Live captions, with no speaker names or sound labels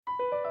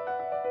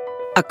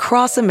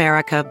Across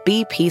America,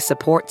 BP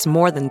supports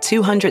more than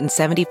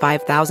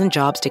 275,000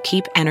 jobs to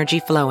keep energy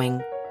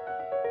flowing.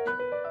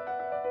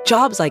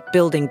 Jobs like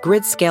building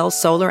grid-scale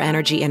solar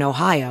energy in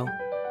Ohio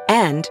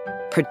and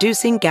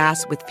producing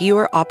gas with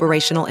fewer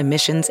operational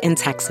emissions in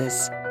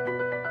Texas.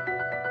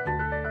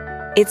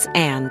 It's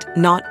and,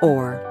 not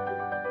or.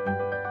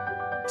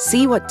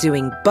 See what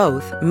doing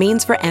both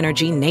means for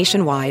energy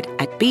nationwide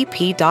at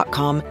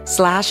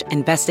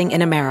bp.com/investing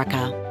in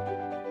America.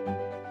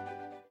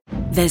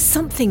 There's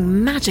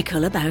something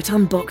magical about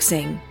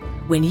unboxing.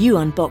 When you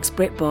unbox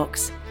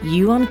BritBox,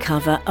 you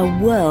uncover a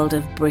world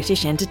of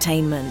British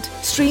entertainment.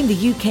 Stream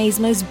the UK's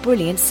most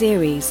brilliant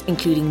series,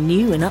 including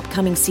new and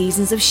upcoming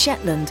seasons of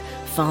Shetland,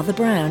 Father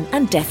Brown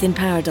and Death in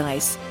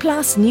Paradise.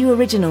 Plus new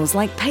originals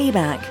like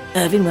Payback,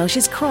 Irving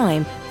Welsh's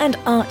Crime and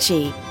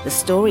Archie, the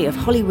story of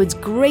Hollywood's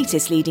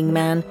greatest leading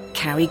man,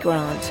 Cary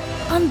Grant.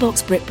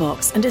 Unbox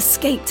BritBox and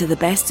escape to the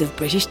best of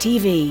British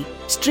TV.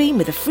 Stream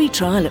with a free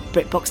trial at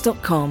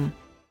BritBox.com.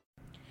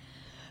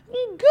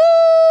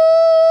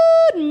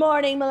 Good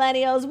morning,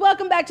 millennials.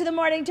 Welcome back to the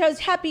Morning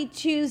Toast. Happy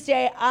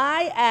Tuesday.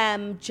 I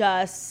am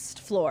just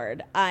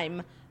floored.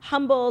 I'm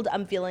humbled.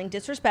 I'm feeling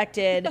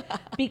disrespected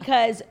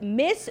because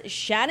Miss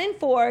Shannon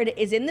Ford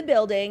is in the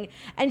building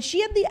and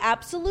she had the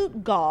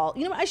absolute gall.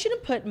 You know, I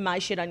shouldn't put my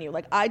shit on you.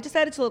 Like, I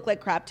decided to look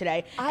like crap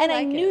today.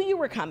 I knew you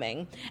were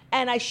coming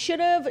and I should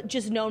have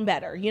just known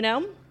better, you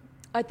know?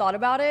 I thought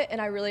about it and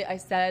I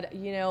said,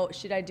 you know,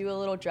 should I do a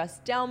little dress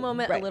down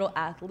moment, Right. a little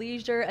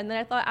athleisure? And then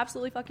I thought,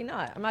 absolutely fucking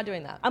not. I'm not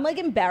doing that. I'm like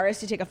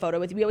embarrassed to take a photo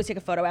with you. We always take a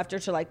photo after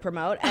to like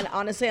promote. And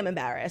honestly, I'm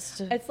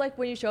embarrassed. It's like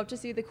when you show up to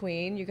see the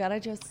queen, you gotta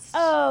just...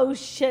 Oh,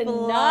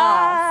 Shannon,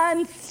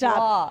 stop.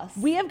 Floss.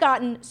 We have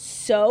gotten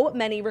so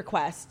many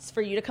requests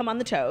for you to come on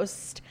the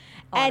toast.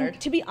 Honored.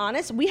 And to be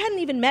honest, we hadn't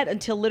even met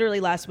until literally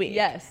last week.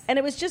 Yes. And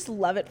it was just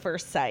love at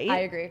first sight. I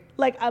agree.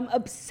 Like, I'm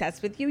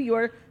obsessed with you.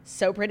 You're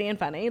so pretty and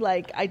funny.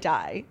 Like, I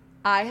die.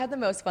 I had the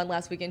most fun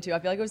last weekend too. I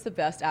feel like it was the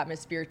best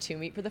atmosphere to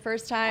meet for the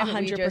first time.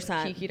 100%. We just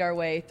kikied our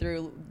way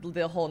through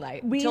the whole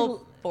night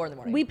till 4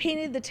 a.m. We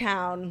painted the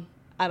town.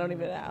 I don't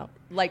even know.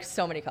 Like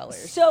so many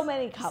colors. So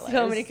many colors.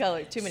 So many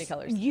colors. Too many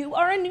colors. You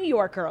are a New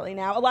York girly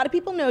now. A lot of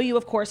people know you,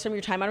 of course, from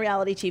your time on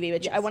reality TV,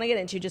 which I want to get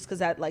into just because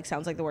that like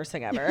sounds like the worst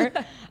thing ever.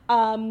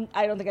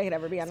 I don't think I could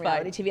ever be on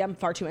reality TV. I'm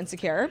far too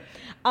insecure.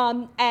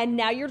 And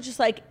now you're just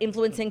like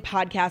influencing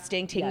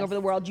podcasting, taking over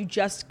the world. You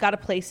just got a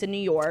place in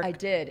New York. I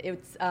did.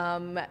 It's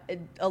a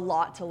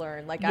lot to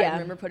learn. Like I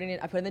remember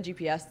I put in the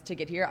GPS to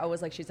get here. I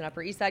was like, she's an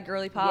Upper East Side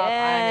girly pop.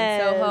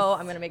 Yes. I'm in Soho.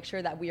 I'm going to make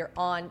sure that we are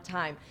on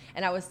time.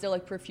 And I was still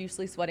like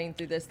profusely sweating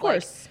through this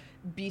like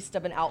beast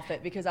of an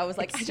outfit because I was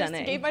like, I just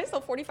gave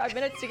myself 45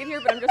 minutes to get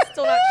here, but I'm just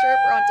still not sure if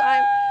we're on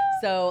time.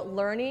 So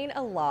learning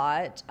a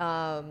lot.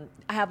 I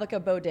have like a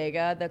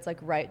bodega that's like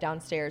right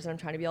downstairs and I'm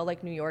trying to be all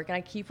like New York and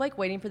I keep like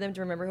waiting for them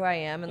to remember who I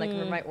am and like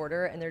remember my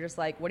order and they're just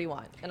like, what do you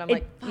want? And I'm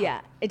like, yeah,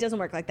 it doesn't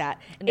work like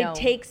that. No. It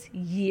takes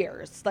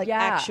years, like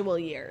actual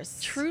years.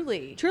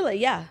 Truly,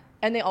 yeah.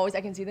 And I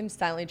can see them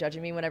silently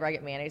judging me whenever I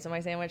get mayonnaise on my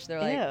sandwich. They're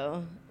like,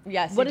 ew.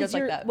 Yes, What is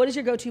like that. What is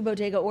your go-to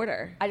bodega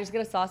order? I just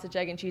get a sausage,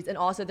 egg, and cheese. And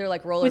also they're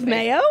like roller With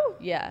mayo?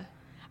 Yeah.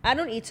 I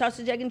don't eat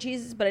sausage, egg, and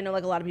cheeses, but I know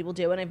like a lot of people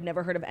do, and I've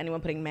never heard of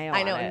anyone putting mayo on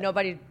it. I know, and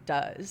nobody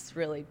does,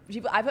 really.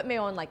 I put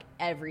mayo on like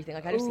everything.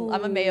 Like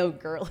I'm a mayo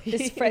girly.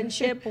 This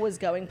friendship was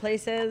going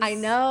places. I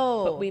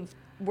know. But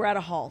we're at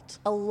a halt.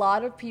 A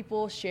lot of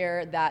people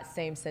share that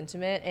same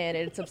sentiment, and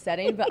it's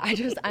upsetting, but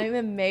I'm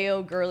a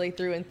mayo girly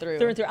through and through.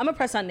 Through and through. I'm a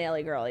press-on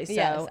Nelly girly, so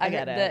yes, I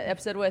get it. The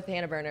episode with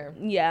Hannah Berner.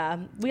 Yeah.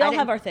 We all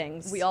have our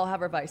things. We all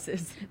have our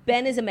vices.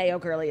 Ben is a mayo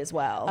girly as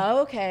well.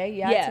 Oh, okay.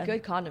 Yeah, it's a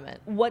good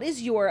condiment. What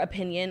is your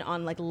opinion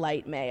on like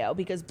light mayo?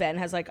 Because Ben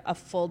has like a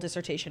full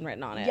dissertation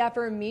written on it. Yeah,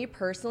 for me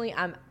personally,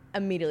 I'm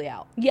immediately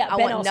out. Yeah, I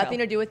Ben want also. nothing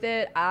to do with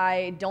it.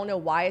 I don't know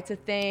why it's a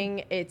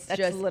thing. It's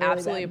just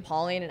absolutely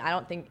appalling, and I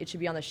don't think it should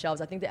be on the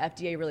shelves. I think the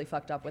FDA really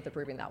fucked up with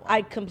approving that one.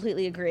 I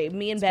completely agree.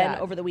 Me and Ben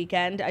over the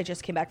weekend, I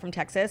just came back from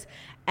Texas,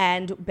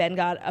 and Ben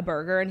got a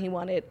burger, and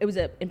it was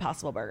an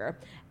Impossible Burger,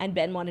 and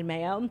Ben wanted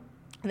mayo, and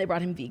they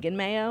brought him vegan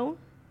mayo.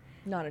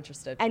 Not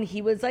interested. And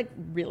he was like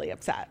really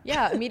upset.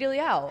 Yeah, immediately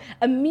out.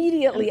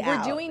 Immediately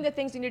out. We're doing the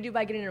things we need to do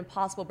by getting an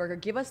Impossible Burger.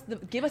 Give us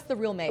the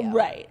real mayo.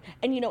 Right.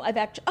 And you know,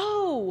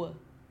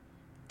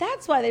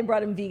 that's why they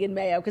brought him vegan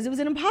mayo, because it was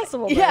an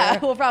Impossible Burger. Yeah,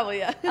 well, probably,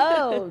 yeah.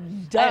 Oh,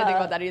 duh. I didn't think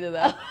about that either,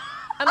 though.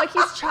 I'm like,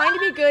 he's trying to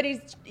be good.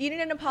 He's eating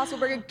an Impossible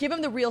Burger. Give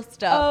him the real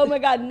stuff. Oh, my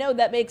God. No,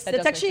 that's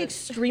actually make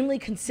sense. extremely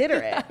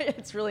considerate.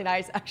 It's really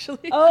nice,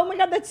 actually. Oh, my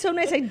God. That's so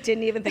nice. I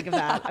didn't even think of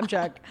that. I'm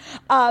drunk.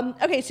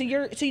 Okay, so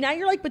now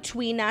you're like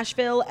between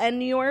Nashville and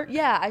New York?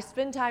 Yeah, I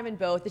spend time in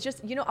both. It's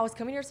just, I was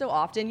coming here so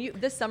often.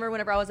 This summer,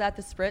 whenever I was at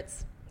the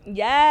Spritz.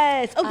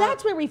 Yes. Oh,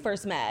 that's where we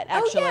first met,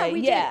 actually. Oh, yeah,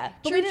 we did.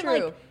 But we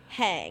didn't like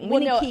hang. Well,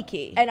 we need no,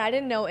 Kiki. And I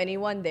didn't know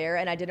anyone there,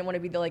 and I didn't want to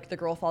be the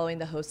girl following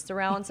the hosts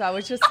around, so I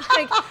was just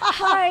like,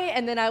 hi,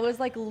 and then I was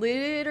like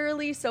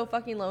literally so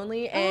fucking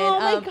lonely. And oh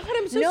my God,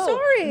 I'm so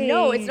sorry.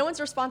 No, it's no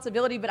one's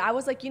responsibility, but I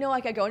was like,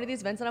 like I go into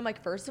these events and I'm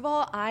like, first of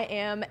all, I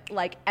am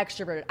like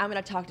extroverted. I'm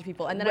gonna talk to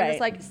people, and then I'm just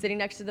like sitting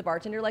next to the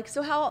bartender, like,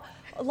 so how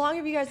long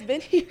have you guys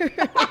been here?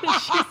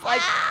 She's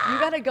like, you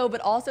gotta go.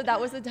 But also that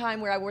was the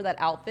time where I wore that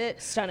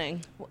outfit.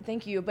 Stunning. Well,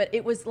 thank you. But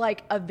it was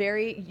like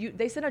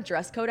they sent a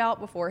dress code out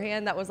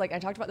beforehand that was like, I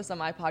talked about this on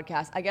my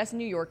podcast. I guess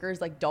New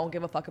Yorkers like don't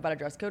give a fuck about a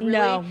dress code really.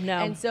 No.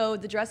 And so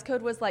the dress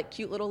code was like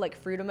cute little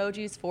like fruit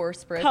emojis for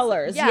spritz.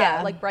 Colors.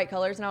 Yeah, like bright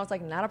colors. And I was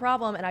like, not a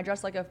problem. And I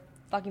dressed like a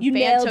fucking You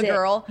Fanta nailed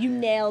girl. You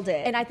nailed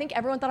it. And I think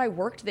everyone thought I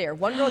worked there.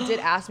 One girl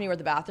did ask me where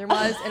the bathroom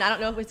was, and I don't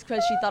know if it's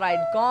because she thought I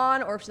had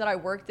gone or if she thought I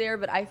worked there,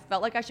 but I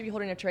felt like I should be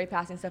holding a tray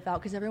passing stuff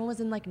out because everyone was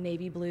in like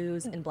navy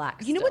blues and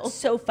blacks. You know what's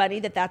so funny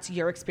that's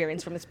your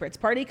experience from the spritz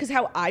party? Because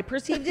how I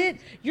perceived it,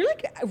 you're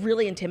like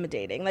really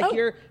intimidating. Like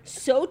you're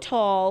so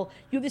tall,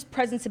 you have this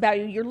presence about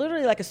you. You're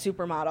literally like a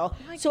supermodel.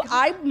 So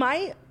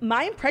my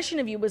impression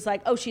of you was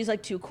like, oh, she's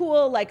like too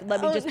cool. Like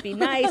let me just be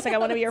nice. Like I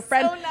want to be your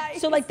friend. So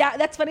nice. So like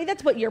that's funny.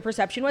 That's what your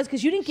perception was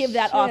because you didn't give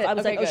that off. I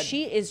was Okay, like, good. oh,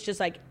 she is just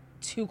like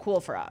too cool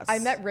for us. I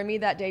met Remy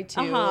that day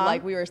too.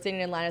 Like we were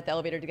sitting in line at the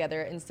elevator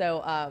together, and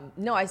so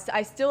no, I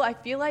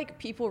feel like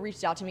people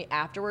reached out to me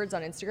afterwards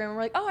on Instagram and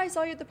were like, "Oh, I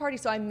saw you at the party."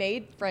 So I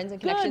made friends and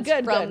connections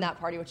from that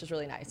party, which is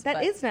really nice.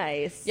 That is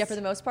nice. Yeah, for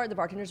the most part, the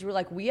bartenders were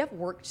like, "We have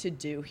work to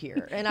do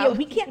here," and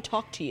we can't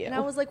talk to you. And I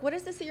was like, "What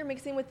is this that you're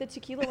mixing with the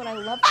tequila?" When I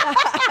love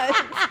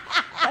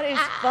that. That is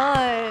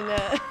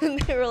fun.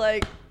 And they were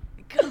like,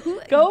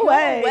 Go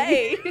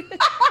away.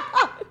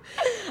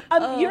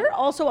 You're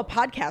also a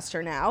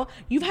podcaster now.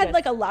 You've had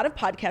like a lot of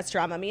podcast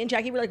drama. Me and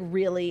Jackie were like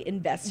really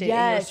invested in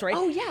your story.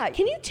 Oh yeah.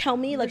 Can you tell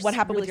me like what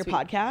happened with your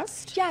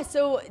podcast? Yeah,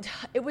 so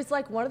it was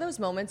like one of those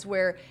moments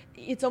where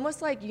it's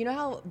almost like, you know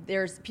how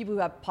there's people who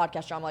have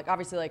podcast drama, like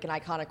obviously like an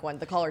iconic one,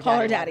 the Call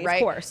Her Daddy, right?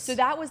 Of course. So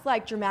that was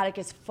like dramatic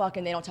as fuck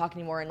and they don't talk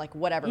anymore and like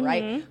whatever,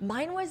 right?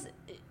 Mine was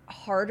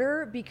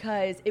harder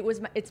because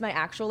it's my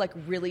actual like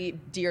really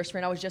dearest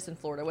friend. I was just in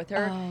Florida with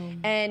her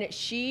and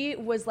she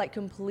was like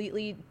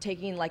completely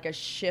taking like a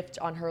shift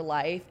on her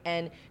life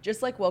and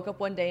just like woke up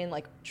one day and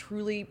like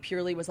truly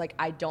purely was like,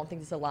 I don't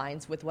think this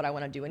aligns with what I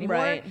want to do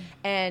anymore,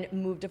 and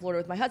moved to Florida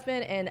with my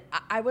husband. And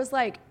I was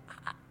like,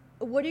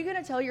 what are you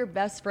gonna tell your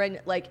best friend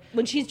like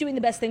when she's doing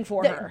the best thing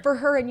for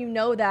her and you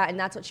know that and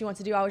that's what she wants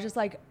to do? I was just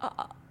like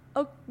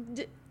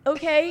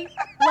okay.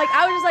 Like,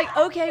 I was just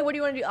like, okay, what do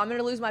you want to do? I'm going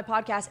to lose my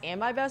podcast and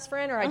my best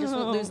friend, or I just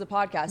lose the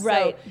podcast.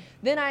 Right. So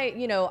then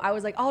I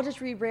was like, I'll just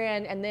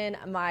rebrand. And then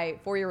my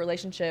 4-year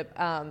relationship,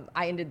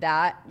 I ended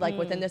that like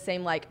within the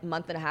same like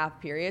month and a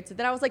half period. So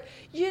then I was like,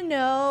 I'm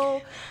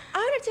going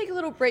to take a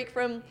little break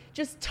from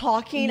just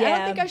talking. Yeah. I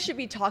don't think I should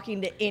be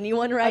talking to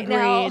anyone right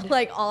now,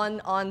 like on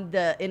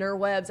the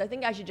interwebs. I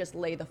think I should just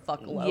lay the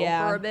fuck low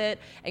for a bit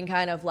and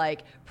kind of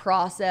like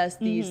process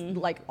these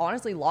like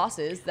honestly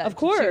losses. That of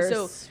course.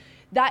 So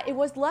that it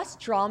was less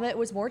drama. It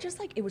was more just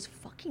like, it was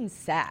fucking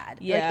sad.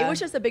 Yeah. Like, it was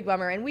just a big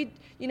bummer. And we,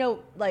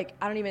 like,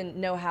 I don't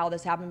even know how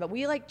this happened, but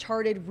we like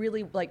charted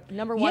really like #1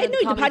 in the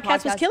comedy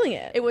podcast was killing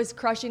it. It was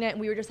crushing it. And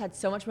we just had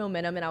so much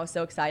momentum and I was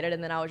so excited.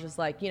 And then I was just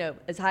like,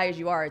 as high as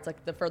you are, it's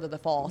like the further the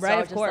fall. Right, so I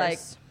was of course.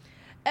 just like,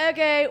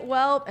 okay,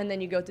 well, and then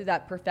you go through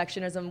that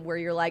perfectionism where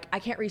you're like, I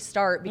can't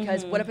restart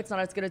because what if it's not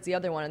as good as the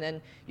other one? And then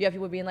you have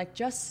people being like,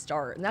 just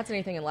start. And that's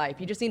anything in life.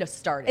 You just need to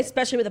start it.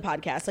 Especially with a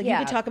podcast. Like you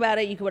can talk about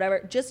it, you can whatever.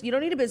 Just, you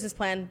don't need a business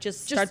plan.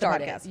 Just start the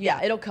podcast.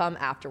 Yeah, it'll come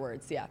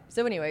afterwards. Yeah.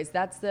 So anyways,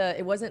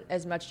 it wasn't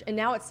as much. And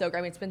now it's so,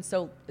 I mean,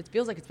 it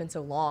feels like it's been so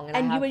long.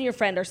 And you and your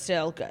friend are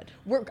still good.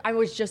 I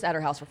was just at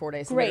her house for 4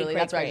 days. Great.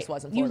 That's where I just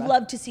was in Florida. You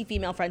love to see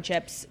female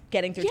friendships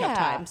getting through tough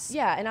times.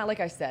 Yeah. And like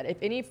I said, if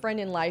any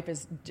friend in life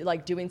is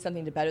like doing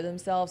something to better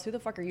themselves, who the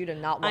fuck are you to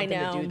not want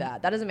them to do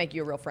that? That doesn't make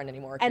you a real friend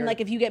anymore. And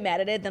like if you get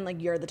mad at it, then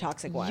like you're the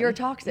toxic one. You're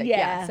toxic.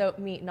 Yeah. So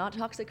me, not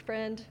toxic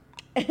friend.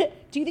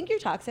 Do you think you're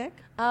toxic?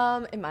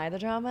 Am I the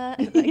drama?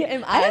 Am I the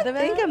villain? I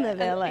think I'm the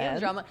villain.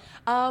 Drama.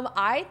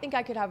 I think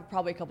I could have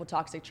probably a couple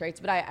toxic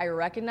traits, but I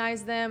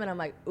recognize them and I'm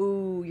like,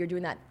 ooh, you're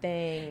doing that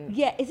thing.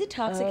 Yeah, is it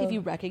toxic if you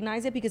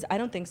recognize it? Because I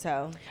don't think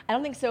so. I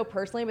don't think so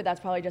personally, but that's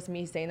probably just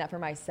me saying that for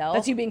myself.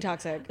 That's you being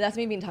toxic. That's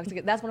me being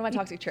toxic. That's one of my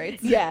toxic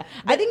traits. Yeah.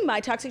 I think my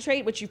toxic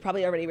trait, which you've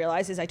probably already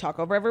realized, is I talk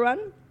over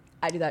everyone.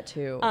 I do that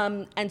too.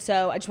 And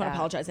so I just want to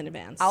apologize in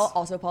advance. I'll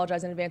also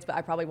apologize in advance, but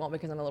I probably won't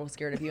because I'm a little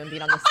scared of you and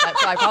being on the set.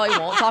 So I probably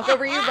won't talk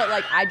over you, but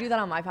like I do that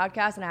on my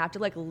podcast and I have to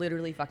like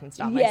literally fucking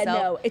stop myself. Yeah,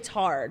 no, it's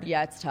hard.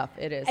 Yeah, it's tough.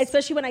 It is.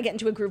 Especially when I get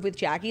into a groove with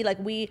Jackie. Like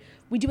we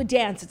do a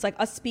dance. It's like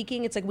us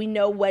speaking. It's like we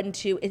know when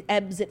to, it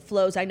ebbs, it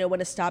flows. I know when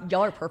to stop.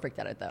 Y'all are perfect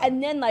at it though.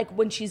 And then like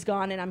when she's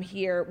gone and I'm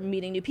here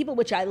meeting new people,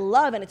 which I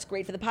love and it's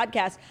great for the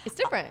podcast. It's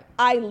different.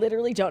 I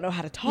literally don't know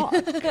how to talk.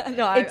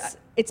 No,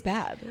 it's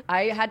bad.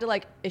 I had to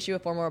like issue a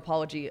formal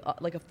apology,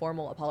 like a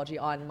formal apology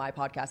on my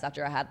podcast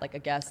after I had like a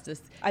guest,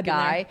 this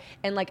guy,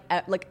 and like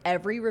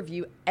every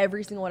review,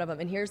 every single one of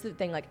them. And here's the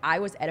thing, like I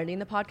was editing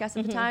the podcast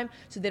at the time,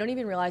 so they don't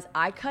even realize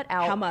I cut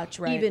out how much,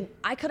 right?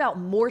 I cut out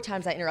more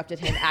times I interrupted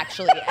him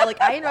actually. Like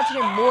I interrupted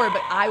him more,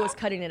 but I was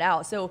cutting it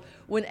out. So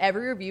when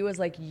every review was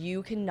like,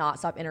 you cannot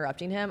stop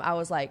interrupting him, I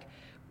was like,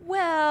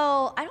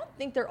 well, I don't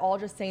think they're all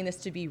just saying this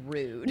to be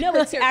rude. No,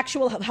 it's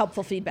actual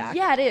helpful feedback.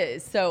 Yeah, it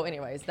is. So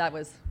anyways,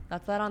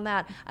 that's that on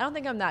that. I don't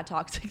think I'm that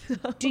toxic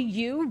though. Do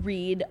you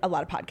read a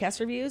lot of podcast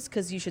reviews?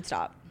 Because you should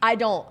stop. I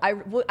don't.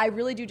 I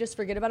really do just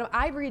forget about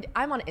them.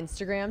 I'm on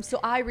Instagram,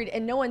 so I read,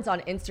 and no one's on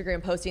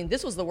Instagram posting,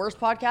 this was the worst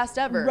podcast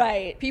ever.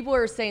 Right. People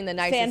are saying the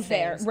nicest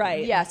things.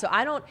 Right. Yeah, so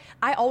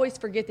I always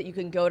forget that you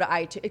can go to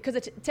iTunes, because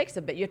it takes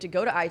a bit. You have to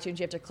go to iTunes,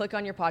 you have to click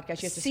on your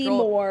podcast, you have to see scroll.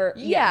 more.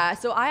 Yeah,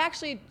 so I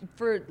actually,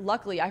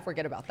 luckily, I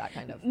forget about that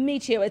kind of. Me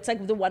too. It's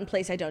like the one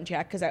place I don't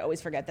check because I always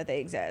forget that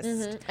they exist.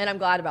 Mm-hmm. And I'm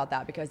glad about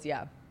that because,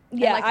 yeah.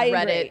 Yeah, and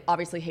like Reddit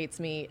obviously hates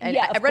me, and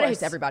Reddit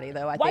hates everybody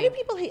though. Why do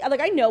people hate? Like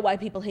I know why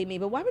people hate me,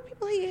 but why would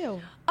people hate you?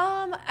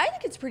 I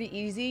think it's pretty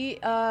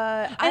easy.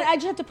 I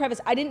just have to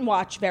preface: I didn't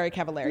watch Very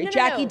Cavallari.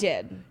 Jackie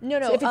did. No.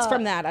 So if it's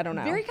from that, I don't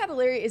know. Very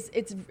Cavallari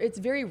it's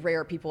very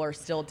rare people are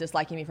still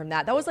disliking me from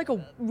that. That was like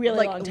a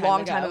really long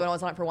time ago when I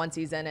was on it for one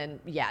season, and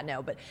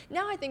but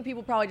now I think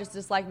people probably just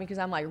dislike me because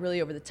I'm like really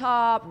over the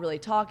top, really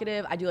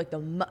talkative. I do like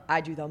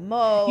I do the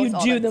most. You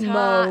do the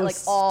most,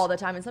 like all the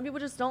time, and some people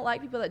just don't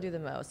like people that do the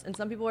most, and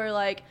some people are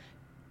like,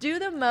 do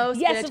the most,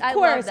 yes, bitch. Of I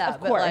course, love that. of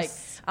course. But like,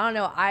 I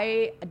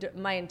don't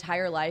know. My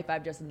entire life,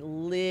 I've just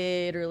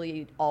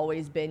literally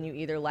always been, you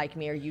either like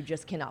me or you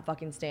just cannot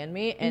fucking stand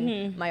me.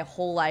 And my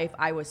whole life,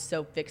 I was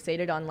so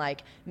fixated on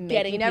like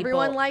making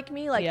everyone like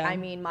me. Like, I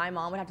mean, my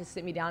mom would have to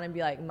sit me down and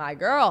be like, my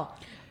girl.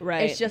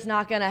 Right. It's just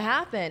not going to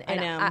happen.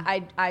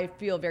 And I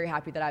feel very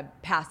happy that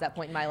I've passed that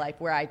point in my life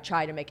where I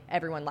try to make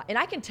everyone like, and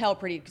I can tell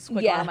pretty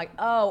quick on, I'm like,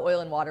 oh,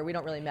 oil and water, we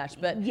don't really mesh.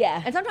 But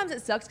and sometimes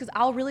it sucks because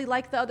I'll really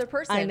like the other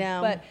person. I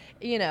know. But,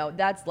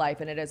 that's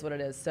life and it is what it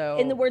is. So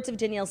in the words of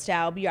Danielle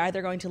Staub, you're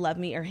either going to love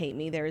me or hate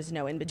me. There is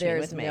no in between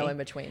with me. There's no in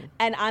between.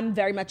 And I'm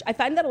very much, I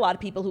find that a lot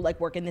of people who like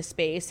work in this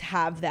space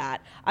have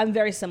that. I'm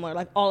very similar.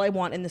 Like all I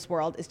want in this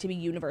world is to be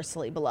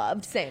universally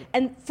beloved. Same.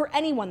 And for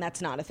anyone,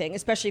 that's not a thing,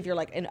 especially if you're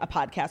like in a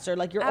podcaster,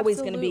 like you're always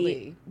going to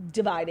be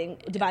divided on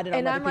whether people like you.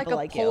 And I'm like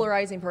a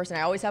polarizing person.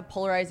 I always have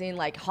polarizing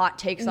like hot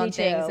takes on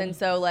things. And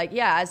so like,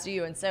 as do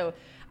you. And so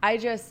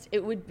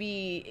it would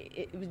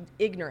be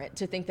ignorant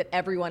to think that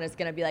everyone is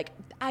going to be like,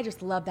 I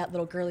just love that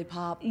little girly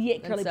pop. Yeah,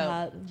 girly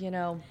pop.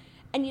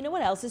 And you know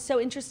what else is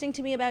so interesting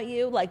to me about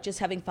you? Like just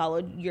having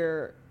followed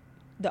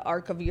the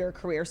arc of your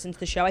career since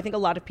the show. I think a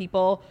lot of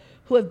people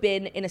who have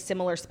been in a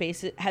similar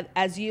space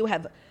as you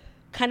have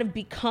kind of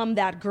become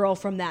that girl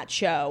from that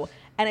show.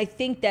 And I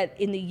think that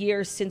in the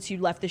years since you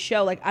left the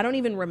show, like I don't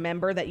even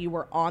remember that you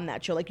were on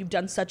that show. Like you've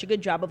done such a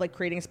good job of like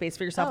creating a space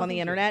for yourself on the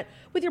internet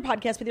with your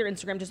podcast, with your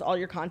Instagram, just all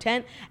your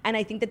content. And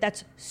I think that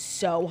that's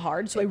so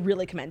hard. So I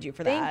really commend you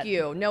for that. Thank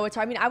you. No, it's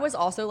hard. I mean, I was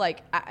also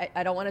like,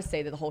 I don't want to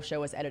say that the whole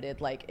show was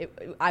edited. Like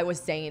I was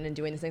saying and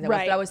doing the things,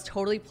 but I was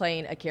totally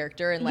playing a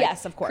character. And like,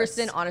 yes, of course.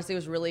 Kristen honestly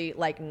was really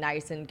like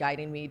nice and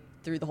guiding me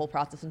through the whole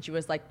process, and she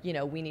was like,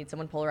 we need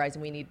someone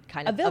polarizing, we need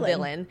kind of a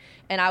villain.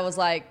 And I was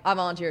like, I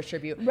volunteer as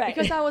tribute,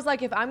 because I was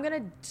like, if I'm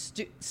gonna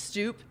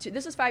stoop to,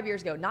 this was 5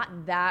 years ago,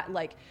 not that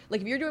like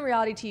if you're doing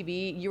reality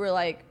TV, you were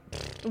like,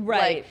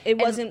 right, it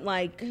wasn't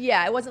like,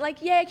 it wasn't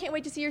like, I can't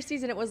wait to see your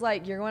season. It was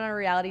like, you're going on a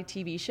reality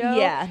TV show.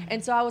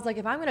 And so I was like,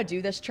 if I'm gonna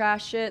do this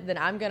trash shit, then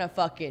I'm gonna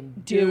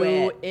fucking do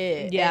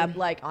it. And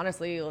like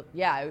honestly,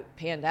 it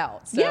panned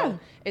out. So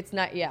it's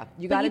not,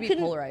 you gotta be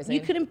polarizing.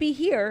 You couldn't be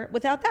here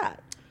without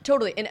that.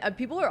 Totally. And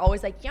people are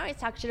always like, I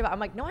talk shit about. I'm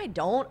like, no, I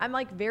don't. I'm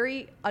like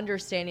very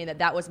understanding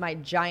that was my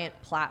giant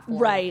platform.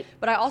 Right.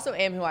 But I also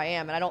am who I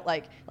am. And I don't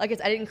like I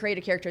didn't create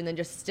a character and then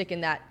just stick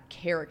in that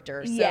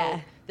character. So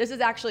this is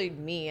actually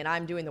me and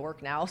I'm doing the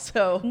work now.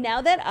 So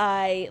now that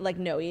I like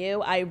know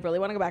you, I really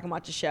want to go back and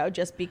watch the show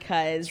just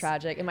because. It's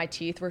tragic. And my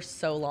teeth were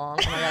so long.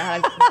 Oh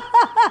my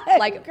God.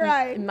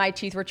 Like my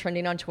teeth were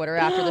trending on Twitter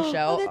after the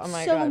show. Oh, that's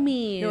my so God.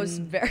 mean. It was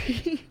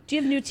very. Do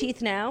you have new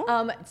teeth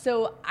now?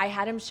 So I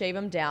had him shave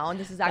them down.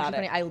 This is actually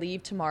funny. I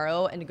leave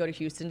tomorrow and go to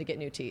Houston to get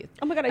new teeth.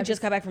 Oh my God, I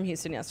just got back from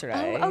Houston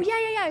yesterday. Oh yeah.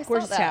 I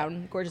gorgeous saw that.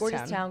 Town.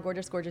 Gorgeous town.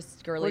 Gorgeous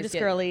girlies. Gorgeous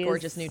girlies.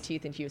 Gorgeous new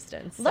teeth in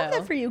Houston. So. Love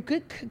that for you.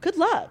 Good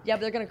luck. Yeah,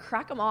 but they're gonna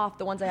crack them off,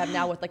 the ones I have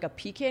now, with like a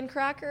pecan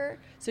cracker.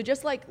 So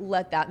just like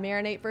let that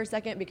marinate for a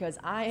second, because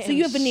I am. So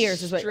you have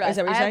veneers, is that what you're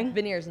saying? I have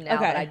veneers now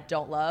that I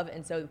don't love,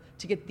 and so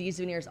to get these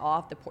veneers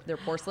off, they're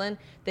porcelain.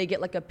 They get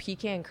like a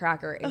pecan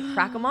cracker and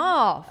crack them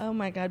off. Oh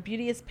my God,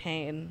 beauty is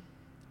pain.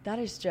 That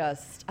is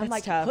just, I'm That's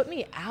like, tough. put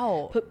me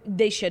out.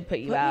 They should put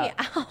you out.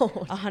 Put me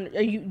out.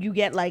 100. You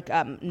get like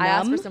numb. I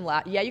asked for some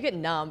yeah, you get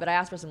numb, but I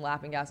asked for some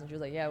laughing gas, and she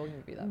was like, yeah, we're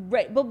gonna do that.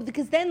 Right, well,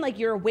 because then like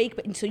you're awake,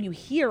 but so you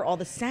hear all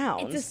the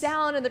sounds. It's the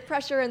sound and the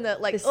pressure and the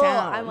like. The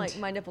sound. I'm like,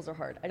 my nipples are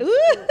hard.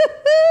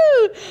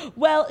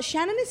 Well,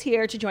 Shannon is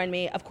here to join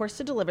me, of course,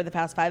 to deliver the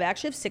Fast Five. I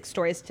actually have 6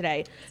 stories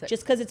today,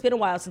 just because it's been a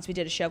while since we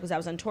did a show because I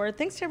was on tour.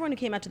 Thanks to everyone who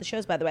came out to the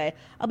shows, by the way.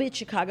 I'll be at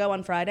Chicago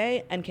on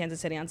Friday and Kansas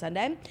City on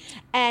Sunday.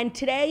 And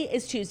today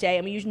is Tuesday,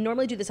 and we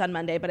normally do this on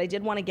Monday, but I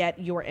did want to get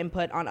your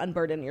input on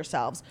Unburden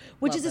Yourselves,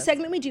 which is a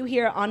segment we do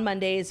here on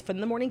Mondays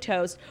from the Morning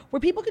Toast, where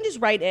people can just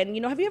write in.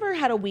 You know, have you ever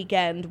had a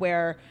weekend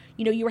where,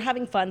 you know, you were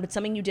having fun, but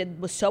something you did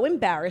was so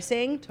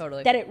embarrassing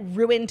that it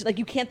ruined, like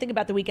you can't think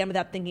about the weekend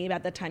without thinking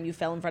about the time you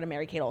fell in front of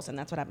Mary-Kate Olsen.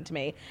 That's what happened to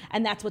me.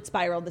 And that's what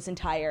spiraled this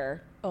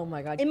entire... Oh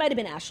my God. It might have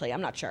been Ashley,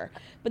 I'm not sure.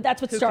 But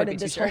that's what started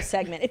this whole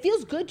segment. It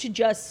feels good to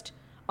just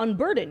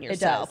unburden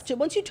yourself. So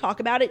once you talk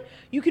about it,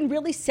 you can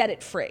really set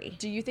it free.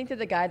 Do you think that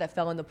the guy that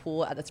fell in the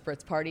pool at the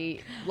spritz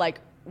party, like...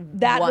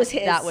 That was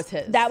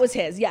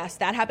his. Yes,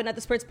 that happened at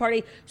the spritz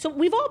party. So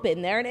we've all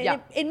been there,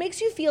 and it makes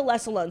you feel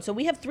less alone. So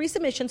we have 3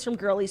 submissions from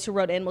girlies who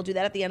wrote in. We'll do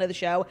that at the end of the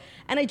show.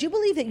 And I do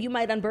believe that you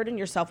might unburden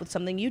yourself with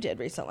something you did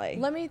recently.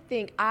 Let me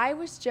think. I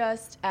was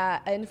just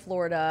in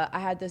Florida. I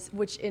had this,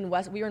 we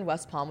were in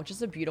West Palm, which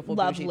is a beautiful,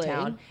 bougie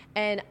town.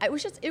 And it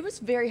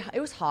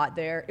was hot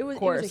there. It was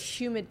a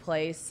humid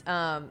place.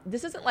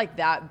 This isn't like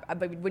that,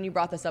 but when you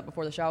brought this up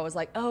before the show, I was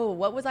like, oh,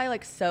 what was I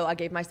like? So I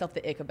gave myself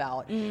the ick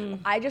about.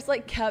 I just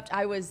like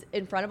I was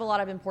in front of a lot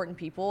of important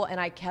people, and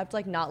I kept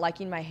like not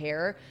liking my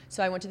hair.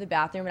 So I went to the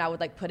bathroom and I would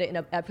like put it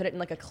in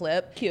like a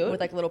clip, with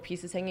like little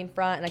pieces hanging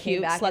front. And I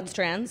came back, slut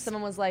strands.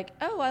 Someone was like,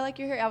 "Oh, I like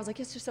your hair." I was like,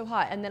 "It's just so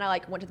hot." And then I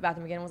like went to the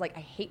bathroom again and was like, "I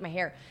hate my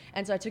hair."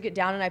 And so I took it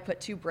down and I put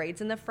 2 braids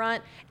in the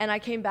front. And I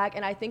came back,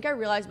 and I think I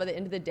realized by the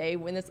end of the day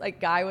when this like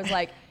guy was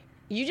like,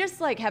 you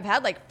just like have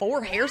had like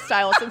 4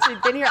 hairstyles since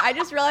you've been here. I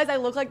just realized I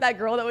look like that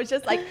girl that was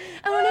just like,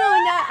 I don't know.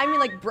 And I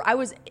mean, like I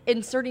was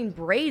inserting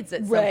braids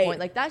at some point.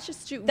 Like that's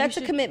just that's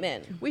a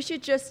commitment. We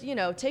should just, you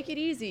know, take it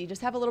easy.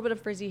 Just have a little bit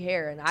of frizzy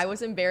hair. And I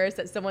was embarrassed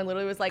that someone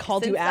literally was like,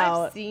 called since you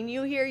out. I've seen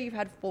you here, you've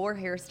had 4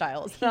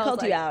 hairstyles. He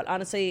called you out.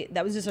 Honestly,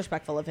 that was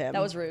disrespectful of him.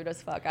 That was rude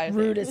as fuck.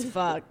 Rude as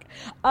fuck.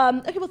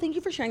 Okay, well, thank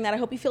you for sharing that. I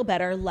hope you feel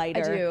better,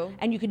 lighter. I do.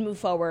 And you can move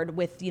forward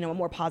with, you know, a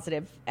more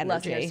positive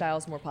energy. Less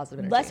hairstyles, more positive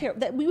energy. Less hair.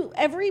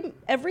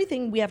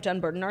 Everything we have to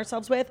unburden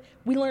ourselves with,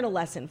 we learn a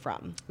lesson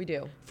from. We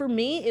do. For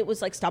me, it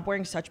was like, stop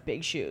wearing such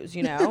big shoes,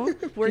 you know?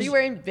 Were you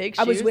wearing big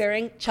shoes? I was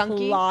wearing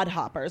chunky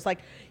clodhoppers, like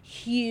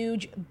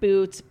huge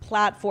boots,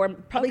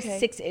 platform, probably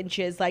 6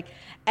 inches, like,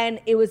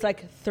 and it was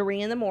like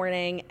 3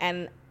 a.m,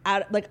 and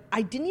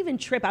I didn't even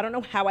trip. I don't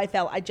know how I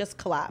fell. I just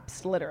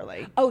collapsed,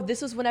 literally. Oh,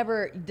 this is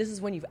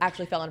when you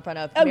actually fell in front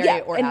of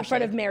Mary or Ashley. In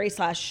front of Mary /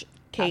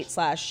 Kate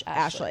 /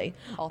 Ashley.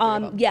 All 3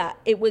 of them. Yeah,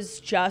 it was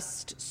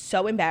just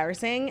so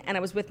embarrassing. And I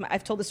was with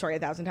I've told the story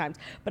 1,000 times,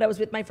 but I was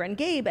with my friend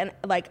Gabe, and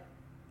like,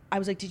 I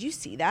was like, did you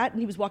see that?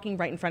 And he was walking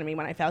right in front of me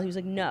when I fell. He was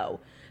like,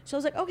 no. So I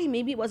was like, okay,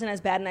 maybe it wasn't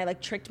as bad. And I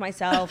like tricked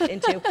myself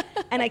into,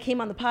 and I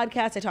came on the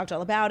podcast, I talked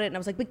all about it, and I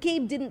was like, but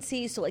Gabe didn't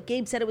see. So like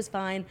Gabe said it was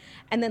fine.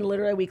 And then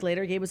literally a week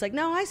later, Gabe was like,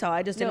 no, I saw.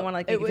 I just didn't want to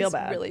like make you feel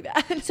bad. It was really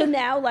bad. So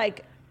now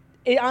like,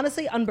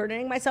 honestly,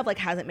 unburdening myself like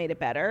hasn't made it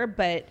better,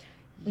 but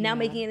now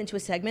making it into a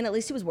segment, at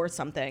least it was worth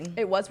something.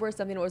 It was worth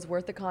something. It was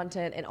worth the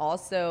content. And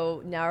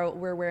also now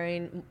we're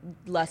wearing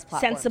less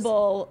platforms.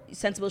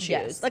 Sensible shoes.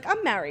 Yes. Like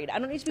I'm married. I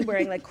don't need to be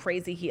wearing like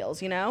crazy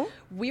heels, you know?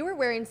 We were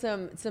wearing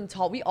some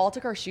tall, we all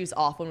took our shoes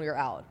off when we were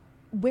out.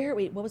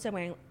 What was I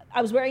wearing?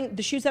 I was wearing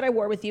the shoes that I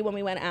wore with you when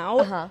we went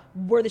out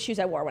were the shoes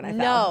I wore when I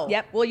fell. No.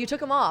 Yep. Well, you took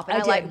them off.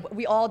 And I did.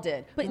 We all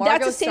did. But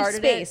Margo that's a safe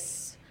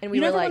space. And you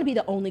never want to be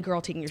the only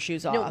girl taking your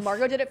shoes off. No,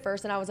 Margo did it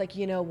first, and I was like,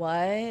 you know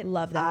what?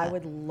 Love that. I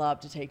would love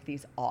to take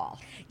these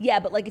off.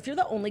 Yeah, but like if you're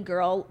the only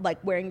girl like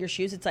wearing your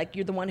shoes, it's like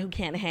you're the one who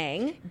can't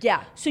hang.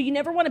 Yeah. So you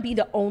never want to be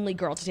the only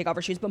girl to take off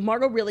her shoes. But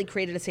Margo really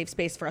created a safe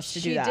space for us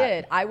to do that. She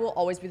did. I will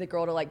always be the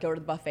girl to like go to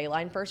the buffet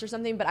line first or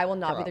something, but I will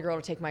not be the girl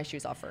to take my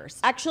shoes off first.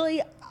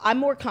 Actually, I'm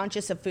more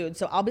conscious of food,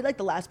 so I'll be like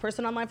the last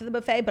person online for the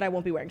buffet, but I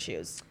won't be wearing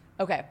shoes.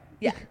 Okay.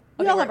 Yeah.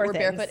 We all have our things.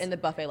 We're barefoot in the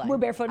buffet line. We're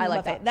barefoot in the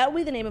buffet. That will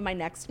be the name of my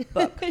next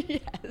book.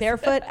 Yes.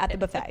 Barefoot at the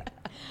buffet.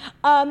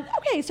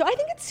 Okay, so I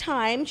think it's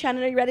time.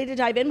 Shannon, are you ready to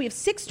dive in? We have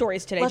 6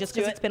 stories today just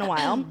because it's been a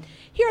while.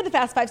 Here are the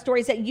Fast 5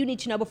 stories that you need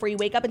to know before you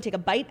wake up and take a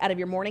bite out of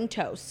your morning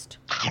toast.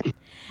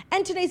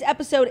 And today's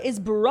episode is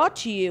brought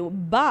to you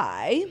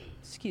by...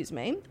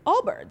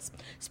 Allbirds.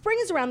 Spring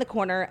is around the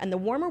corner and the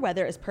warmer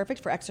weather is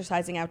perfect for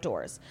exercising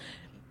outdoors.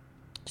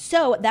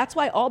 So that's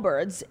why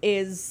Allbirds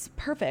is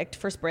perfect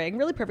for spring,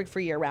 really perfect for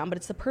year round, but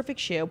it's the perfect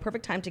shoe,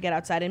 perfect time to get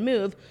outside and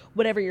move,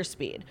 whatever your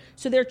speed.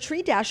 So their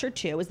Tree Dasher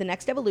 2 is the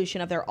next evolution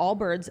of their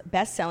Allbirds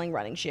best-selling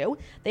running shoe.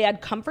 They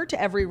add comfort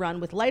to every run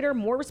with lighter,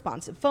 more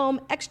responsive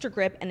foam, extra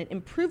grip, and an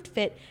improved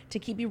fit to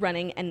keep you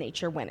running and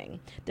nature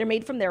winning. They're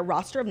made from their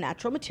roster of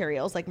natural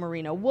materials like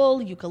merino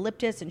wool,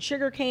 eucalyptus, and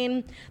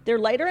sugarcane. Their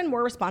lighter and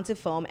more responsive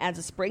foam adds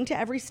a spring to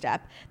every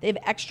step. They have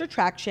extra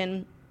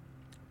traction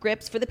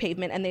grips for the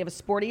pavement, and they have a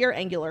sportier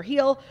angular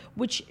heel,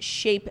 which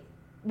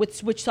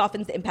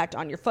softens the impact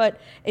on your foot.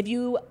 I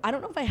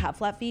don't know if I have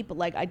flat feet, but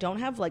like I don't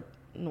have like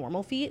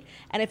normal feet,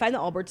 and I find the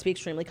Allbirds to be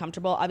extremely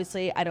comfortable.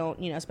 Obviously, I don't,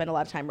 spend a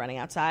lot of time running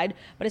outside,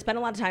 but I spend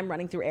a lot of time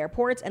running through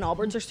airports, and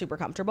Allbirds are super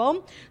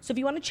comfortable. So if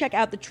you want to check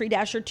out the Tree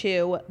Dasher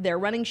 2, their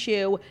running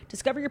shoe,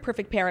 discover your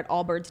perfect pair at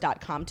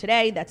allbirds.com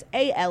today. That's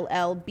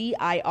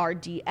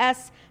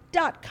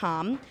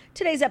ALLBIRDS.com.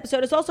 Today's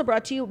episode is also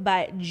brought to you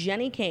by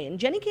Jenny Kane.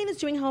 Jenny Kane is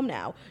doing home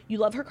now. You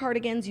love her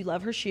cardigans, you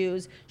love her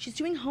shoes. She's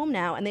doing home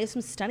now, and they have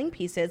some stunning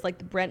pieces like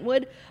the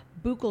Brentwood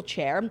buccal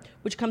chair,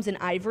 which comes in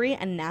ivory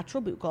and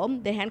natural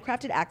buccal, the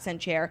handcrafted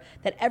accent chair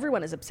that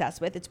everyone is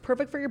obsessed with. It's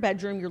perfect for your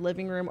bedroom, your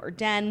living room, or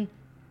den.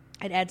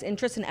 It adds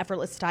interest and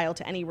effortless style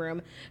to any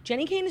room.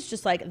 Jenny Kane is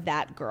just like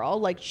that girl.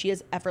 Like, she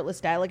has effortless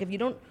style. Like, if you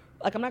don't,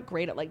 like, I'm not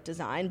great at like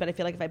design, but I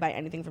feel like if I buy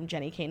anything from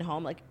Jenny Kane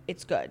home, like,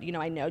 it's good.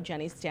 I know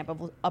Jenny's stamp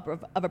of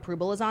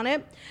approval is on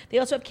it. They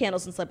also have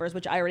candles and slippers,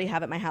 which I already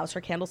have at my house.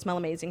 Her candles smell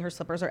amazing. Her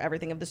slippers are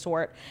everything of the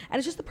sort. And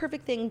it's just the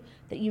perfect thing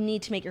that you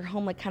need to make your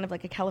home like kind of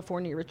like a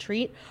California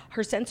retreat.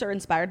 Her scents are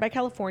inspired by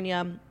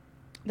California.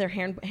 They're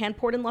hand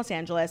poured in Los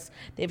Angeles.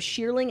 They have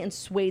shearling and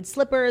suede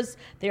slippers.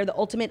 They are the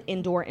ultimate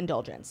indoor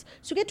indulgence.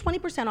 So get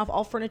 20% off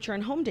all furniture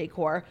and home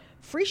decor,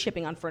 free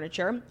shipping on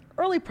furniture,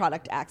 early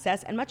product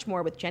access, and much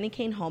more with Jenny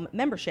Kane Home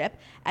membership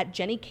at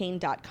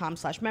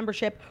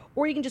jennykane.com/membership,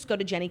 or you can just go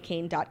to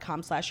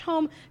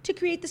jennykane.com/home to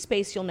create the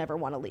space you'll never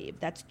want to leave.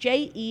 That's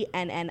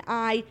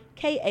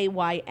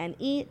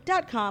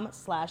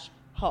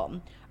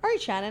JENNIKAYNE.com/home. All right,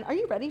 Shannon, are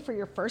you ready for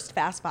your first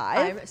Fast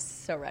Five? I'm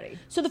so ready.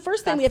 So the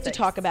first thing we have to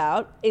talk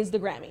about is the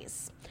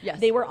Grammys. Yes.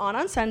 They were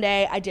on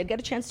Sunday. I did get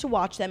a chance to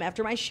watch them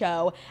after my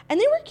show, and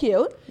they were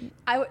cute.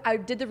 I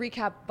did the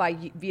recap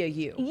via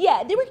you.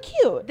 Yeah, they were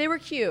cute. They were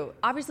cute.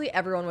 Obviously,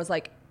 everyone was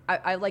like,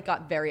 I like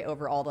got very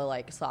over all the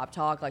like slap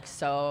talk like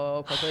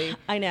so quickly.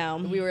 I know.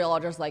 We were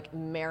all just like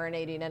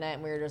marinating in it,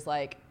 and we were just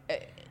like...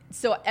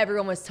 So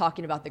everyone was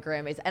talking about the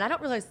Grammys, and I didn't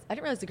realize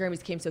the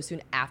Grammys came so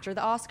soon after the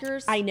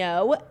Oscars. I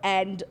know,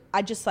 and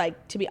I just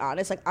like, to be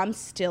honest, like I'm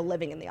still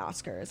living in the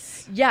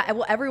Oscars. Yeah,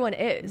 well, everyone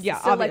is. Yeah,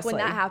 so obviously.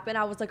 Like when that happened,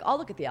 I was like, oh,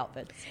 look at the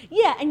outfits.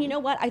 Yeah, and you know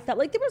what? I felt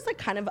like there was like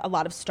kind of a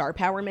lot of star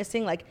power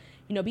missing. Like,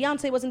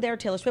 Beyonce wasn't there,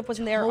 Taylor Swift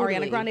wasn't there, Totally.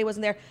 Ariana Grande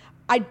wasn't there.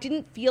 I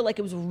didn't feel like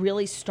it was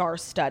really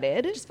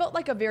star-studded. It just felt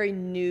like a very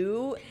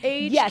new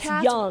age Yes,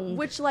 cast, young.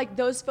 Which like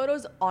those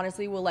photos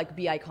honestly will like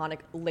be iconic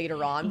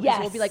later on. Because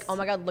Yes. we'll be like, oh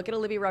my god, look at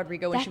Olivia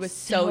Rodrigo when she was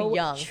That's so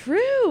young.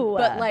 True.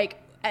 But like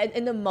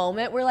in the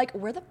moment, we're like,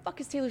 where the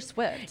fuck is Taylor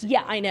Swift?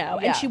 Yeah, I know.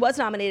 Yeah. And she was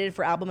nominated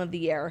for Album of the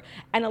Year.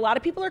 And a lot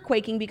of people are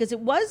quaking because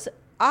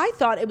I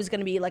thought it was going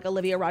to be like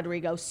Olivia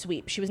Rodrigo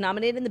sweep. She was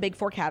nominated in the big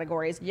 4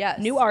 categories. Yes.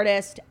 New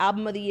Artist,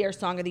 Album of the Year,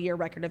 Song of the Year,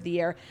 Record of the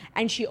Year.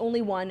 And she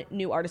only won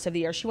New Artist of the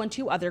Year. She won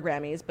 2 other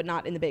Grammys, but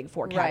not in the big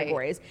 4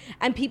 categories.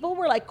 And people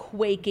were like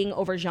quaking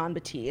over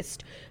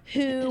Jean-Baptiste,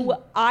 who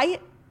I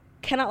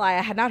cannot lie,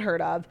 I had not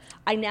heard of.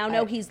 I now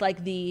know he's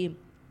like the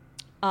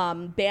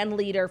band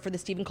leader for the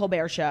Stephen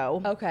Colbert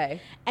Show.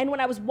 Okay. And when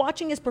I was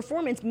watching his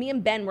performance, me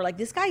and Ben were like,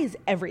 this guy is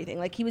everything.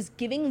 Like, he was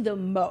giving the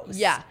most.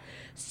 Yeah.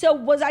 So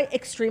was I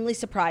extremely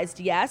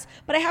surprised? Yes.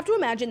 But I have to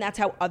imagine that's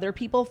how other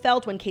people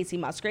felt when Casey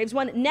Musgraves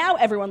won. Now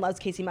everyone loves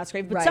Casey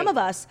Musgraves, but some of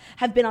us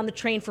have been on the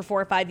train for 4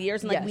 or 5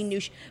 years, and like we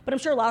knew. But I'm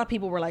sure a lot of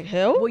people were like,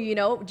 who?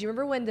 Well, do you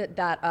remember when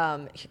I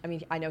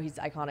mean, I know he's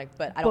iconic,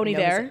 but I don't Bon know.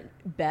 Iver?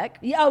 Beck?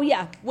 Yeah, oh,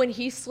 yeah. When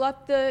he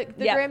swept the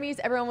Grammys,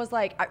 everyone was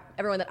like,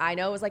 everyone that I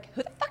know was like,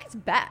 who the fuck is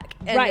Beck?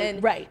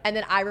 And Right. And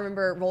then I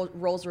remember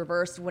roles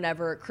reversed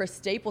whenever Chris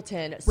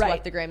Stapleton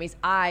swept the Grammys.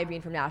 I,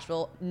 being from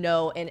Nashville,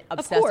 know and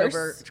obsess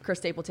over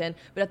Chris Stapleton.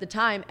 But at the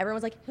time, everyone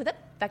was like, who the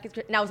fuck is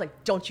Chris? And I was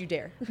like, don't you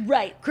dare.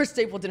 Right. Chris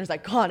Stapleton is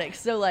iconic.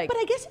 So like. But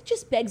I guess it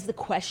just begs the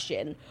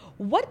question,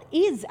 what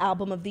is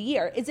Album of the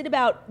Year? Is it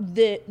about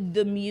the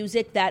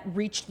music that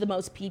reached the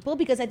most people?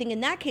 Because I think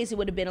in that case, it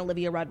would have been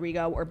Olivia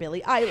Rodrigo or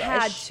Billie Eilish.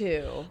 Had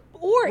to.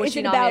 Or was is she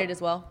it nominated about,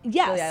 as well?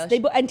 Yes,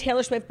 and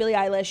Taylor Swift, Billie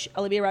Eilish,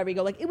 Olivia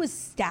Rodrigo. Like, it was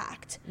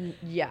stacked.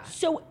 Yeah.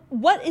 So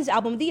what is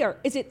Album of the Year?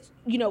 Is it,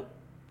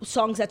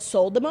 songs that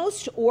sold the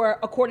most, or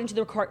according to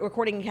the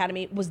Recording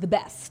Academy was the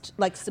best,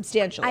 like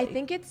substantially? I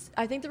think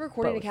the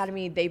Recording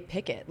Academy, they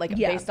pick it like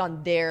based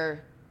on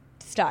their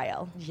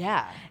style.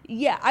 Yeah.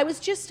 I was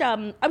just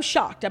I'm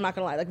shocked. I'm not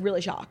gonna lie, like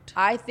really shocked.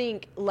 I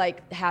think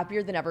like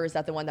Happier Than Ever is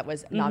that the one that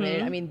was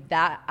nominated. I mean,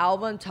 that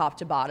album top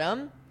to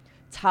bottom,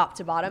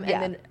 and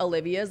then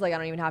Olivia's like, I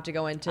don't even have to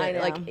go into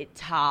like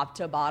top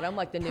to bottom,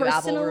 like the new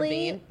Avril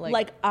Lavigne.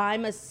 Like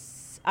I'm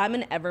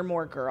an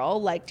Evermore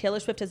girl. Like, Taylor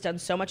Swift has done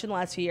so much in the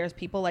last few years.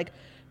 People like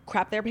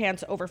crap their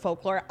pants over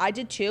Folklore. I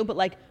did too, but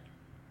like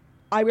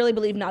I really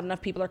believe not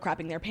enough people are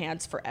crapping their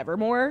pants for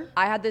Evermore.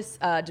 I had this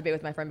debate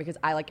with my friend because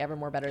I like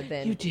Evermore better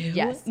than... You do?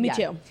 Yes. Me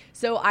too.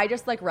 So I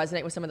just like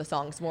resonate with some of the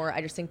songs more.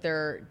 I just think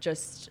they're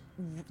just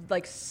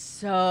like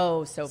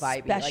so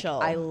vibey. Special.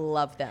 Like, I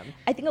love them.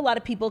 I think a lot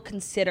of people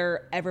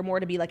consider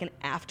Evermore to be like an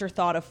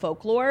afterthought of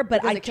Folklore,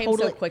 but Because it came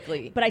so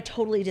quickly. But I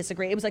totally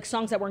disagree. It was like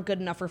songs that weren't good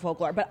enough for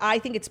Folklore, but I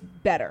think it's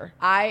better.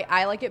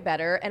 I like it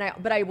better,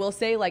 but I will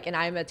say, like, and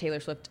I'm a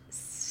Taylor Swift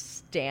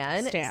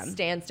stan.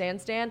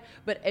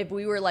 But if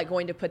we were like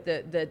going to put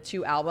the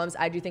two albums,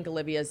 I do think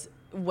Olivia's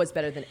was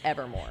better than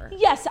Evermore.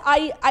 Yes,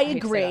 I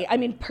agree. I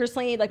mean,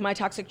 personally, like my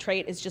toxic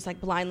trait is just like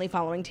blindly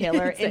following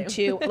Taylor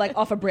into like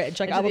off a bridge.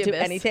 Like I will do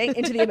anything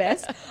into the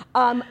abyss.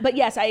 But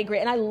yes, I agree.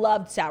 And I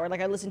loved Sour.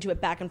 Like I listened to it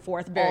back and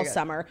forth all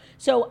summer.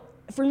 So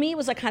for me, it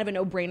was like kind of a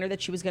no-brainer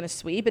that she was going to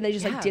sweep, and they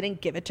just like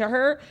didn't give it to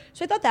her.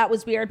 So I thought that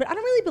was weird. But I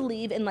don't really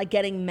believe in like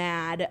getting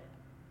mad.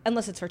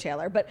 Unless it's for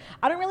Taylor, but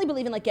I don't really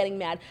believe in like getting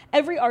mad.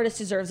 Every artist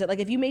deserves it. Like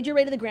if you made your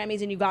way to the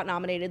Grammys and you got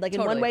nominated, like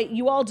in one way,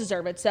 you all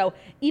deserve it. So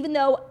even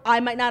though I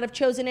might not have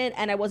chosen it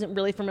and I wasn't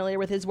really familiar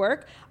with his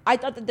work, I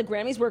thought that the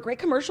Grammys were a great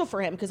commercial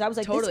for him because I was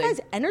like, this guy's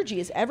energy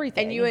is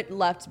everything. And you had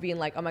left being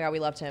like, oh my God, we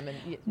loved him,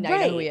 and now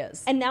you know who he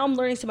is. And now I'm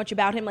learning so much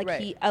about him. Like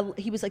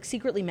he was like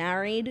secretly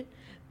married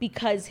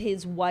because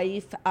his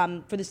wife,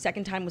 for the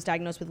second time, was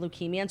diagnosed with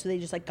leukemia, and so they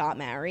just like got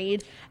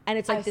married, and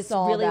it's like this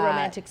really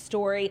romantic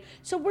story.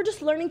 So we're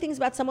just learning things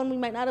about someone we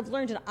might not have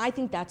learned, and I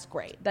think that's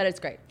great. That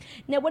is great.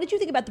 Now, what did you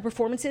think about the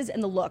performances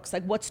and the looks?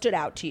 Like, what stood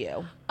out to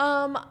you?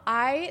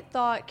 I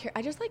thought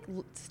I just like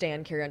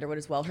stan Carrie Underwood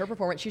as well. Her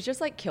performance, she's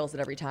just like kills it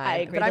every time. I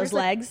agree. But Those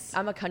legs. Like,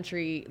 I'm a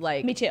country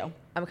like. Me too.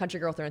 I'm a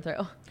country girl through and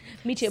through.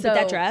 Me too. But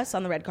that dress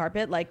on the red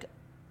carpet, like,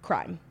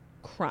 crime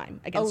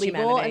against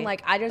humanity. And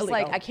like I just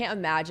illegal. Like I can't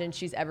imagine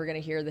she's ever gonna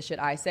hear the shit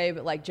I say,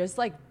 but like just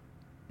like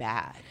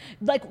bad,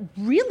 like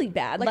really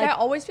bad. Like I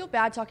always feel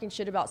bad talking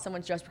shit about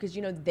someone's dress because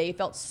you know they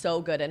felt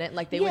so good in it,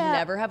 like they would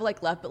never have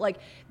like left, but like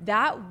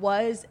that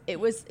was it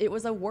was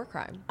a war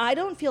crime. I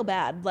don't feel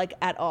bad like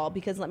at all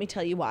because let me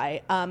tell you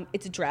why.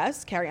 It's a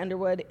dress. Carrie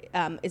Underwood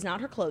is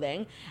not her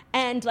clothing,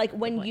 and like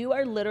when you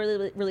are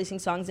literally releasing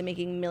songs and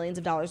making millions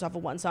of dollars off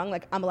of one song,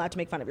 like I'm allowed to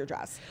make fun of your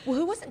dress. Well,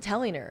 who wasn't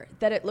telling her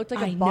that it looked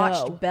like a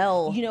botched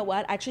bell? You know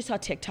what? I actually saw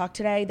TikTok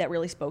today that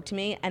really spoke to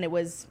me, and it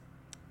was.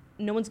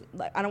 No one's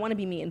like, I don't want to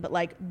be mean, but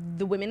like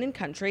the women in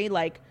country,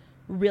 like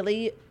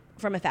really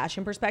from a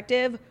fashion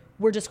perspective,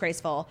 were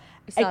disgraceful.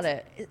 It's not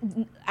it.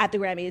 At the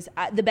Grammys.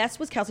 The best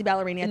was Kelsey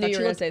Ballerini. I thought she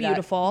looked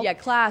beautiful. That. Yeah,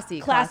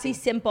 classy,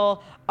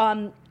 simple.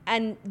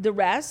 And the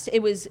rest,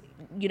 it was,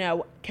 you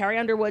know, Carrie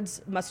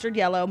Underwood's mustard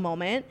yellow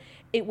moment.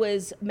 It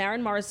was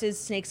Maren Morris's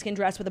snakeskin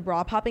dress with a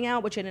bra popping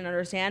out, which I didn't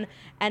understand,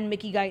 and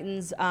Mickey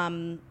Guyton's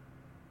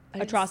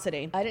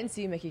atrocity. I didn't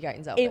see Mickey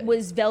Guyton's outfit. It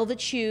was velvet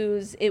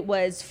shoes. It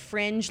was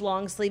fringe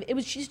long sleeve. It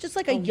was she's just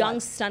like a young,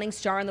 stunning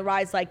star on the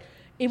rise. Like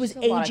it was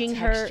aging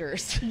her.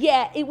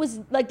 Yeah, it was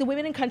like the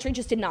women in country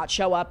just did not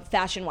show up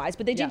fashion wise,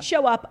 but they did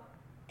show up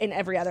in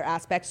every other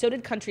aspect. So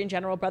did country in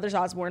general. Brothers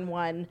Osborne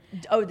won.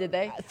 Oh, did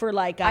they? For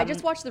like... I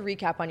just watched the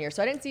recap on yours,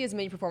 so I didn't see as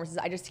many performances.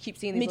 I just keep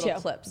seeing these little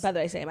clips. By the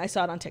way, same. I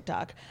saw it on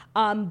TikTok.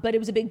 But it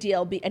was a big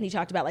deal, and he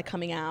talked about like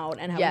coming out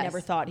and how he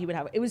never thought he would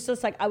have... It was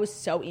just like, I was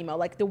so emo.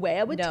 Like the way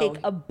I would take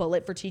a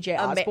bullet for TJ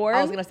Osborne.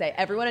 I was going to say,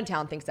 everyone in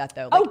town thinks that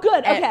though. Like, oh,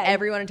 good. Okay.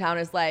 Everyone in town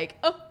is like,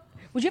 oh.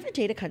 Would you ever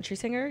date a country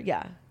singer?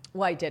 Yeah.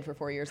 Well, I did for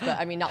 4 years, but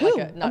I mean, not Who?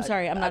 like a... I'm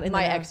sorry, I'm not in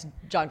my ex,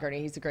 John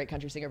Gurney, he's a great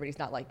country singer, but he's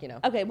not like, you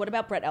know... Okay, what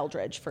about Brett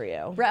Eldridge for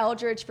you? Brett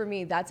Eldridge for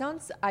me, that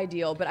sounds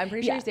ideal, but I'm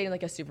pretty sure he's dating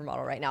like a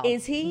supermodel right now.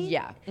 Is he?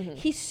 Yeah. Mm-hmm.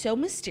 He's so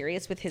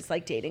mysterious with his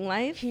like dating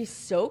life. He's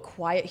so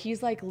quiet.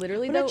 He's like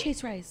literally... What about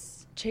Chase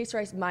Rice? Chase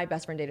Rice, my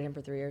best friend dated him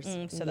for 3 years.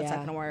 So that's not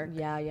gonna work.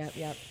 Yeah.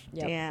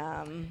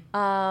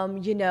 Damn.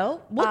 You know...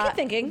 We'll keep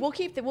thinking.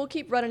 We'll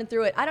keep running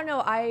through it. I don't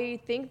know, I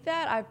think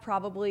that I've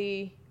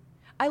probably...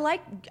 I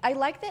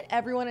like that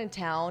everyone in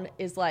town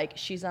is like,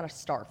 she's not a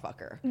star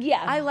fucker.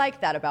 Yeah. I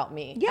like that about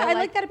me. Yeah, I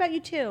like that about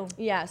you too.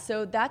 Yeah,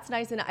 so that's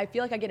nice, and I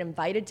feel like I get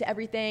invited to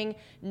everything.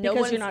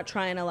 Because you're not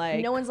trying to like...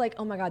 No one's like,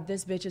 oh my God,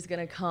 this bitch is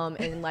gonna come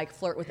and like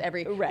flirt with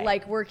every... Right.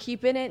 Like, we're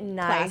keeping it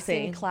nice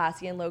and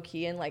classy and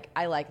low-key, and like,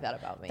 I like that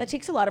about me. That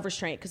takes a lot of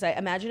restraint, because I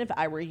imagine if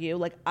I were you,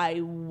 like, I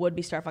would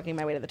be star fucking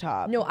my way to the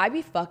top. No, I'd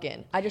be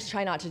fucking. I just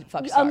try not to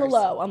fuck stars. On the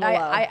low.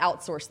 I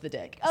outsource the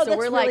dick. Oh, so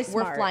we're really like,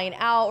 smart. We're flying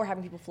out, we're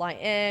having people fly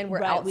in,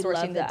 we're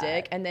outsourcing the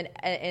dick. And then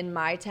in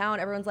my town,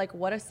 everyone's like,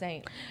 what a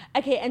saint.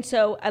 Okay, and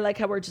so I like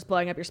how we're just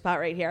blowing up your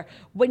spot right here.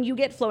 When you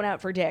get flown out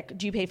for dick,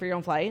 do you pay for your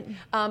own flight?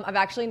 I've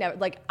actually never,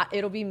 like,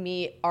 it'll be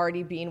me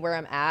already being where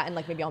I'm at, and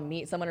like maybe I'll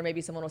meet someone, or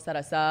maybe someone will set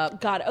us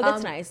up. God, oh,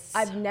 that's nice.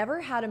 I've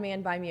never had a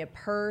man buy me a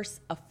purse,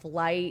 a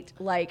flight,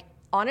 like,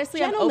 honestly,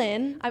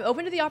 gentlemen, I'm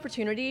open to the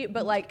opportunity,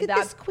 but like look at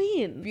that this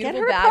queen,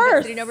 beautiful bag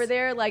that's sitting over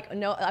there, like,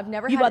 no, I've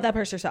never. You bought that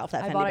purse yourself?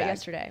 That I Fendi bought it bag.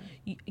 yesterday.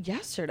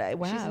 Yesterday,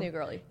 wow. She's a new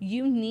girly.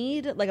 You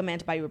need like a man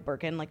to buy you a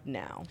Birkin, like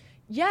now.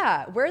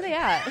 Yeah, where are they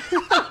at?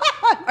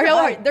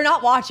 They're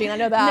not watching. I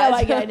know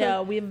that. No, I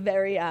know. We have a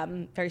very,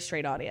 very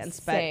straight audience.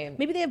 But Same.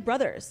 maybe they have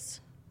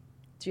brothers.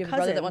 Do you have a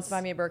brother that wants to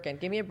buy me a Birkin?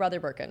 Give me a brother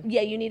Birkin.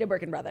 Yeah, you need a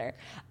Birkin brother.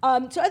 So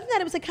other than that,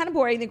 it was like kind of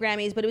boring, the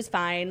Grammys, but it was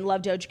fine.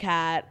 Loved Doja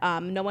Cat.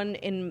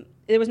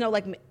 There was no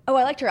like. Oh,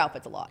 I liked her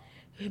outfits a lot.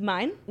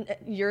 Mine?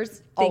 Yours?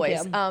 Thank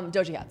always. you.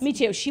 Doja Cat's. Me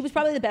too. She was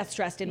probably the best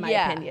dressed in my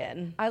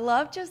opinion. I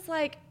love just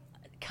like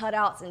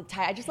cutouts and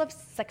tie. I just love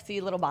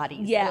sexy little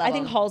bodies. Yeah, I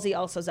think Halsey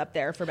also's up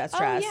there for best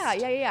dressed. Oh,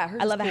 yeah.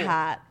 Hers I love cool. a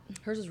hat.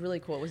 Hers was really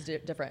cool. It was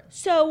different.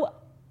 So,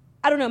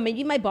 I don't know,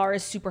 maybe my bar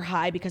is super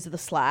high because of the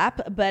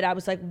slap, but I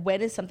was like,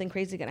 when is something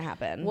crazy going to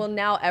happen? Well,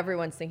 now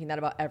everyone's thinking that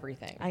about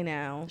everything. I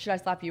know. Should I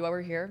slap you while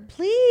we're here?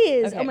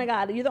 Please. Okay. Oh my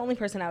God. You're the only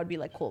person I would be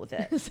like cool with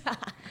it.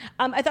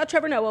 I thought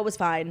Trevor Noah was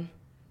fine.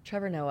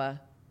 Trevor Noah.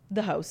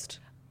 The host.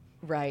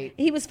 Right.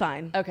 He was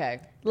fine.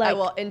 Okay. Like,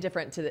 well,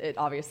 indifferent to it,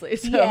 obviously.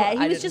 So yeah,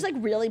 he was just like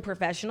really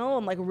professional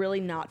and like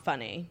really not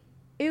funny.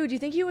 Ew, do you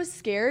think he was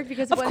scared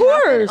because of what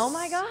course happened? Oh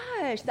my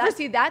gosh.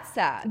 That's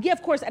sad. Yeah,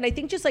 of course. And I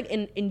think just like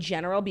in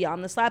general,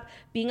 beyond the slap,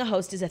 being a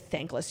host is a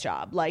thankless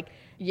job. Like,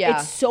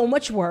 it's so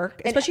much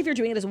work, especially if you're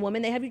doing it as a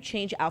woman. They have you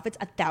change outfits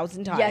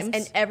 1,000 times.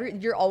 Yes,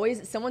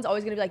 and someone's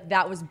always going to be like,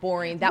 that was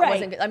boring. That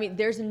wasn't good. I mean,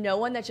 there's no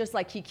one that's just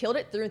like, he killed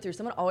it through and through.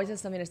 Someone always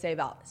has something to say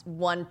about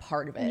one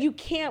part of it. You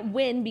can't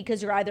win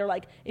because you're either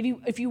like,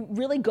 if you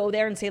really go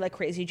there and say like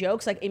crazy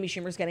jokes, like Amy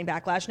Schumer's getting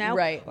backlash now.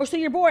 Right. Or so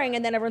you're boring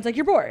and then everyone's like,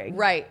 you're boring.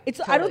 Right. It's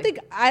Totally.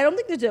 I don't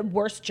think there's a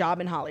worse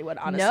job in Hollywood,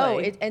 honestly. No,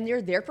 and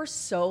you're there for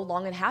so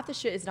long, and half the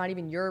shit is not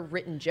even your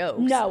written jokes.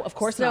 No, of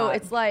course not. So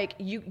it's like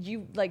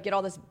you like get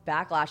all this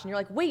backlash, and you're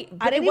like, wait,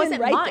 but it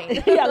wasn't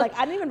mine. Yeah, like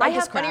I didn't even write I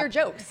this have crap. funnier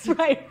jokes.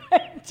 Right,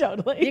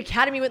 totally. The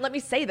Academy wouldn't let me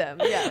say them.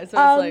 Yeah, so it's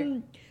like,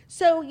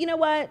 so you know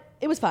what?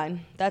 It was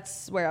fine.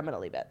 That's where I'm gonna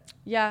leave it.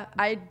 Yeah,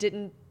 I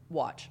didn't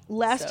watch.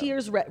 Last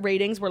year's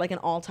ratings were like an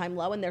all-time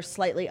low, and they're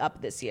slightly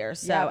up this year.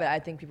 So yeah, but I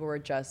think people were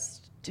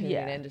just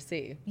tuning in to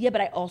see. Yeah, but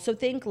I also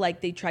think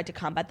like they tried to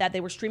combat that. They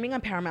were streaming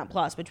on Paramount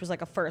Plus, which was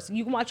like a first.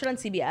 You can watch it on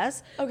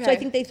CBS. Okay. So I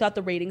think they thought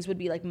the ratings would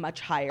be like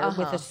much higher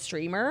with a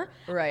streamer.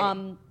 Right.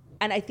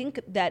 And I think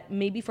that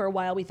maybe for a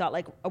while we thought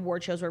like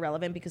award shows were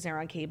relevant because they're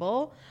on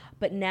cable,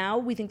 but now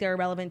we think they're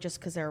irrelevant just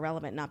because they're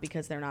irrelevant, not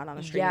because they're not on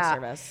a streaming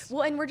service.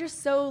 Well, and we're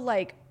just so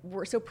like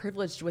we're so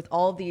privileged with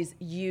all of these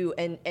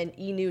and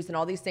E! News and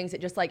all these things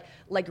that just like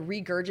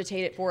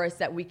regurgitate it for us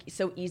that we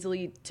so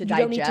easily to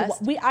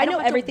digest. I know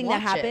everything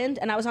that happened,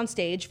 and I was on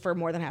stage for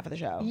more than half of the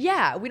show.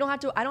 Yeah, we don't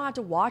have to. I don't have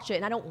to watch it,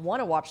 and I don't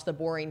want to watch the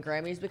boring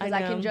Grammys because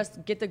I can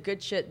just get the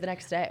good shit the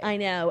next day. I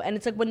know, and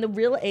it's like when the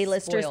real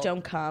A-listers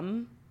don't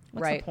come.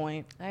 What's the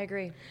point? I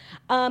agree.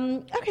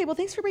 Okay, well,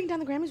 thanks for breaking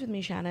down the Grammys with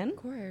me, Shannon. Of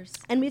course.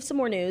 And we have some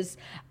more news.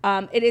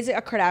 It is a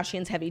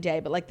Kardashians heavy day,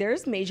 but like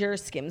there's major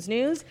Skims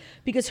news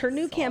because her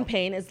new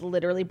campaign is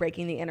literally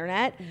breaking the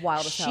internet.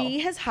 Wild as hell.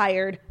 She has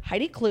hired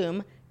Heidi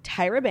Klum,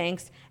 Tyra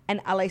Banks, and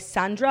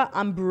Alessandra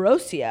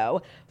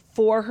Ambrosio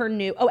for her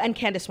new, and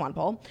Candace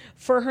Swanepoel,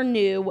 for her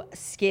new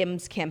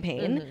Skims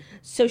campaign. Mm-hmm.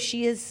 So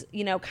she is,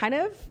 kind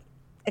of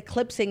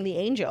eclipsing the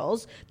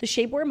Angels. The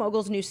shapewear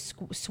mogul's new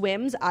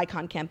Swims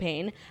icon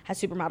campaign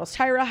has supermodels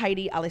Tyra,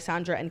 Heidi,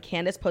 Alessandra, and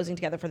Candace posing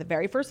together for the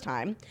very first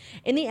time.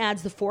 In the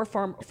ads, the four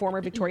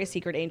former Victoria's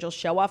Secret Angels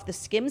show off the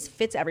Skims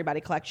Fits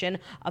Everybody collection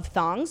of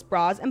thongs,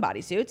 bras, and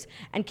bodysuits.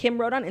 And Kim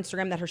wrote on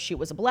Instagram that her shoot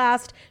was a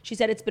blast. She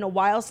said, "It's been a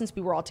while since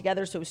we were all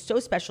together, so it was so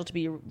special to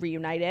be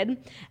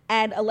reunited."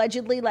 And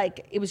allegedly,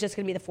 like, it was just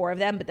going to be the four of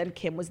them, but then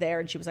Kim was there,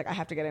 and she was like, "I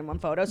have to get in one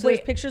photo." So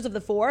there's pictures of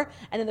the four,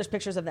 and then there's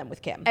pictures of them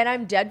with Kim. And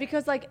I'm dead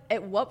because, like,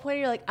 at what point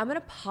are you like, I'm gonna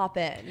pop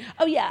in?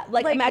 Oh yeah,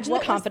 like imagine the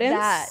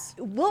confidence.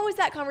 What was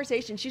that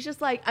conversation? She's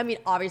just like, I mean,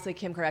 obviously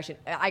Kim Kardashian,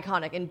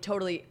 iconic and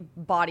totally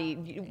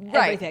body,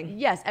 everything.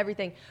 Yes,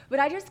 everything. But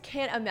I just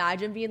can't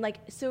imagine being like,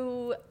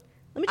 so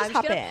let me just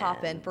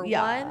pop in for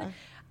one.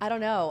 I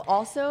don't know.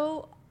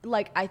 Also,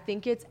 like, I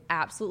think it's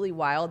absolutely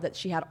wild that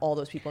she had all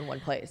those people in one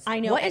place. I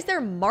know. What is their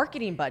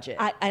marketing budget?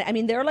 I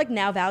mean, they're like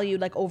now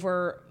valued like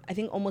over, I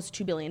think, almost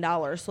 $2 billion.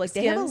 So like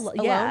they Skims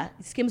have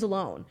Skims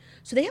alone.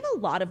 So they have a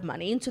lot of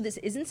money, and so this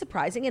isn't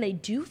surprising. And I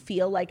do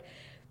feel like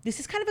this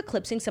is kind of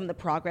eclipsing some of the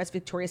progress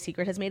Victoria's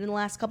Secret has made in the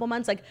last couple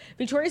months. Like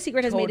Victoria's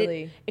Secret has made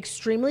it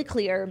extremely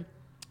clear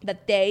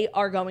that they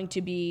are going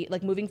to be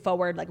like moving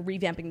forward, like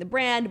revamping the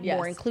brand,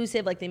 more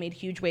inclusive. Like they made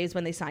huge waves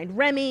when they signed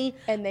Remy,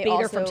 and they Bader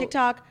also, from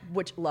TikTok,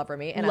 which love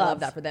Remy, and I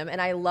love that for them.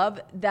 And I love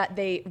that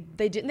they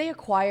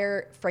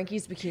acquire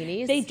Frankie's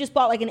Bikinis. They just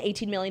bought like an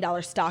 $18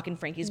 million stock in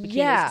Frankie's Bikinis.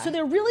 Yeah. So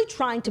they're really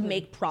trying to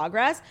make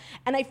progress.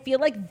 And I feel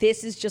like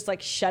this is just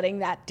like shutting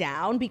that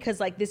down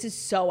because like this is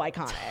so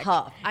iconic.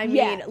 Tough. I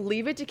mean,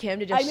 leave it to Kim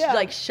to just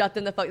like shut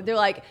them the fuck. They're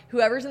like,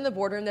 whoever's in the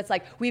boardroom that's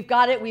like, we've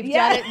got it, we've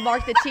done it,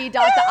 mark the T,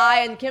 dot the I,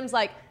 and Kim's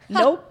like,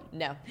 nope.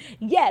 No.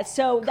 Yeah,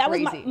 so that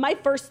Crazy. was my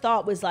first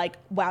thought was like,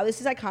 wow,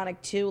 this is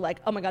iconic too. Like,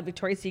 oh my God,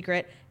 Victoria's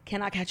Secret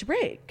cannot catch a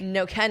break.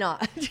 No,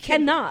 cannot.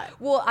 Cannot.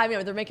 Well, I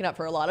mean, they're making up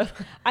for a lot of.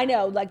 I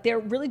know, like they're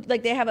really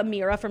like they have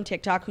Amira from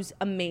TikTok who's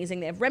amazing.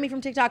 They have Remy from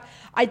TikTok.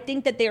 I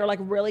think that they are like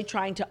really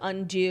trying to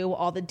undo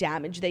all the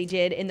damage they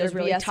did in those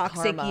really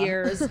toxic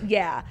years.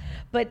 Yeah,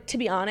 but to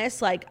be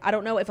honest, like I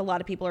don't know if a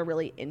lot of people are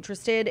really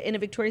interested in a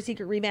Victoria's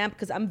Secret revamp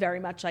because I'm very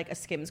much like a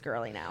Skims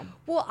girly now.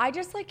 Well, I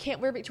just like can't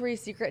wear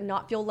Victoria's Secret and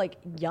not feel like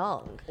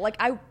young. Like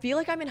I feel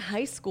like I'm in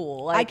high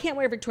school. Like, I can't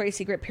wear Victoria's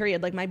Secret.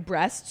 Period. Like my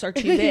breasts are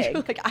too big.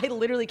 Like I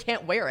literally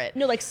can't wear it.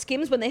 No, like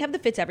Skims when they have the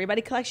Fits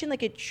Everybody collection,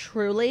 like it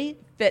truly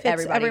fits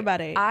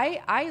everybody.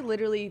 I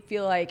literally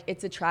feel like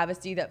it's a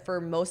travesty that for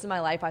most of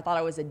my life I thought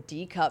I was a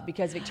D cup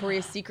because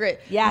Victoria's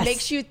Secret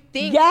makes you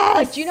think. Yes.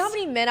 Like, do you know how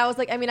many men I was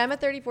like? I mean, I'm a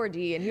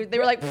 34D, and they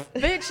were like,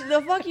 "Bitch,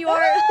 the fuck you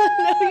are?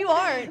 No, you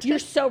aren't." You're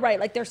so right.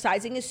 Like their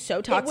sizing is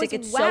so toxic.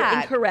 It's whack. So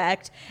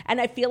incorrect. And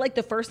I feel like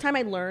the first time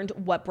I learned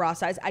what bra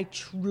size I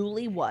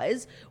truly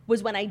was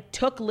when I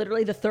took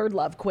literally the Third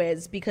Love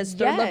quiz because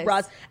Third Love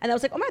bras, and I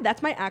was like, oh my,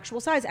 that's my actual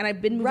size. And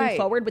I've been moving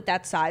forward with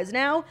that size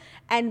now,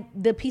 and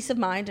the peace of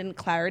mind and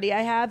clarity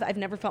I have, I've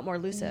never felt more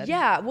lucid.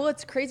 Yeah, well,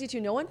 it's crazy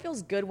too. No one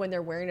feels good when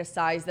they're wearing a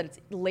size that it's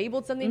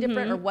labeled something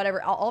different or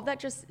whatever. All of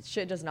that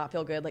shit does not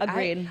feel good. Like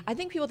agreed. I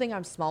think people think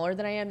I'm smaller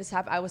than I am.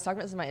 I was talking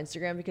about this on my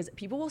Instagram because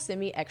people will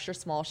send me extra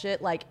small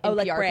shit like in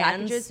like PR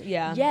brands? packages.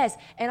 Yeah. Yes,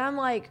 and I'm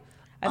like,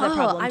 I have that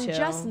problem I'm too.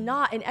 just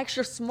not an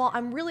extra small.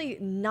 I'm really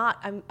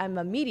not. I'm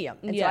a medium,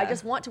 and so I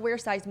just want to wear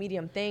size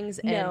medium things.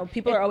 No,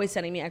 people are always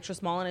sending me extra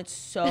small, and it's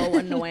so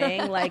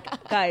annoying.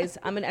 Like, guys,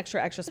 I'm an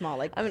extra small.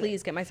 Like,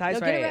 please get my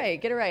size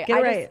right. Get it right.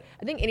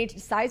 I think any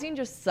sizing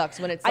just sucks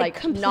when it's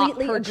like not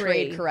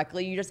portrayed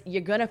correctly.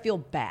 You're gonna feel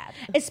bad,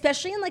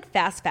 especially in like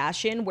fast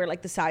fashion where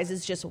like the size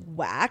is just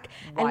whack.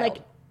 Wild. And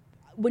like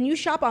when you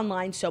shop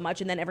online so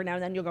much, and then every now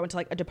and then you'll go into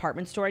like a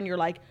department store and you're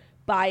like.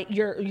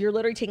 You're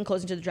literally taking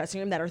clothes into the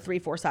dressing room that are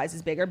 3-4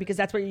 sizes bigger because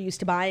that's what you're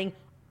used to buying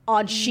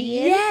on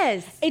Shein.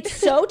 Yes. It's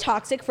so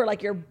toxic for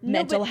like your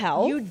mental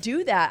health. You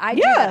do that. I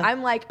do that.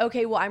 I'm like,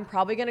 okay, well, I'm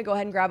probably going to go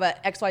ahead and grab a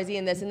XYZ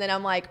in this. And then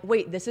I'm like,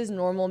 wait, this is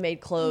normal made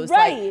clothes.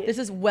 Right. Like, this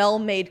is well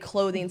made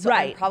clothing. So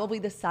I'm probably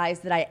the size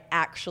that I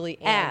actually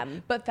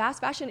am. But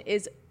fast fashion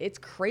it's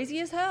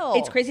crazy as hell.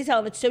 It's crazy as hell.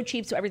 And it's so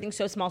cheap. So everything's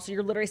so small. So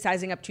you're literally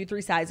sizing up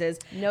 2-3 sizes.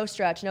 No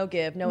stretch, no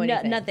give, no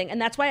anything. Nothing.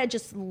 And that's why I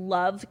just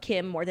love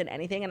Kim more than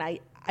anything. And I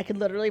could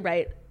literally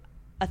write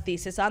a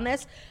thesis on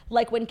this.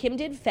 Like when Kim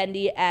did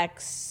Fendi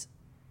X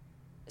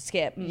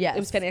Skim. Yes. It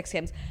was Fendi X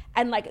Skims.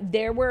 And like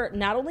there were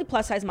not only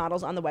plus size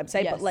models on the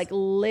website, but like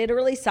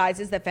literally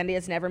sizes that Fendi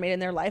has never made in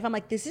their life. I'm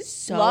like, this is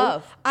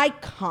so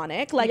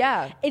iconic. Like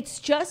it's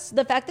just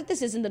the fact that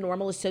this isn't the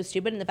normal is so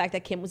stupid. And the fact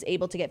that Kim was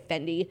able to get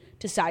Fendi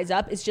to size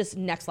up is just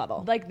next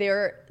level. Like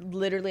they're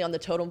literally on the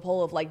totem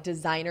pole of like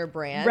designer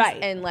brands.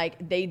 Right. And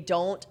like they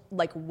don't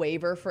like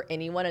waver for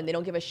anyone and they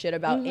don't give a shit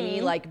about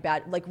any like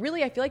bad, like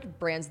really I feel like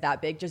brands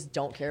that big just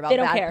don't care about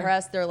bad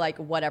press. They're like,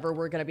 whatever,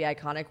 we're going to be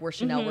iconic. We're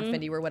Chanel, we're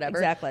Fendi, we're whatever.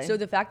 Exactly. So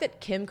the fact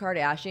that Kim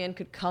Kardashian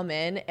could come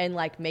in and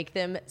like make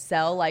them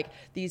sell like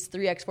these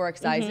 3X, 4X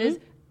sizes,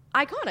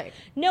 iconic.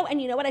 No,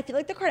 and you know what? I feel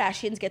like the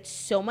Kardashians get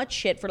so much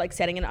shit for like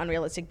setting an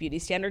unrealistic beauty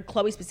standard,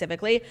 Khloe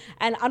specifically.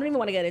 And I don't even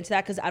want to get into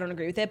that because I don't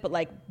agree with it. But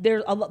like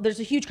there's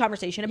a huge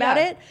conversation about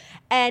it.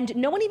 And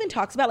no one even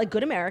talks about like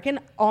Good American.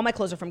 All my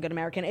clothes are from Good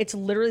American. It's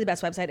literally the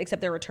best website,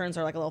 except their returns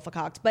are like a little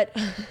fucked. But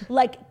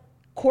like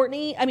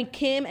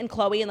Kim and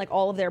Khloe and like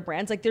all of their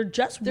brands, like they're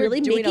really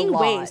making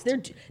waves.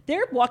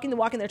 They're walking the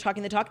walk and they're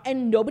talking the talk,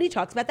 and nobody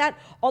talks about that.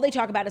 All they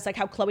talk about is like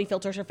how Khloe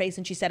filters her face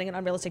and she's setting an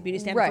unrealistic beauty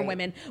standard for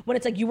women. When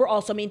it's like you were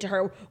also mean to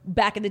her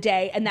back in the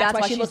day, and that's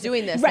why she's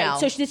doing this now.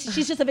 So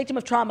she's just a victim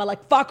of trauma.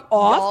 Like fuck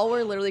off. Y'all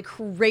were literally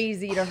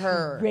crazy to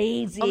her.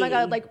 Crazy. Oh my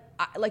god.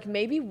 Like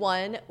maybe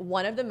one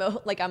of the most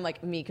like I'm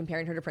like me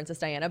comparing her to Princess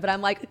Diana, but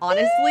I'm like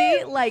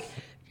honestly like.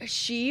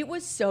 She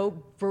was so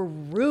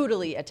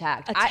brutally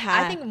attacked.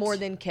 I think more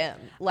than Kim.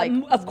 Like,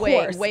 of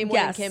course. Way more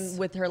than Kim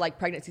with her, like,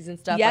 pregnancies and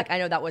stuff. Like, I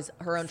know that was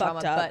her own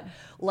trauma, but,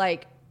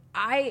 like,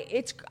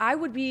 I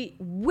would be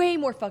way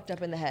more fucked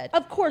up in the head.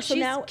 Of course.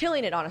 She's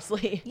killing it,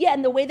 honestly. Yeah,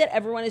 and the way that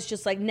everyone is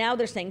just, like, now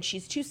they're saying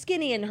she's too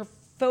skinny and her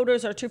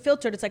photos are too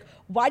filtered. It's like,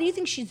 why do you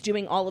think she's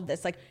doing all of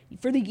this? Like,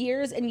 for the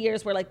years and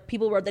years where like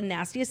people wrote the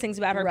nastiest things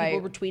about her,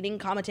 people were tweeting,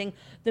 commenting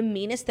the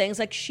meanest things,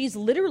 like she's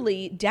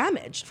literally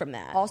damaged from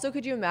that. Also,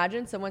 could you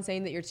imagine someone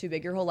saying that you're too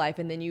big your whole life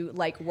and then you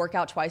like work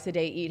out twice a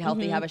day, eat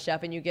healthy, have a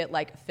chef, and you get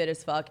like fit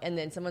as fuck, and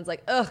then someone's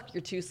like, ugh,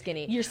 you're too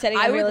skinny. You're setting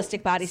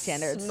unrealistic body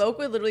standards. Smoke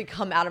would literally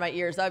come out of my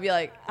ears. I'd be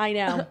like, I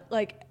know.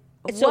 Like,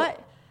 so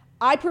what?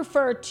 I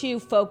prefer to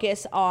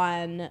focus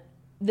on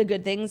the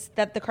good things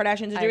that the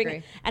Kardashians are doing.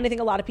 Agree. And I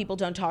think a lot of people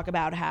don't talk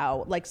about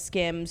how like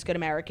Skims, Good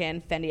American,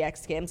 Fendi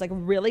X Skims like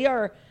really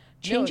are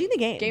changing the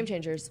game. Game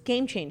changers.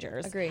 Game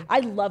changers. Agree. I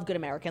love Good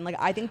American. Like,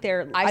 I think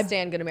I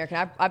stand Good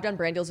American. I've done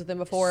brand deals with them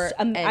before.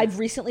 I've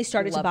recently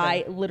started to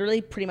buy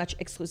literally pretty much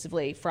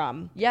exclusively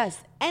from.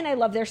 Yes. And I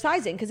love their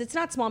sizing because it's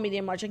not small,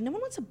 medium, large. Like, no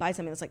one wants to buy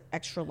something that's like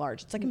extra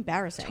large. It's like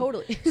embarrassing.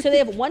 Totally. So they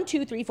have 1,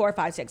 2, 3, 4,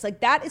 5, 6.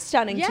 Like, that is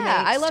stunning to me.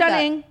 Yeah, I love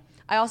stunning. that.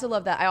 I also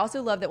love that. I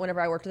also love that whenever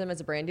I worked with them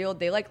as a brand deal,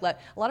 they like a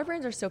lot of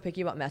brands are so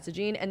picky about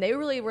messaging, and they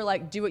really were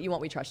like, do what you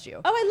want, we trust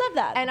you. Oh, I love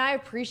that. And I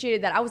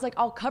appreciated that. I was like,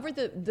 I'll cover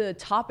the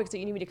topics that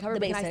you need me to cover,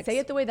 but can I say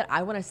it the way that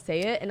I want to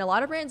say it? And a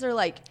lot of brands are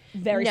like,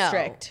 very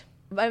strict.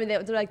 I mean,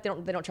 they're like, they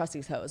don't trust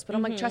these hoes. But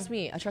I'm like, trust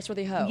me, a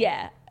trustworthy hoe.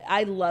 Yeah,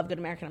 I love Good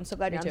American. I'm so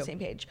glad you're on the same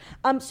page.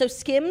 So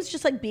Skims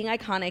just like being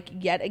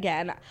iconic yet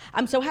again.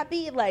 I'm so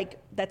happy like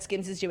that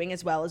Skims is doing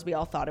as well as we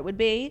all thought it would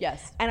be.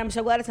 Yes. And I'm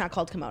so glad it's not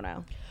called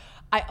Kimono.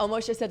 I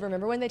almost just said,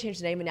 remember when they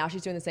changed the name and now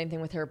she's doing the same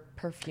thing with her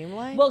perfume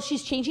line? Well,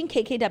 she's changing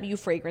KKW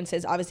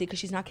fragrances, obviously, because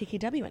she's not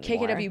KKW anymore.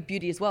 KKW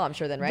Beauty as well, I'm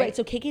sure then, right? Right,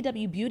 so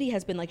KKW Beauty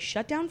has been like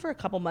shut down for a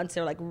couple months.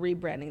 They're like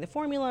rebranding the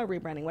formula,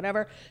 rebranding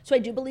whatever. So I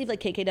do believe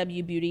like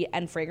KKW Beauty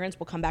and fragrance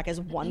will come back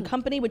as one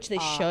company, which they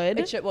should.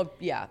 It should, well,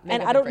 yeah.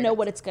 And I don't know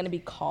what it's going to be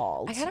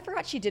called. I kind of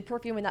forgot she did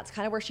perfume and that's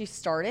kind of where she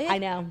started. I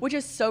know. Which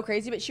is so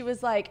crazy, but she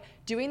was like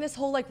doing this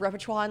whole like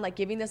repertoire and like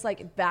giving this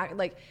like back,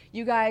 like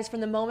you guys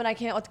from the moment I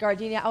came out with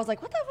Gardenia, I was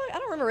like, what the fuck?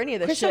 I don't remember any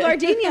of this shit.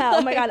 Gardenia.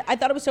 Oh my God. I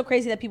thought it was so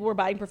crazy that people were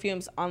buying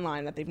perfumes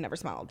online that they've never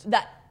smelled.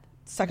 That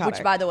psychotic.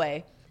 Which, by the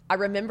way, I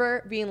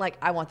remember being like,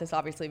 I want this,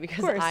 obviously,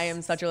 because I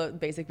am such a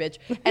basic bitch.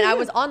 And I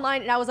was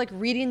online and I was like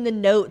reading the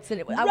notes and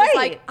I was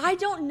like, I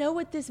don't know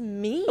what this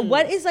means.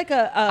 What is like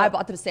I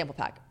bought the sample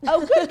pack.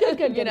 Oh, good,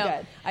 good.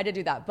 I did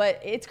do that.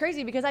 But it's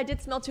crazy because I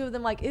did smell two of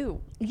them like,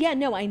 ooh. Yeah,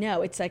 no, I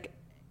know. It's like,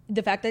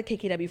 the fact that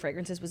KKW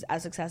Fragrances was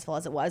as successful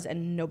as it was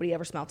and nobody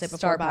ever smelled it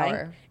before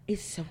buying is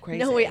so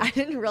crazy. No, wait, I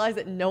didn't realize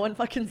that no one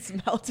fucking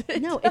smelled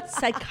it. No, it's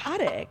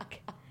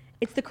psychotic.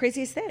 It's the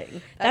craziest thing.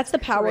 That's the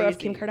power of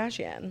Kim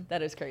Kardashian.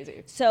 That is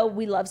crazy. So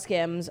we love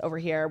Skims over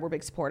here. We're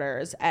big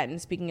supporters.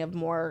 And speaking of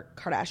more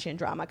Kardashian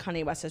drama,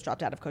 Kanye West has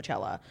dropped out of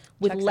Coachella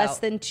with less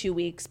than 2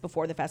 weeks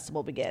before the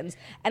festival begins.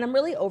 And I'm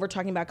really over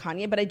talking about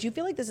Kanye, but I do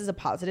feel like this is a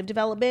positive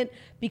development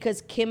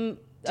because Kim...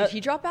 Did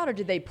he drop out or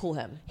did they pull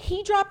him?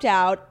 He dropped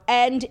out,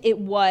 and it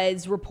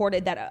was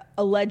reported that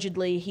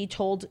allegedly he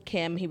told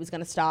Kim he was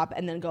going to stop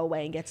and then go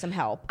away and get some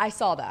help. I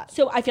saw that.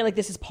 So I feel like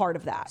this is part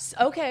of that.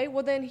 Okay,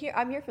 well then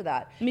I'm here for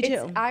that. Me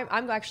too.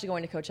 I'm actually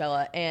going to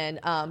Coachella, and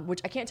which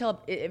I can't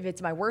tell if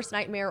it's my worst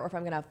nightmare or if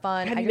I'm going to have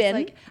fun. Have you been?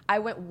 Like, I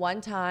went one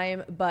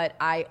time, but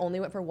I only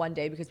went for one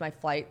day because my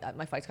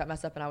flights got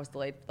messed up and I was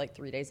delayed like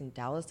 3 days in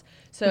Dallas.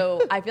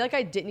 So I feel like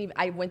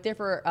I went there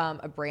for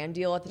a brand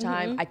deal at the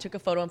time. I took a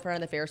photo in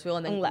front of the Ferris wheel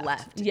and then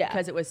left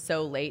because it was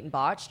so late and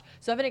botched.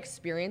 So I haven't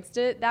experienced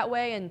it that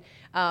way,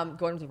 and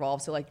going with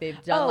Revolve, so like they've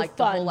done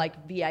the whole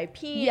like VIP.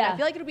 Yeah, I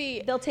feel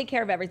like they'll take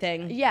care of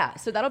everything. Yeah,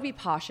 so that'll be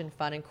posh and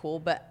fun and cool,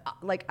 but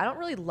like I don't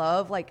really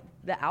love like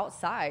the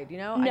outside, you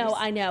know? No,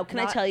 I know. Can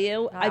I tell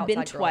you, I've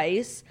been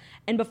twice,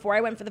 and before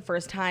I went for the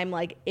first time,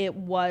 like it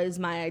was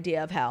my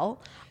idea of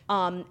hell.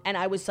 And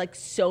I was like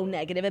so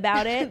negative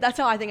about it. That's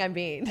how I think I'm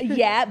being.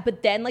 Yeah,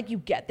 but then like you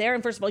get there,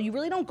 and first of all, you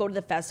really don't go to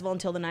the festival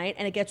until the night,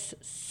 and it gets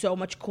so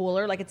much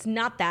cooler. Like it's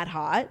not that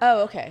hot.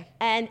 Oh, okay.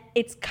 And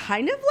it's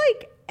kind of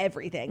like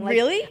everything. Like,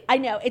 really? I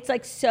know. It's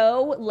like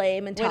so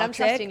lame and toxic. Wait, I'm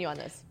trusting you on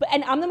this.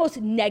 And I'm the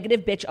most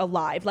negative bitch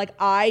alive. Like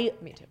I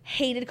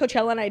hated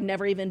Coachella and I'd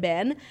never even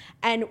been.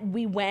 And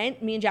we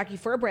went, me and Jackie,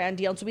 for a brand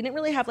deal. And so we didn't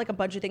really have like a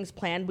bunch of things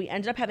planned. We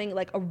ended up having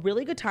like a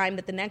really good time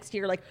that the next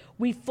year, like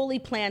we fully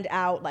planned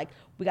out, like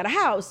we got a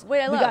house.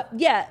 Wait,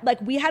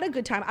 like we had a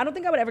good time. I don't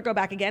think I would ever go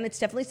back again. It's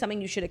definitely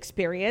something you should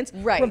experience.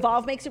 Right.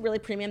 Revolve makes it really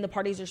premium. The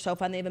parties are so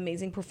fun. They have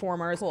amazing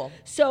performers. Cool.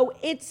 So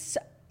it's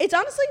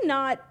honestly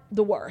not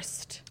the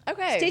worst.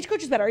 Okay.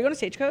 Stagecoach is better. Are you going to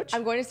Stagecoach?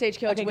 I'm going to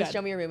Stagecoach with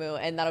Show Me Your Moo,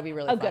 and that'll be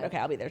really fun. Good. Okay,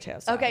 I'll be there too.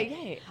 So. Okay,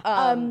 yay.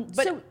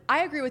 But so,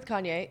 I agree with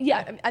Kanye.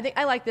 Yeah. I think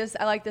I like this.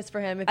 I like this for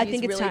him if I he's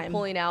think it's really time.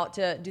 pulling out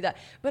to do that.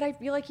 But I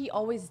feel like he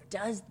always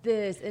does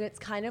this, and it's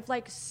kind of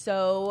like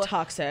so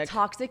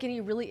toxic, and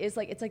he really is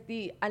like, it's like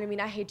I mean,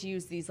 I hate to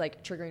use these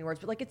like triggering words,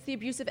 but like it's the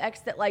abusive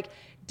ex that like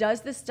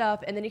does this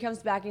stuff, and then he comes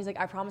back and he's like,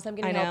 I promise I'm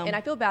getting help. And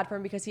I feel bad for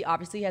him because he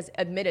obviously has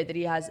admitted that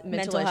he has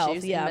mental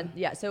issues. Health,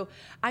 yeah. So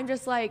I'm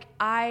just like,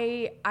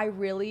 I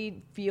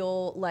really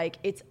feel like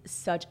it's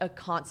such a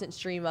constant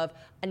stream of,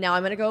 and now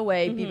I'm going to go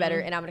away, be better,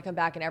 and I'm going to come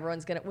back and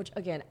everyone's going to, which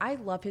again, I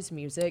love his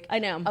music. I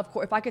know. Of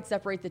course, if I could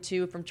separate the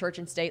two from church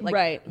and state,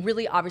 like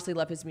really obviously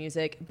love his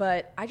music,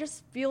 but I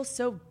just feel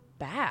so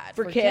bad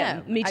for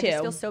Kim. Me too. I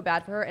just feel so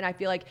bad for her, and I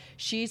feel like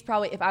she's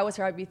probably, if I was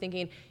her, I'd be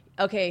thinking,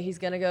 okay, he's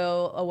going to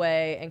go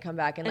away and come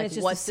back, and like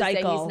what's to say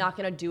he's not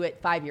going to do it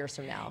 5 years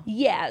from now?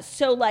 Yeah.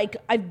 So like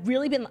I've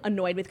really been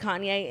annoyed with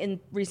Kanye in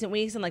recent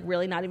weeks and like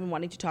really not even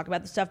wanting to talk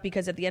about the stuff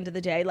because at the end of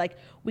the day, like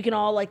we can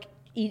all like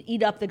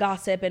eat up the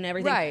gossip and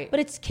everything. Right. But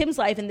it's Kim's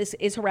life and this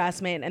is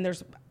harassment and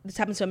this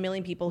happens to a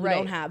million people who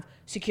don't have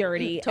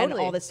security and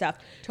all this stuff.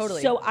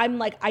 Totally. So I'm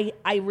like,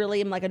 I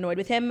really am like annoyed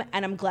with him,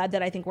 and I'm glad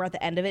that I think we're at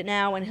the end of it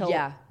now and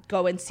he'll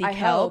go and seek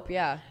help. Hope,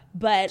 yeah.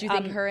 But do you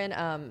think her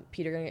and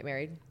Pete are gonna get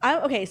married?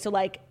 Okay, so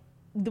like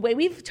the way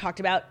we've talked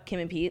about Kim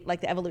and Pete,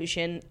 like the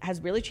evolution has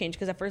really changed,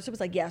 because at first it was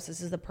like, yes,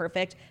 this is the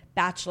perfect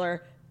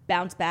bachelor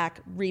bounce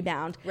back,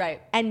 rebound.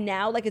 Right. And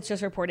now like it's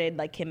just reported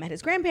like Kim met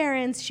his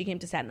grandparents. She came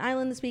to Staten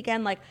Island this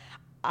weekend. Like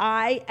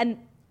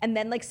and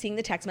then like seeing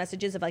the text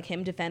messages of like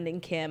him defending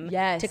Kim to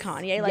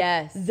Kanye.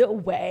 Like the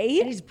way.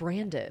 And he's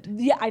branded.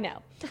 Yeah, I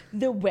know.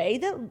 The way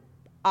that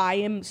I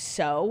am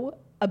so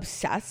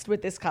obsessed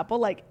with this couple,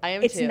 like I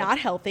am it's too. not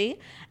healthy,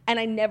 and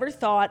I never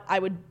thought I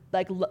would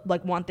like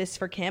want this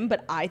for Kim,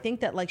 but I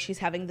think that like she's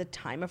having the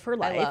time of her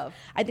life.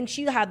 I think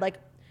she had like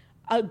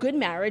a good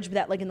marriage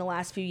that like in the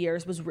last few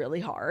years was really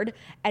hard,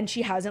 and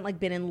she hasn't like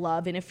been in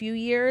love in a few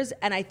years,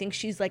 and I think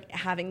she's like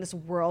having this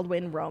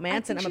whirlwind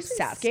romance, and I'm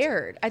obsessed.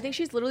 Scared. I think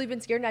she's literally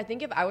been scared, and I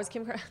think if I was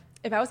Kim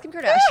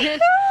Kardashian,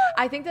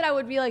 I think that I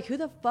would be like, who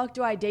the fuck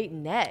do I date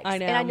next? I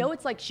know. And I know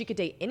it's like she could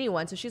date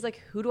anyone, so she's like,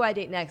 who do I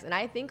date next? And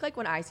I think like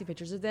when I see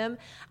pictures of them,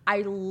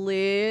 I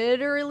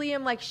literally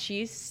am like,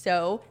 she's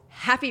so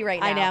happy right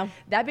now. I know.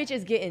 That bitch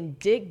is getting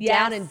digged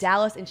down in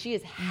Dallas, and she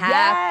is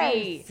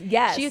happy.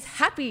 Yes. She is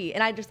happy,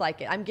 and I just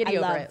like it. I'm giddy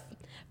over it.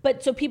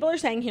 But so people are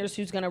saying here's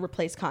who's going to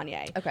replace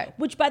Kanye. Okay.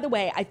 Which, by the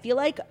way, I feel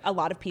like a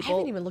lot of people... I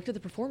haven't even looked at the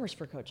performers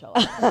for Coachella.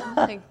 Oh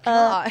my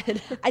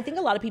God. I think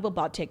a lot of people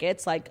bought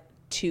tickets like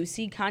to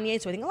see Kanye,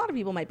 so I think a lot of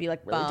people might be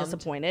like really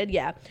disappointed.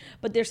 Yeah.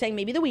 But they're saying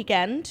maybe The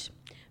Weeknd,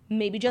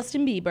 maybe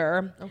Justin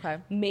Bieber,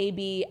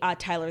 maybe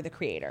Tyler, the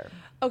Creator.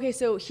 Okay,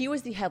 so he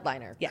was the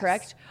headliner,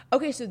 correct?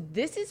 Okay, so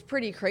this is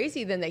pretty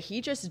crazy then that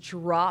he just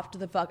dropped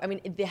the fuck. I mean,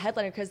 the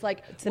headliner, because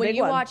like when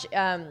you watch,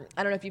 I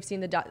don't know if you've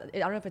seen I don't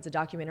know if it's a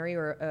documentary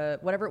or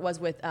whatever it was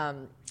with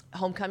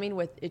Homecoming,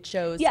 with it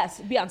shows.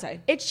 Yes, Beyonce.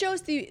 It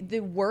shows the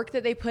work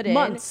that they put in.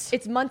 Months.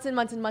 It's months and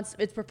months and months.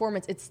 It's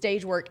performance. It's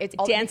stage work. It's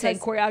all dancing,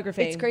 choreography.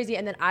 It's crazy.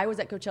 And then I was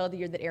at Coachella the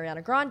year that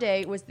Ariana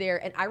Grande was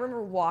there, and I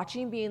remember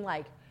watching, being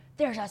like,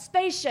 there's a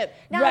spaceship.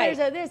 Now there's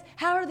a this.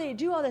 How do they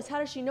do all this? How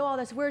does she know all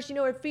this? Where does she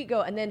know where her feet go?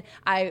 And then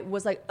I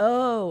was like,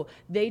 oh,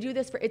 they do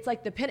this for, it's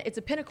like it's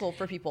a pinnacle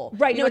for people.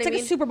 Right. You No, it's like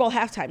a Super Bowl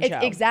halftime show.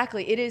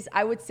 Exactly. It is,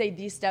 I would say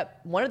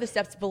one of the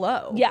steps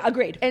below. Yeah,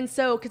 agreed. And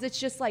so, cause it's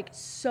just like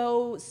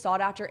so sought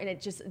after, and it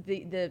just,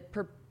 the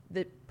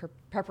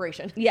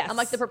preparation. Yes. I'm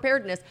like the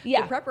preparedness.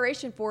 Yeah. The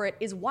preparation for it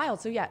is wild.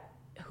 So yeah.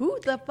 Who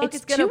the fuck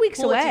is It's going to 2 weeks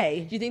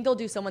away. Do you think they'll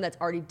do someone that's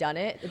already done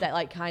it, that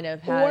like kind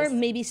of has... Or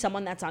maybe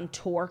someone that's on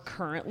tour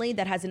currently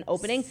that has an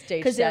opening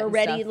Stage because they're set and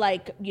already stuff.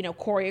 like, you know,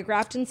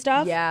 choreographed and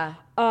stuff. Yeah.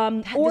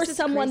 Or this is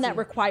someone that crazy.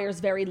 requires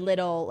very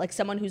little, like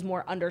someone who's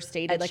more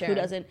understated, Ed like Sheeran. who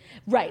doesn't,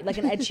 right, like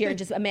an Ed Sheeran,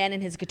 just a man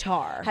and his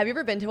guitar. Have you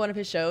ever been to one of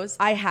his shows?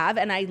 I have,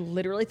 and I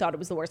literally thought it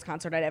was the worst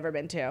concert I'd ever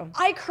been to.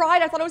 I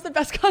cried. I thought it was the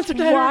best concert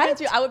I'd ever been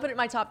to. I would put it in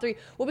my top 3.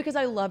 Well, because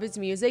I love his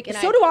music. And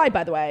So do I,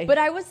 by the way. But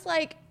I was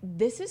like,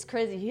 this is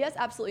crazy. He has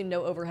absolutely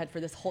no overhead for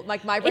this whole,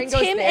 like my brain It's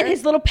goes him there. and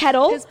his little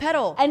pedal. His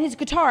pedal. And his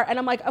guitar. And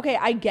I'm like, okay,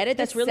 I get it.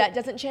 That's The really... set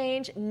doesn't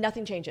change.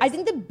 Nothing changes. I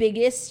think the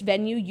biggest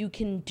venue you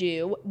can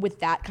do with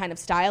that kind of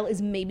style is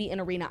maybe an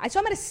arena. I saw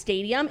him at a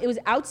stadium. It was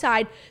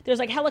outside. There's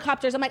like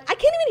helicopters. I'm like, I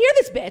can't even hear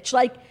this bitch.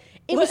 Like,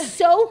 it was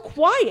so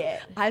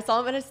quiet. I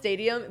saw him at a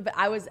stadium, but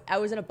I was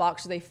in a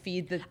box, so they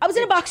feed the... I was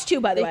in a box too,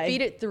 by the way. They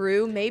feed it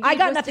through. Maybe I it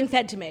got was nothing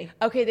fed to me.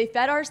 Okay, they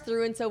fed ours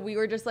through, and so we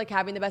were just like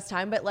having the best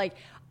time. But like,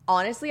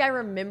 honestly, I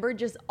remember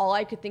just all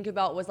I could think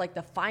about was like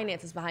the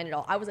finances behind it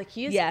all. I was like,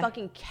 he is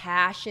fucking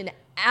cashing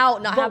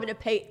out, not having to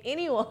pay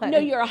anyone. No,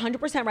 you're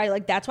 100% right.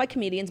 Like, that's why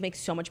comedians make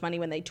so much money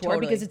when they tour,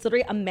 because it's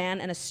literally a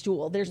man and a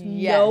stool. There's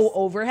no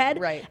overhead.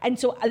 Right. And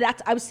so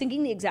I was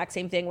thinking the exact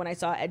same thing when I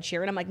saw Ed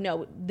Sheeran. I'm like,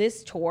 no,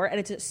 this tour, and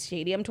it's a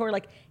stadium tour,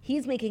 like,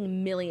 he's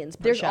making millions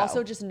per show. There's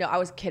also just I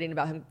was kidding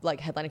about him, like,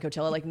 headlining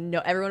Coachella. Like, no,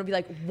 everyone would be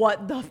like,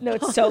 what the fuck? No,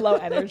 it's so low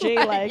energy.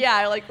 Like,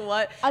 yeah, like,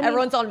 what? I mean,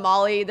 everyone's on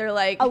Molly. They're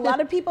like... A lot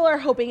of people are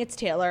hoping it's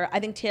Taylor. I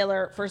think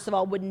Taylor, first of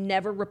all, would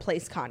never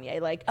replace Kanye.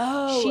 Like,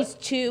 she's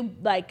too,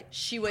 like,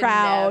 she would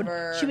proud.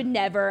 never. She would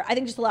never. I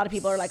think just a lot of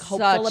people are, like,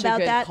 hopeful Such about a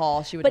good that.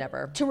 call. She would but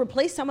never. To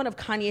replace someone of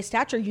Kanye's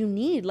stature, you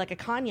need, like, a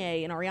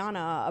Kanye, an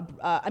Ariana,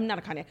 I'm not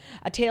a Kanye,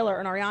 a Taylor,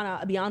 an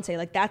Ariana, a Beyonce.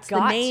 Like, that's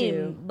the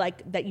name,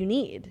 like, that you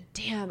need.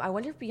 Damn, I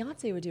wonder if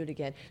Beyonce would do it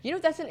again. You know,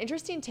 that's an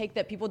interesting take,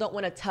 that people don't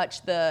want to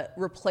touch the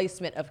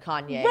replacement of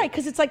Kanye. Right,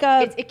 because it's like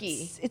it's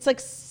icky. It's like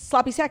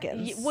sloppy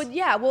seconds. Well,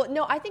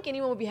 no, I think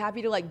anyone would be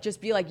happy to like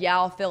just be like, yeah,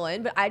 I'll fill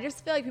in. But I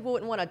just feel like people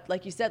wouldn't want to,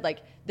 like you said, like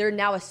they're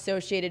now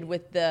associated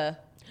with the...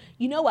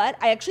 You know what?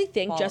 I actually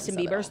think Fallen Justin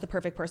Southern. Bieber's the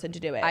perfect person to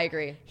do it. I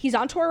agree. He's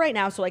on tour right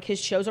now, so like his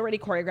show's already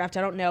choreographed.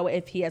 I don't know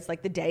if he has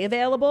like the day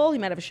available. He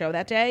might have a show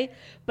that day.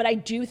 But I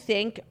do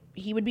think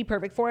he would be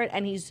perfect for it.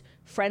 And he's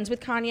friends with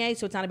Kanye,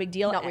 so it's not a big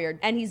deal. Not weird.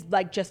 And he's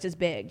like just as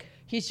big.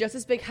 He's just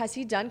as big. Has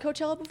he done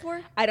Coachella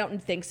before? I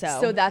don't think so.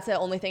 So that's the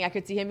only thing I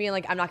could see him being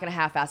like, I'm not going to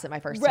half-ass it my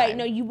first time. Right.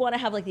 No, you want to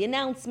have like the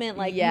announcement.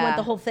 Like you want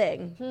the whole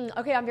thing.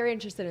 Okay, I'm very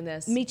interested in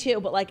this. Me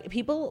too. But like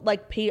people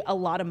like pay a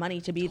lot of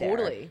money to be there.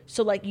 Totally.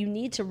 So like you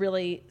need to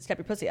really step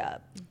your pussy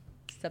up.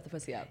 Step the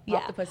pussy up. Yeah.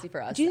 Pop the pussy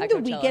for us. Do you think The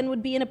Weeknd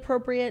would be an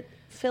appropriate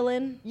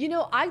fill-in? You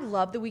know, I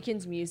love The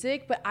Weeknd's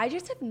music, but I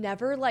just have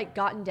never like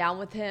gotten down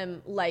with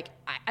him. Like,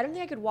 I don't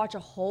think I could watch a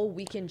whole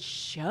Weeknd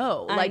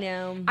show. Like, I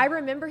know. I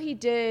remember he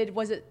did,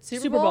 was it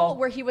Super Bowl?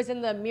 Where he was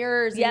in the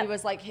mirrors and he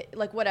was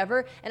like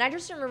whatever. And I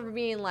just remember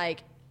being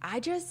like,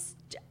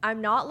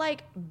 I'm not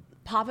like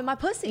popping my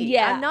pussy.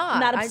 Yeah, I'm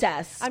not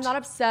obsessed. I'm not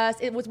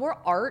obsessed. It was more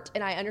art,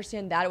 and I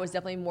understand that it was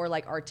definitely more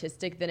like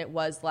artistic than it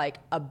was like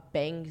a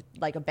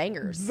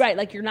bangers. Right,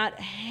 like you're not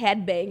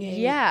headbanging.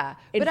 Yeah,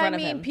 but I mean,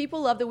 him.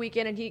 people love The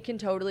Weeknd, and he can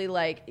totally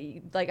like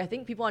I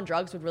think people on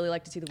drugs would really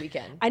like to see The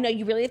Weeknd. I know,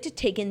 you really have to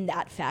take in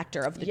that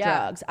factor of the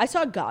drugs. I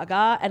saw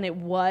Gaga, and it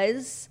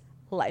was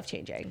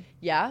life-changing.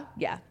 Yeah?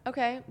 Yeah.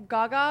 Okay.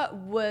 Gaga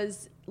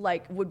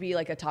would be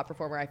like a top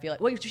performer, I feel like.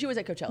 Well, she was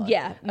at Coachella.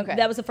 Yeah. Okay.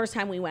 That was the first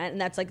time we went,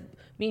 and that's like,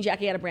 me and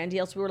Jackie had a brand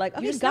deal, so we were like,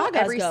 okay, You just know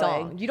Gaga's every going.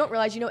 song. You don't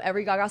realize you know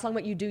every Gaga song,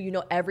 but you do. You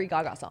know every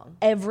Gaga song.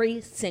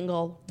 Every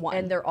single one.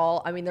 And they're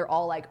all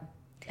like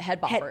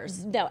head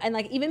boppers. No, and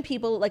like even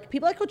people at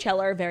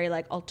Coachella are very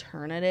like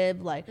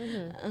alternative, like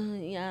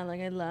yeah, like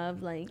I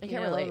love like I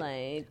can't relate.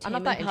 like I'm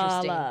not that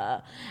interesting.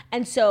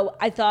 And so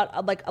I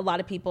thought like a lot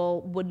of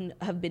people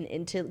wouldn't have been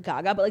into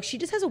Gaga, but like she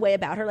just has a way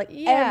about her, like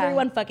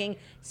everyone fucking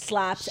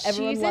slaps,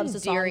 everyone loves the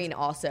songs. She's endearing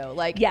also,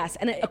 like yes,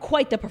 and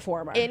quite the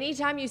performer.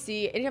 Anytime I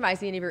see any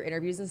of your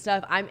interviews and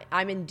stuff,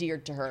 I'm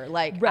endeared to her.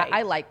 Like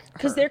I like her.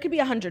 Because there could be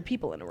 100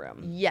 people in a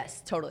room.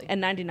 Yes, totally.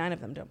 And 99 of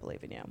them don't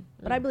believe in you,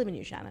 but I believe in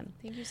you, Shannon.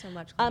 Thank you so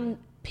much.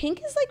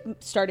 Pink is like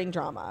starting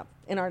drama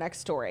in our next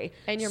story.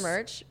 And your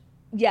merch?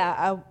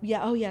 Yeah.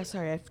 Oh yeah.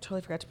 Sorry, I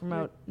totally forgot to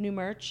promote new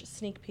merch.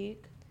 Sneak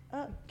peek.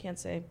 Can't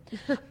say.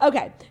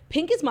 Okay.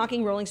 Pink is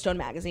mocking Rolling Stone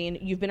magazine.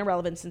 You've been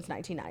irrelevant since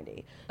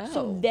 1990.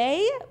 So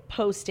they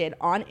posted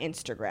on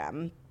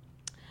Instagram,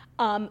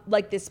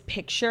 like this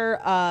picture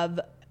of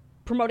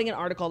promoting an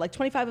article, like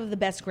 25 of the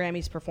best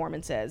Grammys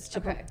performances to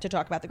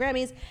talk about the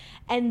Grammys.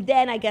 And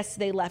then I guess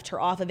they left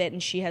her off of it,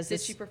 and she has Did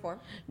she perform?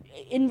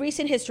 In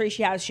recent history,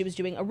 she was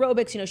doing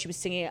aerobics, she was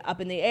singing it up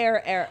in the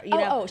air,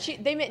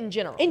 they meant in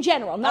general. In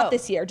general, not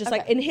this year. Just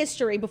like in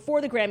history, before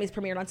the Grammys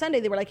premiered on Sunday,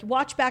 they were like,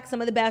 watch back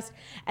some of the best,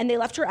 and they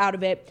left her out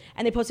of it,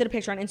 and they posted a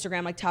picture on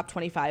Instagram, like top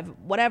 25,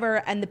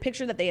 whatever, and the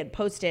picture that they had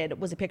posted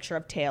was a picture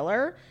of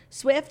Taylor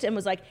Swift, and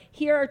was like,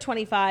 here are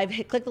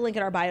 25, click the link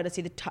in our bio to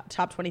see the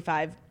top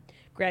 25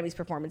 Grammys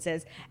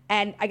performances.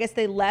 And I guess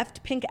they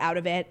left Pink out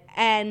of it,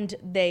 and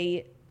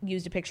they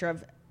used a picture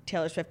of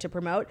Taylor Swift to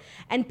promote.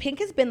 And Pink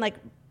has been like,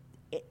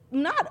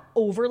 not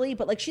overly,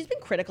 but like she's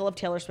been critical of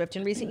Taylor Swift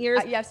in recent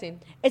years. Yeah, I've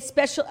seen.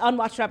 Especially on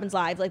Watch What Happens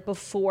Live, like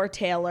before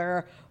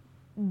Taylor,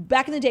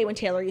 back in the day when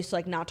Taylor used to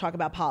like not talk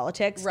about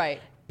politics.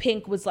 Right.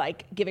 Pink was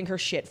like giving her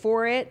shit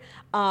for it.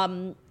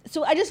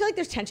 So I just feel like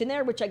there's tension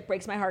there, which like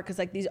breaks my heart because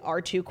like these are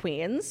two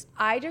queens.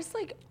 I just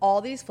like all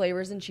these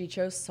flavors in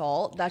Chicho's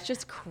salt. That's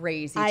just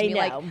crazy to me.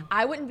 know.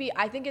 Like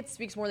I think it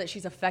speaks more that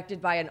she's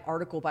affected by an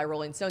article by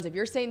Rolling Stones. If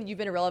you're saying that you've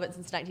been irrelevant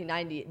since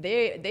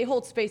 1990, they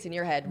hold space in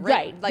your head.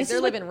 Right. Like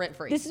they're living rent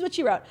free. This is what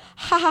she wrote.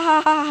 Ha ha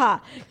ha ha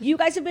ha. You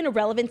guys have been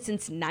irrelevant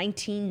since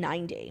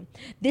 1990.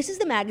 This is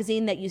the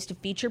magazine that used to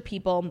feature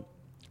people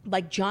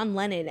like John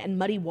Lennon and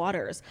Muddy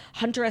Waters.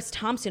 Hunter S.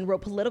 Thompson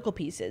wrote political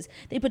pieces.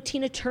 They put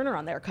Tina Turner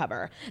on their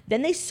cover.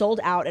 Then they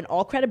sold out, and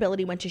all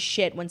credibility went to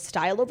shit when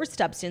style over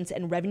substance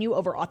and revenue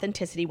over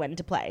authenticity went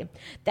into play.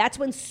 That's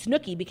when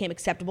Snooki became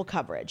acceptable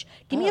coverage.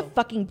 Give me a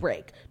fucking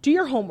break. Do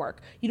your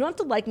homework. You don't have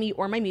to like me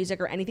or my music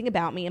or anything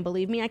about me, and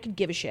believe me, I could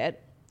give a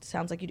shit.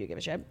 Sounds like you do give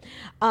a shit.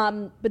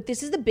 But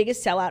this is the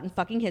biggest sellout in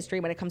fucking history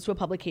when it comes to a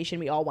publication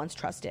we all once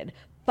trusted.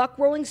 Fuck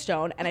Rolling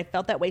Stone, and I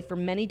felt that way for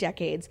many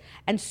decades,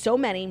 and so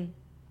many...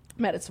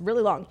 it's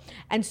really long.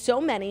 And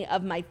so many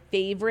of my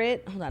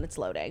favorite, hold on, it's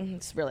loading.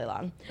 It's really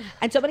long.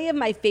 And so many of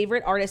my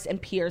favorite artists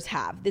and peers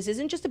have. This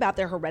isn't just about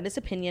their horrendous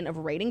opinion of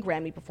rating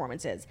Grammy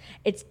performances.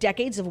 It's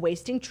decades of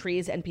wasting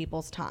trees and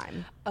people's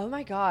time. Oh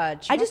my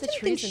God. I just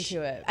didn't didn't think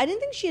into it. I didn't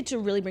think she had to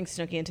really bring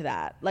Snooki into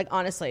that. Like,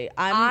 honestly,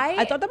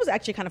 I thought that was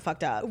actually kind of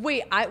fucked up.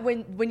 Wait,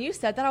 when you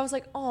said that, I was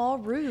like, oh,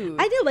 rude.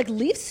 I know, like,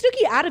 leave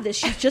Snooki out of this.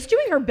 She's just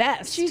doing her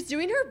best. She's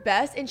doing her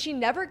best, and she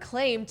never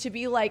claimed to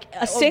be like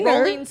a singer.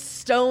 Rolling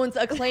Stones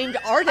acclaimed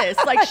artist.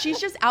 Like, she's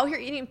just out here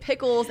eating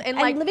pickles and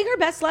like living her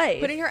best life,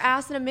 putting her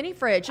ass in a mini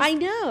fridge. I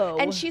know,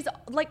 and she's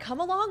like come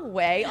a long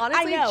way.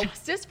 Honestly, I know.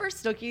 Justice for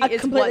Snooki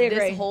is what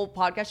this whole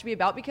podcast should be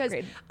about, because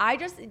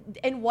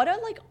and what a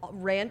like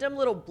random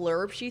little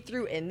blurb she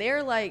threw in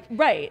there. Like,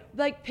 right,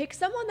 like pick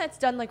someone that's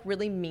done like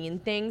really mean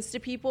things to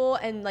people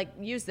and like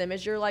use them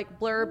as your like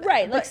blurb.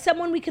 Right, like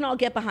someone we can all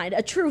get behind,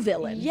 a true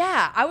villain.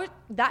 Yeah, I would.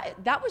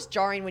 That was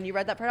jarring when you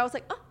read that part. I was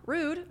like, oh,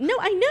 rude. No,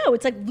 I know.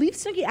 It's like leave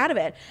Snooki out of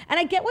it, and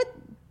I get what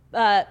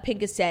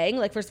Pink is saying.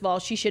 Like, first of all,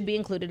 she should be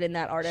included in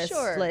that artist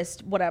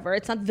list, whatever.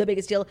 It's not the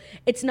biggest deal.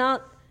 It's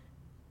not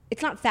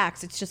it's not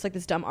facts. It's just like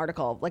this dumb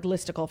article, like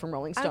listicle from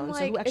Rolling Stone.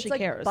 So who actually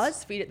cares?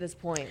 BuzzFeed at this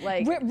point.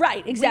 Like,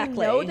 right,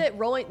 exactly.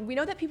 We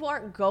know that people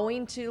aren't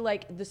going to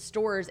like the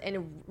stores,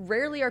 and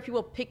rarely are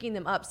people picking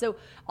them up. So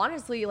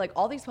honestly, like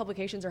all these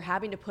publications are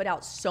having to put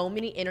out so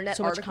many internet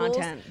articles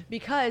content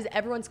because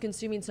everyone's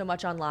consuming so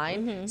much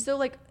online. So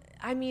like,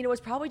 I mean, it was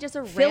probably just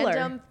a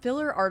random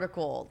filler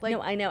article. Like,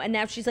 no, I know. And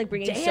now she's like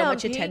bringing so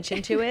much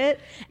attention to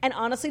it. And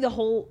honestly, the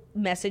whole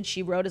message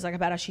she wrote is like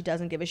about how she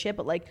doesn't give a shit.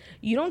 But like,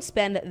 you don't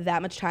spend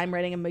that much time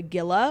writing a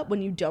Megillah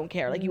when you don't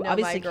care. Like, you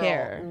obviously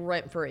care.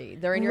 Rent free.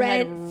 They're in your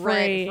head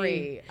rent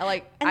free.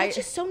 Like, and that's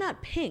just so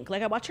not Pink.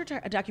 Like, I watched her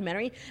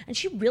documentary, and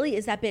she really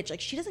is that bitch. Like,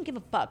 she doesn't give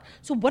a fuck.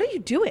 So what are you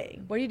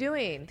doing? What are you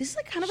doing? This is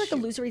like kind of like a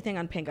losery thing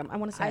on Pink. I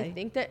want to say.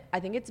 I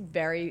think it's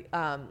very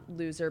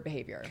loser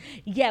behavior.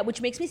 Yeah, which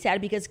makes me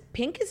sad because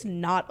Pink is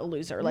not a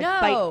loser, like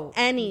by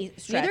any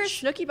stretch. Neither is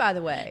Snooki, by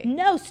the way.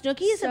 No,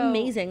 Snooki is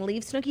amazing.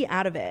 Leave Snooki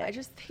out of it. I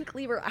just think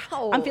leave her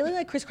out. I'm feeling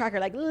like Chris Crocker,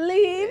 like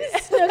leave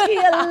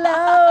Snooki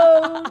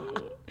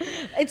alone.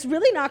 It's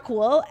really not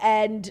cool,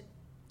 and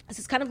this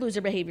is kind of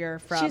loser behavior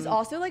from. She's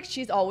also like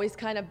she's always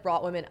kind of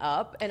brought women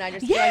up, and I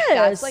just feel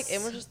like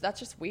that's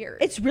just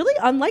weird. It's really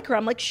unlike her.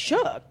 I'm like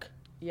shook.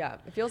 Yeah,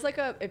 it feels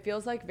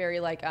like very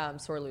like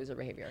sore loser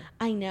behavior.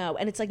 I know,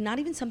 and it's like not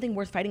even something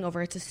worth fighting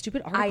over. It's a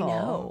stupid article. I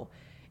know.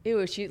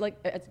 Ew, she like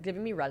it's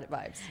giving me Reddit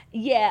vibes.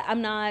 Yeah,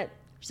 I'm not.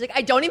 She's like,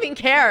 I don't even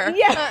care.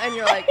 Yeah, and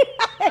you're like,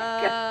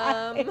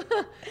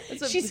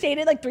 she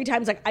stated like 3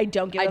 times, like I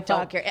don't give a fuck. I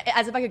don't care,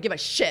 as if I could give a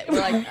shit. We're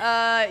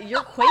like,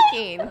 you're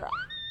quaking.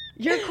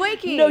 You're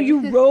quaking. No,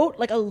 you wrote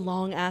like a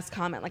long ass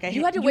comment. Like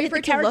you had to wait for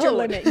it to character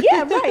load. limit.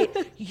 Yeah,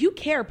 right. You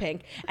care,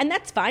 Pink, and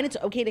that's fine. It's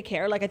okay to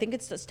care. Like I think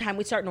it's just time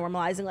we start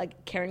normalizing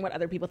like caring what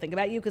other people think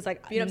about you because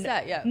like being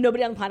upset. Yeah.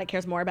 Nobody on the planet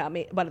cares more about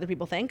me what other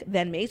people think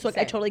than me. So like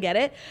I totally get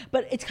it.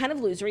 But it's kind of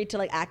losery to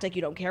like act like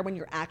you don't care when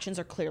your actions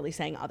are clearly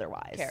saying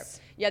otherwise. Care.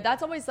 Yeah,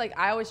 that's always like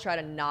I always try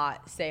to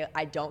not say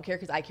I don't care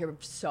because I care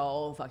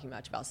so fucking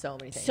much about so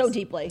many things. So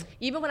deeply.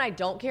 Even when I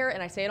don't care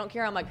and I say I don't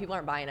care, I'm like people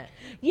aren't buying it.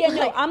 Yeah,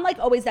 no, I'm like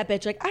always that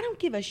bitch. Like I don't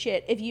give a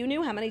shit. If you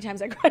knew how many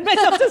times I cried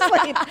myself to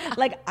sleep,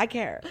 like I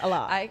care a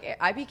lot.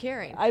 I be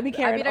caring. I be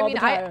caring. I mean, all the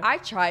time. I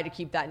try to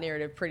keep that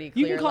narrative pretty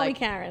clear. You can call me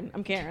Karen.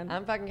 I'm Karen.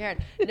 I'm fucking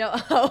Karen. No,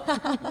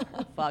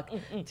 fuck,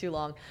 too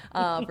long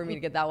for me to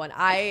get that one.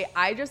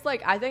 I just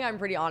like I think I'm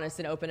pretty honest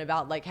and open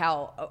about like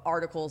how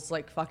articles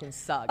like fucking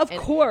suck. Of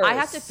course, I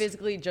have to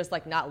physically just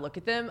like not look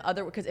at them.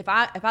 Because if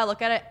I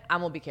look at it,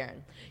 I'm gonna be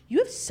Karen. You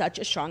have such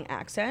a strong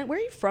accent. Where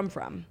are you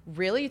from?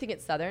 Really? You think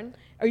it's Southern?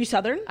 Are you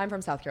Southern? I'm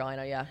from South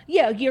Carolina. Yeah.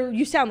 Yeah,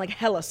 you sound like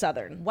hella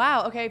Southern.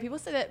 Wow. Okay. People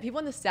say that. People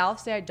in the South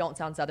say I don't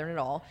sound Southern at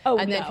all. Oh,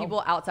 and then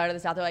people outside of the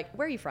South are like,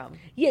 "Where are you from?"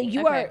 Yeah,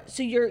 you are.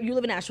 So you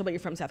live in Nashville, but you're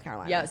from South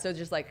Carolina. Yeah. So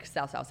just like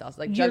South,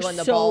 like you're juggling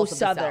the so balls of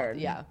Southern.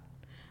 the South. Yeah.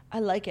 I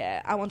like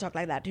it. I want to talk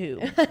like that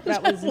too.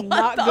 That was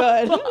not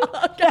good.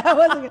 That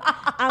wasn't good.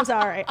 I'm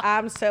sorry.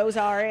 I'm so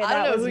sorry. I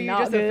don't know who you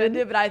just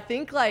offended, but I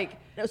think like.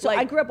 So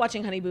I grew up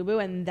watching Honey Boo Boo,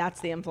 and that's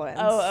the influence.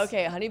 Oh,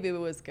 okay. Honey Boo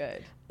Boo was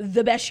good.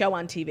 The best show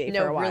on TV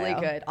for a while. Really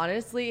good.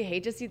 Honestly,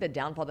 hate to see the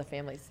downfall of the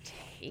family's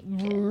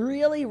taken.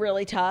 Really,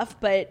 really tough.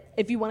 But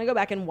if you want to go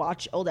back and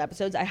watch old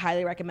episodes, I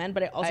highly recommend.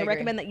 But I also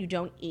recommend that you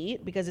don't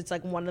eat because it's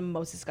like one of the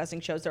most disgusting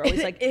shows. They're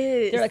always like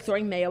they're like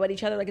throwing mayo at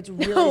each other. Like it's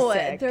really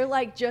sick. They're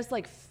like just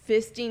like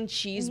fisting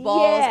cheese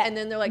balls, and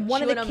then they're like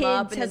one of the them kids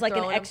up and has like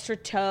an extra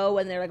toe,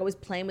 and they're like always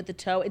playing with the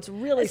toe. It's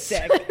really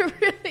sick. It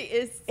really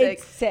is sick.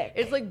 It's sick.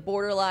 It's like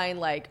borderline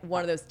like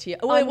one of those TLC.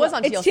 Oh, it was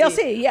on TLC. It's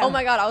TLC, yeah. Oh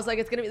my god, I was like,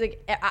 it's gonna be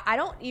like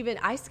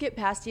I skip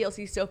past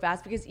TLC so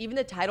fast because even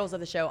the titles of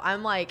the show,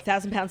 I'm like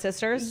 1,000 Pound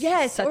Sisters.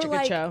 Yes, such a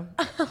good show.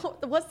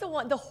 What's the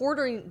one? The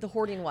hoarding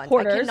one.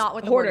 Hoarders. I cannot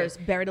with the Hoarders.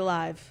 Buried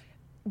alive.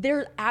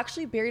 They're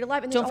actually buried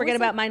alive. And don't forget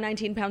about my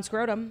 19-pound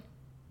scrotum.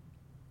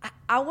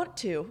 I want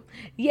to.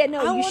 Yeah,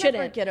 no, you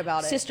shouldn't. Forget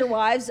about it. Sister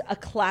Wives, a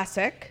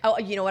classic. Oh,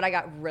 you know what I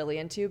got really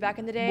into back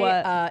in the day?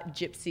 What?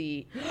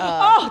 Gypsy.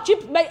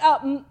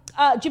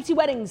 Gypsy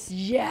weddings.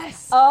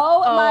 Yes.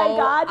 Oh my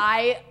God.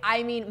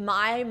 I mean,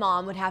 my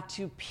mom would have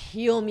to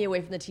peel me away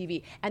from the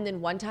TV. And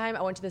then one time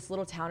I went to this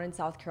little town in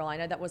South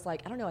Carolina that was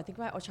like, I don't know, I think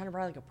I was trying to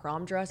buy like a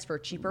prom dress for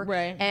cheaper.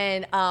 Right.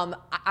 And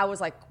I was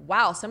like,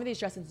 wow, some of these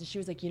dresses. And she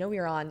was like, you know, we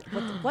were on,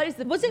 what is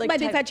the. Was it like, My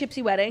Big Fat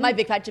Gypsy Wedding? My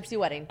Big Fat Gypsy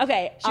Wedding.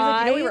 Okay. She was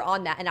like, you know, we were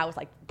on that. And I was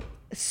like,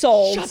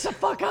 sold. Shut the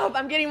fuck up.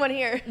 I'm getting one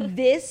here.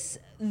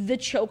 The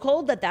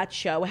chokehold that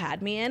show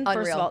had me in, Unreal.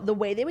 first of all, the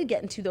way they would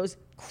get into those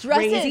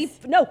Dresses.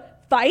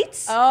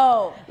 fights.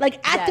 Oh.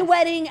 Like at the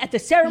wedding, at the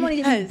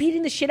ceremony, they're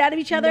beating the shit out of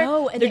each other.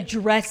 No, and their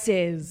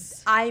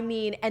dresses. I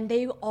mean, and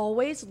they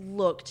always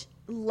looked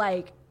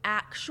like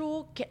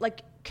actual,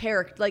 like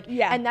character, like,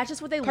 and that's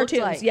just what they Cartoons,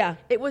 looked like. Yeah,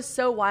 it was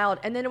so wild.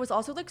 And then it was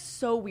also like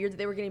so weird that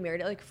they were getting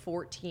married at like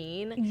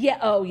 14. Yeah.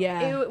 Oh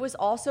yeah. It was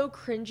also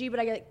cringy, but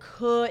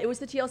it was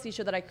the TLC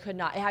show that I could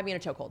not. It had me in a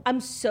chokehold. I'm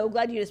so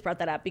glad you just brought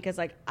that up because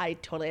like I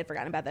totally had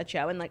forgotten about that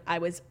show and like I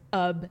was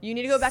obsessed. You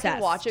need to go back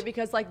and watch it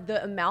because like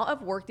the amount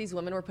of work these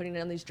women were putting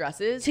in on these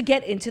dresses to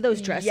get into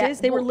those dresses,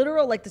 they were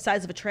literal like the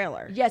size of a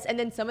trailer. Yes, and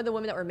then some of the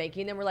women that were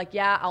making them were like,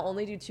 yeah, I'll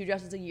only do 2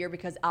 dresses a year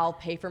because I'll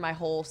pay for my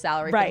whole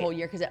salary for the whole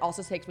year because it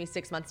also takes me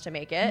 6 months to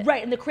make it.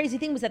 Right, and the crazy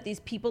thing was that these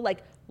people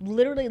like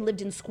literally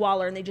lived in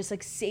squalor and they just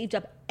like saved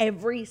up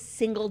every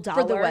single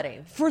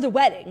dollar for the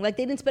wedding. Like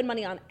they didn't spend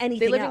money on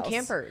anything else. They lived in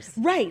campers.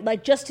 Right,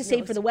 like just to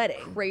save for the wedding.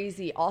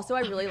 Crazy. Also,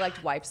 I really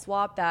liked Wife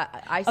Swap.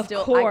 That I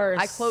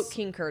quote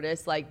King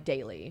Curtis like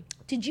daily.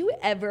 Did you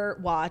ever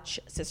watch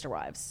Sister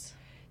Wives?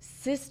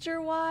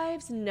 Sister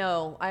Wives?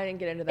 No, I didn't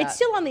get into that. It's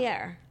still on the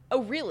air.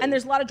 Oh, really? And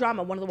there's a lot of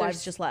drama. One of the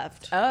wives just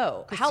left.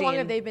 Oh. Christine. How long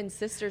have they been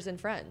sisters and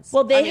friends?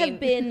 Well, they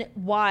have been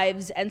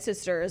wives and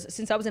sisters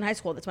since I was in high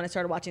school. That's when I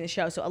started watching the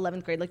show. So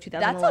 11th grade, like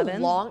 2011. That's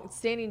a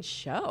long-standing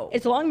show.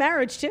 It's a long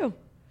marriage, too.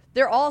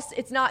 They're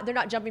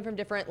not jumping from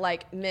different,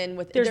 like, men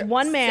with... There's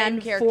one man,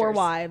 4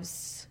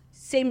 wives.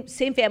 Same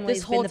family.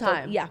 This whole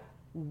time? Yeah.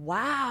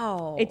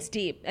 Wow. It's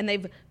deep. And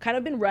they've kind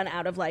of been run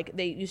out of like,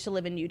 they used to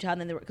live in Utah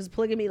and then because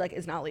polygamy like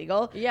is not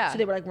legal. Yeah. So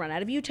they were like run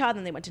out of Utah,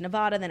 then they went to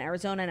Nevada, then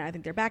Arizona, and I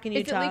think they're back in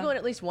Utah. It's illegal in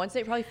at least one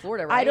state, probably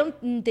Florida, right? I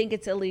don't think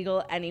it's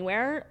illegal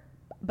anywhere,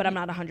 but I'm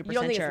not 100% sure. You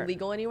don't think it's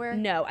legal anywhere?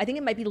 No, I think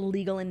it might be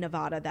legal in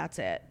Nevada. That's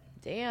it.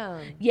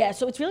 Damn. Yeah,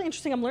 so it's really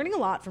interesting. I'm learning a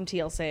lot from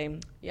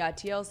TLC. Yeah,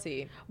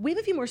 TLC. We have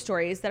a few more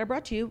stories that are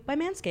brought to you by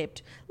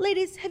Manscaped.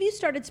 Ladies, have you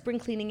started spring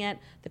cleaning yet?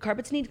 The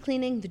carpets need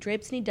cleaning, the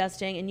drapes need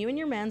dusting, and you and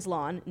your man's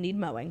lawn need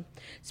mowing.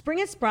 Spring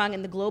has sprung,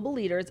 and the global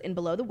leaders in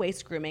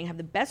below-the-waist grooming have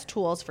the best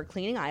tools for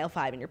cleaning aisle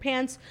 5 in your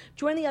pants.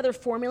 Join the other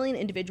 4 million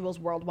individuals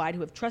worldwide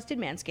who have trusted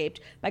Manscaped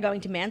by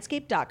going to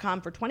manscaped.com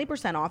for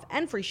 20% off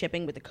and free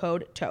shipping with the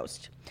code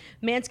TOAST.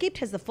 Manscaped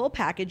has the full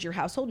package your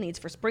household needs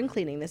for spring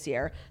cleaning this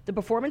year. The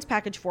Performance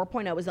Package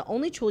 4.0 is the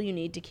only tool you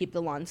need to keep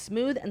the lawn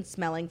smooth and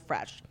smelling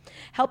fresh.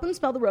 Help them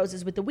smell the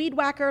roses with the Weed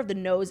Whacker, the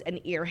nose and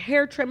ear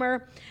hair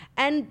trimmer,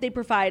 and they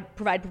provide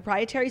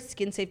proprietary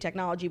skin-safe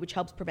technology which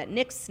helps prevent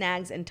nicks,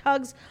 snags, and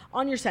tugs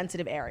on your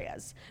sensitive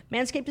areas.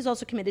 Manscaped is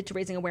also committed to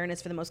raising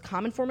awareness for the most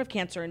common form of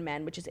cancer in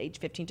men, which is age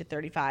 15 to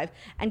 35,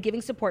 and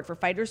giving support for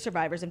fighters,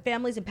 survivors, and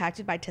families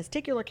impacted by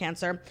testicular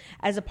cancer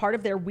as a part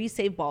of their We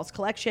Save Balls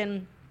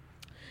collection.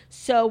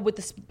 So with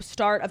the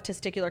start of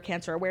Testicular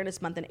Cancer Awareness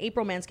Month in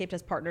April, Manscaped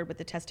has partnered with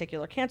the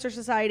Testicular Cancer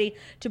Society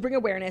to bring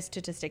awareness to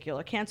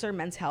testicular cancer,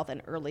 men's health,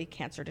 and early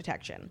cancer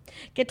detection.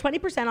 Get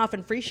 20% off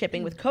and free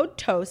shipping with code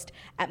TOAST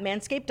at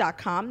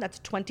manscaped.com. That's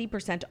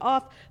 20%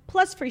 off,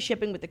 plus free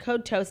shipping with the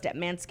code TOAST at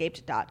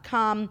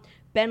manscaped.com.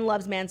 Ben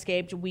loves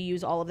Manscaped. We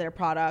use all of their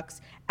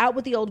products. Out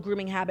with the old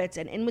grooming habits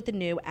and in with the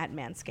new at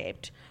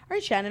Manscaped. All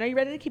right, Shannon, are you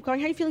ready to keep going?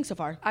 How are you feeling so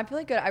far? I'm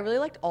feeling good. I really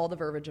liked all the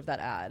verbiage of that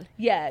ad.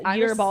 Yeah,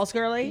 you're a balls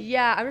girly?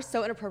 Yeah, I'm just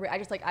so inappropriate.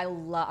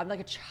 I'm like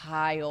a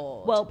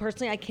child. Well,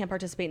 personally, I can't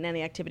participate in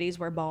any activities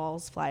where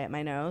balls fly at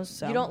my nose.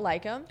 So. You don't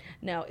like them?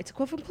 No, it's a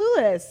quote from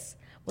Clueless.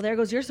 Well, there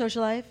goes your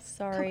social life.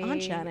 Sorry. Come on,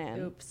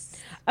 Shannon.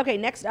 Oops. Okay,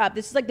 next up.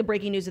 This is like the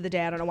breaking news of the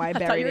day. I don't know why I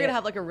buried it. I thought you were going to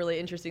have like a really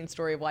interesting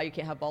story of why you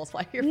can't have balls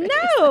fly at your face.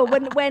 No,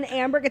 when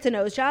Amber gets a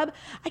nose job,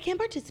 I can't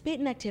participate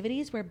in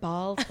activities where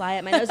balls fly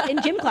at my nose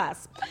in gym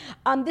class.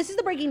 This is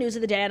the breaking news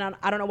of the day, and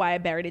I don't know why I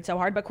buried it so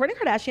hard, but Kourtney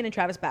Kardashian and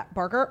Travis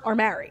Barker are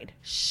married.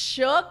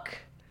 Shook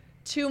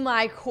to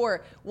my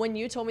core. When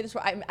you told me this,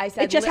 I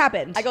said... It just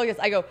happened. I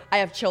go, I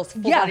have chills,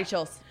 full body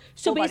chills.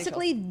 So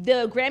basically,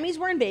 the Grammys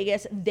were in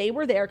Vegas. They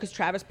were there because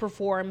Travis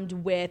performed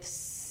with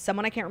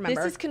someone I can't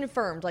remember. This is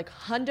confirmed, like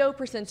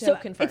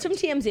 100% confirmed. It's from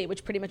TMZ,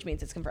 which pretty much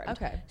means it's confirmed.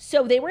 Okay.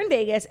 So they were in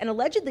Vegas, and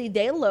allegedly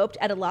they eloped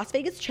at a Las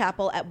Vegas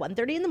chapel at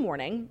 1:30 in the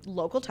morning,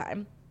 local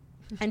time.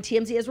 And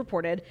TMZ has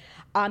reported,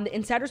 the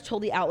insiders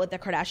told the outlet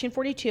that Kardashian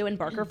 42 and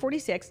Barker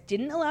 46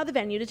 didn't allow the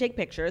venue to take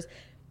pictures.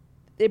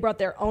 They brought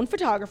their own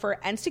photographer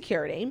and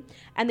security,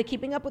 and the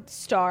Keeping Up with the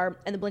Star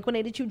and the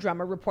Blink-182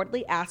 drummer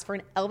reportedly asked for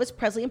an Elvis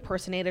Presley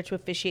impersonator to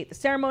officiate the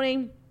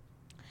ceremony.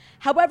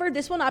 However,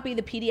 this will not be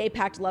the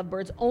PDA-packed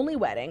Lovebirds' only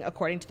wedding,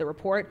 according to the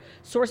report.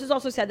 Sources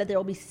also said that there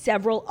will be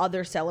several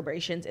other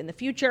celebrations in the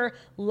future,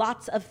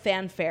 lots of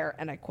fanfare,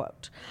 and I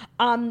quote.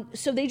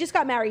 So they just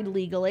got married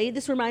legally.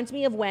 This reminds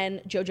me of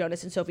when Joe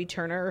Jonas and Sophie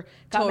Turner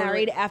got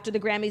married after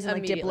the Grammys, and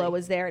like Diplo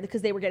was there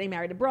because they were getting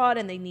married abroad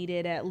and they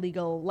needed a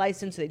legal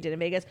license, so they did in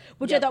Vegas,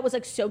 which I thought was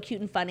like so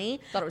cute and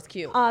funny. Thought it was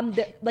cute.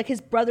 Like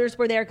his brothers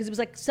were there because it was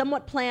like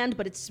somewhat planned,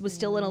 but it was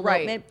still an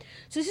elopement. Right.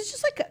 So this is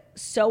just like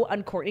so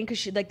uncourtney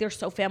because they're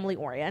so family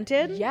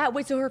oriented. Yeah.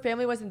 Wait, so her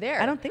family wasn't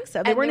there? I don't think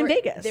so. They weren't in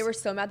Vegas. They were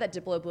so mad that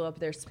Diplo blew up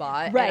their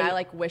spot. Right. And I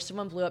like wish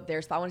someone blew up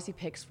their spot. I want to see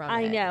pics from it.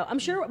 I know. I'm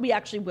sure we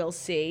actually will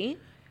see.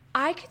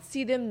 I could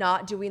see them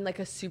not doing like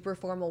a super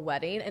formal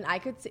wedding, and I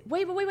could see,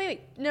 wait,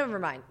 never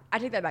mind. I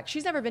take that back.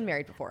 She's never been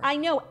married before. I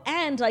know,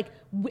 and like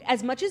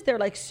as much as they're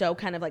like so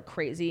kind of like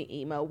crazy,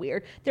 emo,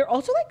 weird, they're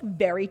also like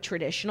very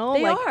traditional.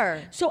 They like,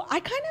 are. So I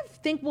kind of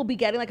think we'll be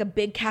getting like a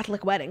big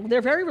Catholic wedding.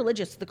 They're very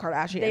religious, the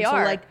Kardashians. They so,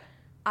 are. Like,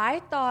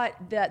 I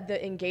thought that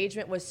the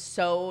engagement was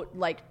so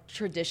like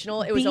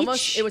traditional. It was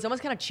almost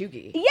kind of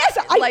chuggy. Yes,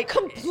 I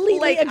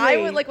completely agree. I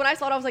would, like when I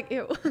saw it, I was like,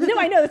 ew. No,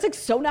 I know. That's like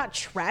so not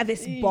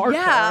Travis Barker.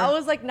 Yeah, I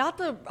was like, not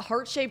the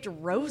heart-shaped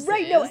roses.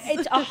 Right, no,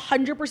 it's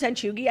 100%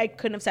 chuggy. I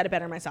couldn't have said it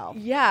better myself.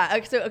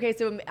 Yeah,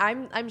 so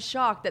I'm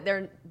shocked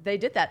that they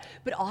did that.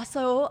 But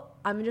also,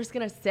 I'm just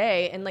gonna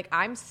say, and like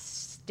I'm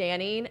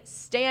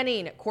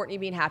standing Kourtney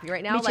being happy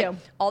right now. Me too. Like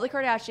all the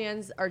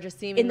Kardashians are just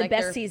seeming in the like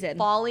best they're season,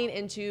 falling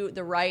into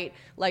the right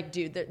like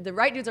dude. The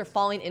right dudes are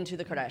falling into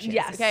the Kardashians.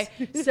 Yes. Okay.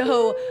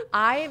 So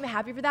I'm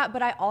happy for that,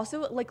 but I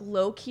also like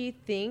low key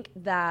think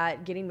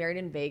that getting married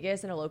in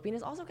Vegas and eloping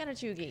is also kind of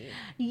chuggy.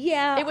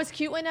 Yeah. It was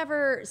cute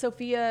whenever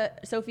Sophie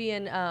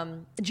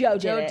and Joe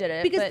did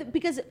it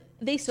because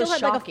they still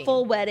had like a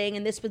full wedding,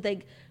 and this was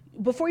like.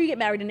 Before you get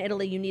married in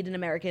Italy, you need an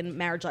American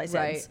marriage license.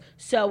 Right.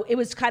 So it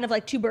was kind of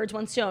like two birds,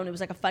 one stone. It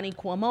was like a funny,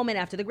 cool moment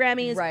after the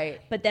Grammys.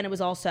 Right. But then it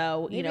was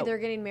also, maybe they're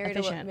getting married.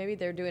 Maybe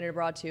they're doing it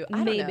abroad too.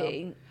 I don't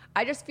know.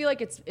 I just feel like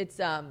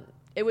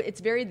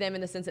it's very them in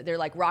the sense that they're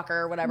like rocker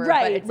or whatever.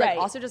 Right. But it's like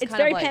also just it's kind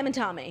very of like Pam and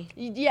Tommy.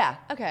 Yeah.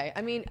 Okay.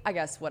 I mean, I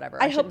guess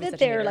whatever. I hope that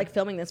they're like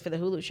filming this for the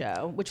Hulu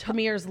show, which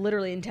premieres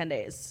literally in 10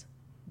 days.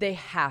 They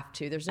have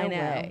to. There's no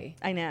way.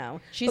 I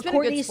know. She's been a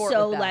good sport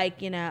so with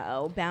that.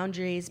 like,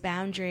 boundaries.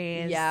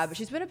 Yeah, but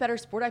she's been a better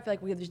sport. I feel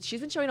like she's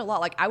been showing a lot.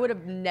 Like I would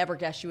have never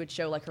guessed she would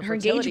show like her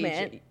fertility.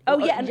 Engagement.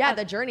 And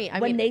the journey.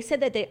 When they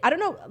said that I don't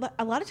know,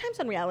 a lot of times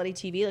on reality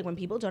TV, like when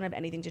people don't have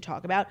anything to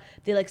talk about,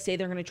 they like say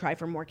they're going to try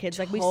for more kids.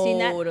 Like we've seen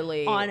that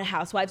on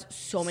Housewives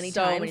so many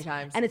times.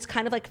 And it's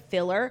kind of like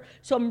filler.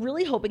 So I'm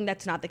really hoping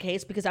that's not the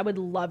case because I would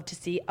love to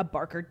see a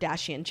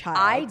Barker-Dashian child.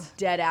 I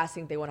dead ass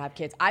think they want to have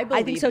kids. I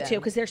think so too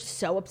because they're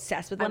so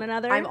obsessed with one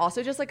another. I'm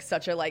also just like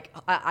such a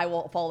I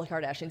won't follow the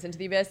Kardashians into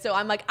the abyss. So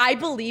I'm like, I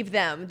believe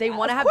them. They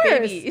want to have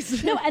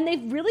babies. No, and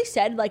they've really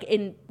said like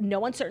in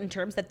no uncertain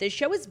terms that this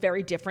show is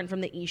very different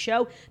from the E!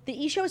 Show.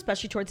 The E! Show,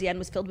 especially towards the end,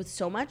 was filled with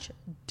so much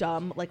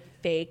dumb, like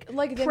fake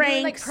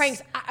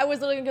pranks. I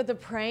was looking at the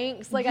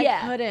pranks. Like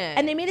I couldn't.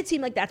 And they made it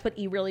seem like that's what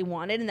E! really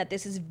wanted and that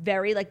this is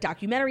very like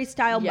documentary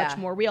style, much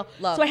more real.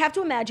 So I have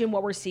to imagine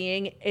what we're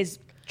seeing is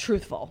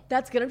truthful.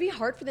 That's gonna be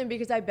hard for them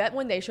because I bet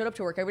when they showed up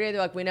to work every day,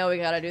 they're like, we know we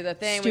gotta do the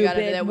thing, we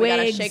gotta do that, we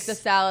gotta shake the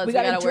salads, we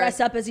gotta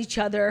dress up as each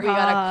other, we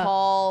gotta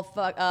call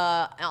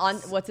on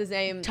what's his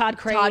name, Todd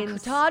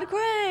Cranes, Auntie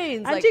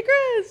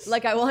Chris.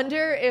 Like I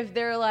wonder if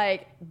they're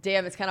like,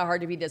 damn, it's kind of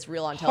hard to be this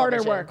real on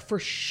television. Harder work for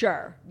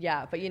sure.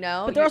 Yeah, but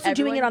but they're also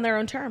doing it on their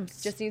own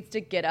terms. Just needs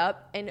to get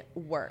up and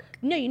work.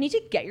 No, you need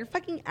to get your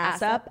fucking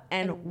ass up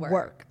and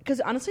work.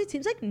 Because honestly, it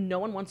seems like no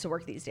one wants to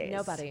work these days.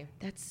 Nobody.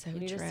 That's so true. You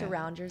need to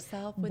surround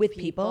yourself with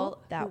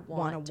people that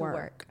want to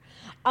work.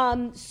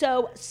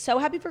 So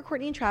happy for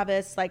Kourtney and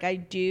Travis. Like I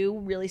do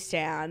really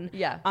stan.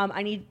 Yeah.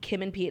 I need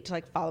Kim and Pete to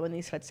like follow in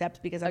these footsteps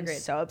because I'm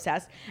so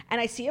obsessed. And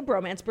I see a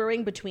bromance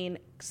brewing between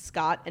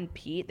Scott and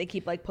Pete. They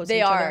keep like posting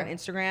each other on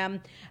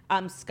Instagram.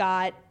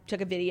 Scott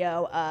took a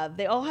video of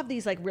they all have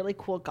these like really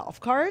cool golf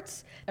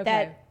carts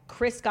that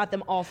Chris got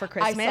them all for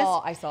Christmas.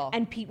 I saw.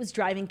 And Pete was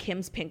driving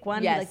Kim's pink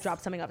one. Yes. He like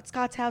dropped something off at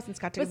Scott's house and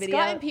Scott took a video.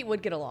 Scott and Pete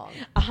would get along.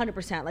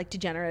 100%. Like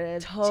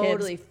degenerative.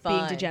 Totally fun.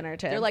 Being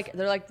degenerative. They're like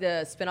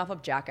the spinoff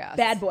of Jackass.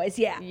 Bad boys.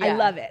 Yeah. I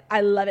love it.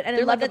 And they're I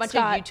love like a bunch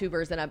of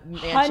YouTubers in a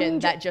mansion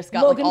that just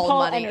got like all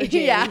the money. Energy.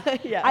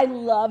 Yeah. I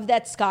love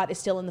that Scott is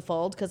still in the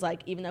fold because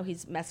like even though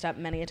he's messed up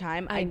many a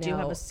time, I do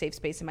have a safe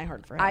space in my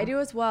heart for him. I do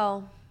as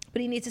well.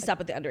 But he needs to stop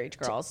with the underage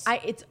girls.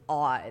 It's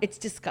odd. It's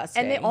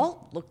disgusting. And they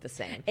all look the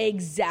same.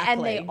 Exactly.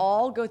 And they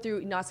all go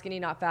through not skinny,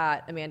 not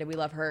fat. Amanda, we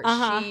love her.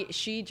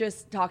 She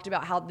just talked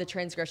about how the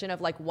transgression of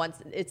like once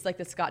it's like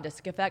the Scott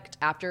Disick effect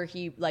after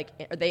he like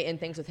they end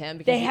things with him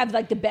because they have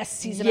like the best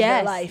season of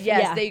their life.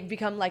 Yes, they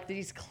become like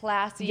these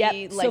classy.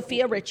 Like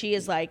Sophia Richie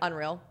is like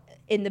unreal.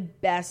 In the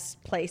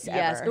best place ever.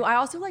 Yes. I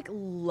also like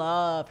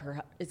love her.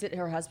 Is it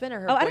her husband or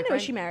her boyfriend? I don't know.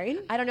 Is she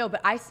married? I don't know,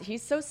 but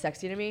he's so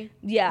sexy to me.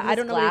 Yeah, I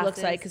don't know what he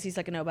looks like because he's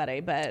like a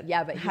nobody, but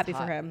but happy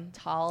for him.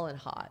 Tall and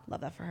hot.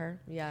 Love that for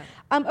her. Yeah.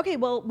 Okay,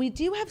 well, we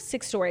do have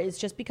 6 stories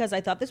just because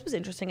I thought this was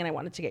interesting and I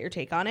wanted to get your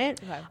take on it.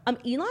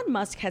 Okay. Elon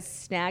Musk has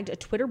snagged a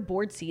Twitter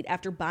board seat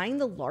after buying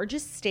the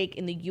largest stake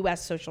in the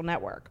U.S. social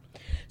network.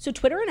 So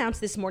Twitter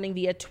announced this morning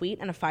via tweet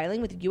and a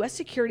filing with U.S.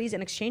 Securities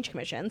and Exchange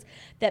Commissions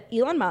that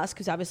Elon Musk,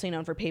 who's obviously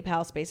known for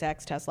PayPal,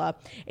 SpaceX, Tesla,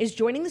 is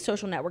joining the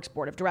social network's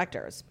board of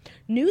directors.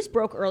 News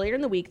broke earlier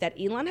in the week that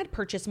Elon had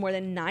purchased more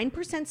than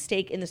 9%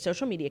 stake in the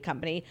social media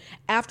company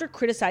after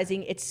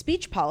criticizing its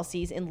speech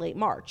policies in late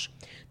March.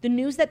 The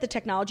news that the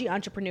technology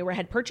entrepreneur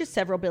had purchased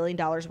several $billion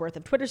worth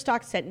of Twitter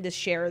stock sent the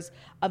shares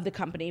of the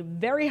company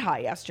very high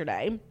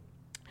yesterday.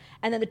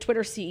 And then the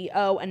Twitter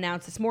CEO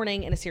announced this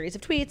morning in a series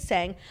of tweets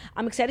saying,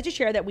 I'm excited to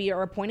share that we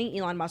are appointing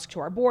Elon Musk to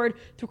our board.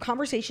 Through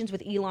conversations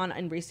with Elon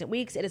in recent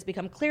weeks, it has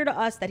become clear to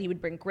us that he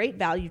would bring great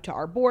value to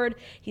our board.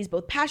 He's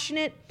both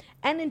passionate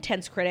and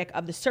intense critic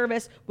of the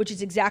service, which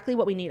is exactly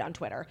what we need on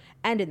Twitter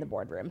and in the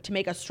boardroom to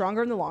make us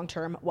stronger in the long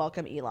term.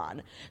 Welcome,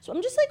 Elon. So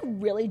I'm just like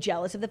really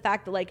jealous of the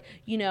fact that like,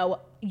 you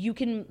know, you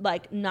can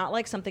like not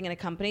like something in a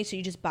company, so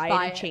you just buy it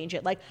and change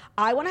it. Like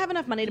I want to have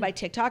enough money to buy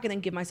TikTok and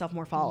then give myself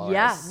more followers.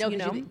 Yeah, no, you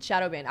know?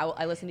 shadow banned.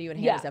 I listened to you in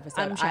Hannah's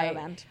episode. I'm shadow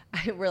banned.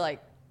 We're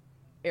like,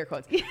 air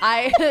quotes.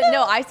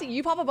 I see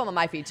you pop up on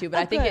my feed too, but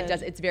I think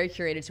it's very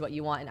curated to what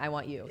you want, and I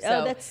want you.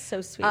 So, that's so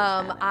sweet.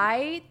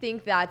 I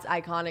think that's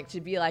iconic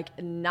to be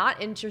like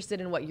not interested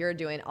in what you're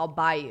doing. I'll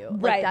buy you.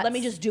 Right. Let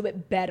me just do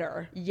it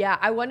better. Yeah.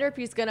 I wonder if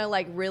he's gonna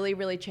like really,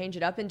 really change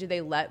it up, and do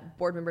they let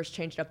board members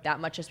change it up that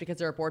much just because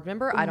they're a board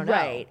member? I don't know.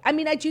 Right. I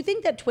mean, I do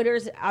think that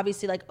Twitter's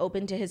obviously like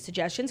open to his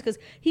suggestions because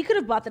he could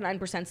have bought the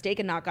 9% stake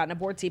and not gotten a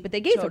board seat, but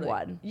they gave him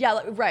one.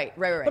 Yeah. Right.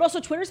 But also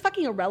Twitter's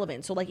fucking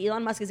irrelevant. So like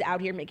Elon Musk is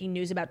out here making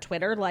news about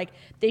Twitter. Like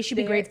they should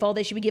be grateful.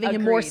 They should be giving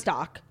him more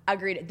stock.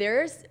 Agreed.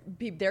 There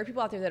are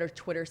people out there that are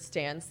Twitter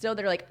stands still.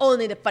 They're like,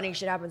 only the funny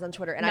shit happens on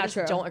Twitter, and I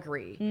just don't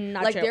agree.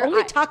 Not like, true.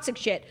 Only toxic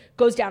shit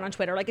goes down on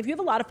Twitter. Like if you have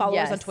a lot of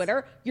followers on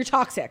Twitter, you're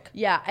toxic.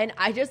 Yeah, and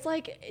I just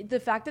like the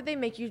fact that they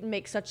make you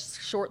make such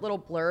short little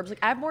blurbs. Like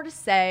I have more to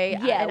say.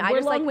 Yeah, and we're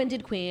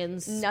long-winded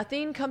queens.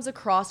 Nothing comes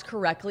across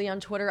correctly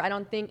on Twitter, I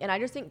don't think. And I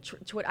just think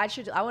Twitter.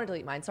 I want to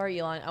delete mine. Sorry,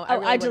 Elon.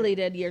 I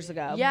deleted years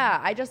ago. Yeah,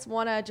 I just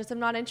want to. I'm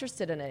not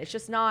interested in it. It's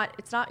just not.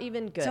 It's not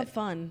even good. It's not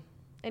fun.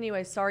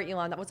 Anyway, sorry,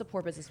 Elon. That was a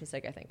poor business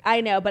mistake, I think.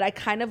 I know, but I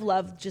kind of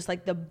love just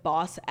like the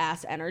boss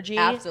ass energy.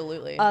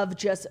 Absolutely. Of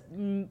just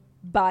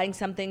buying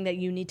something that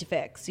you need to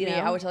fix. You know,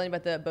 I was telling you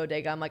about the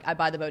bodega. I'm like, I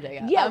buy the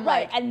bodega. Yeah,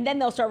 right. And then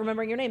they'll start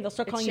remembering your name. They'll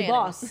start calling you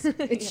boss.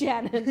 It's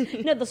Shannon.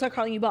 No, they'll start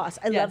calling you boss.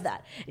 I love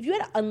that. If you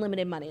had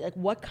unlimited money, like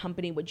what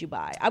company would you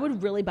buy? I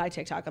would really buy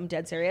TikTok. I'm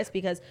dead serious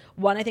because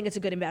one, I think it's a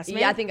good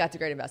investment. Yeah, I think that's a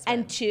great investment.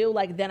 And two,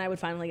 like then I would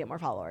finally get more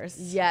followers.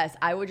 Yes,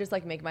 I would just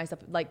like make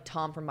myself like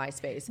Tom from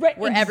MySpace, right?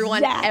 Where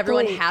everyone has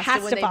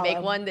to when they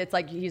make one that's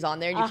like he's on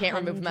there and you can't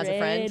remove him as a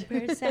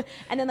friend.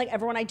 And then like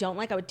everyone I don't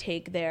like, I would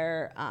take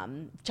their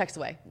checks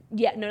away.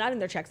 Yeah, no, not in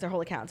their checks, their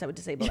whole accounts. I would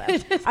disable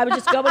them. I would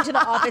just go into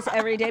the office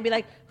every day and be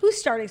like, who's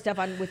starting stuff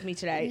on with me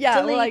today?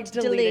 Yeah,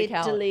 delete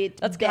account.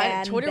 That's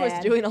ban, Twitter was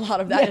doing a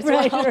lot of that as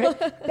well.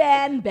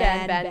 Right.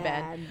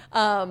 Ban.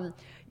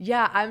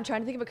 Yeah, I'm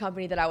trying to think of a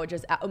company that I would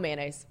just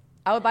mayonnaise.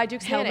 I would buy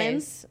Duke's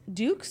mayonnaise.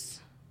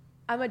 Duke's?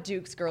 I'm a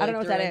Duke's girl. I don't know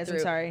what that is. I'm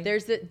sorry.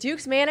 There's the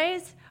Duke's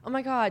mayonnaise. Oh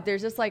my God.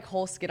 There's this like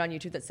whole skit on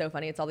YouTube that's so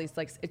funny. It's all these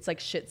like, it's like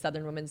shit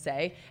Southern women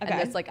say. Okay.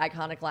 And this like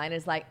iconic line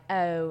is like,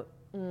 oh,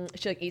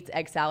 she like eats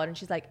egg salad and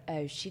she's like,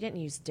 oh, she didn't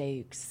use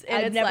Duke's.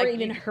 And I've never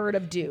even heard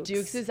of Duke's.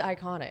 Duke's is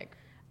iconic.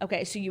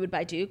 Okay, so you would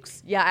buy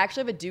Duke's? Yeah, I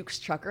actually have a Duke's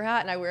trucker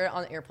hat, and I wear it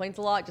on airplanes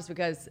a lot just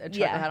because a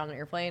trucker hat on an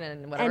airplane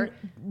and whatever.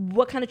 And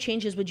what kind of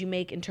changes would you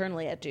make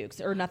internally at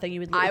Duke's, or nothing? You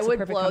would. I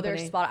would blow their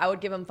spot. I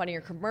would give them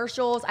funnier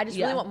commercials. I just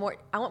really want more.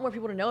 I want more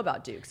people to know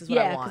about Duke's. Is what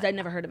I want. Yeah, because I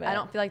never heard of it. I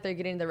don't feel like they're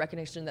getting the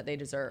recognition that they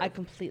deserve. I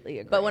completely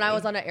agree. But when I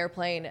was on an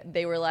airplane,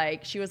 they were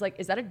like, she was like,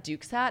 "Is that a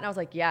Duke's hat?" And I was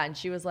like, "Yeah." And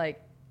she was like,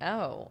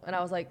 "Oh," and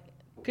I was like,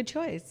 "Good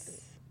choice."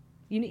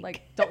 Unique.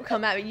 Like, don't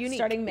come at me. Unique.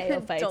 Starting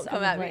mayo fights. Don't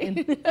come at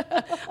me.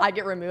 I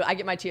get removed. I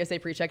get my TSA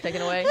pre-check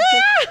taken away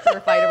for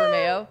a fight over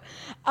mayo.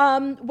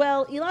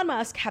 Well, Elon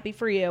Musk, happy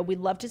for you.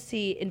 We'd love to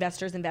see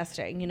investors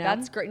investing, you know?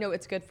 That's great. No,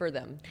 it's good for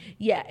them.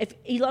 Yeah. If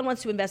Elon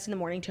wants to invest in the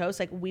Morning Toast,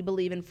 like we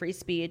believe in free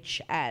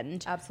speech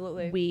and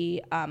absolutely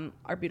we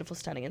are beautiful,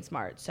 stunning, and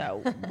smart.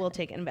 So we'll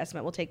take an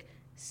investment. We'll take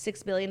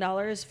 $6 billion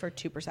for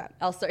 2%.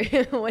 I'll start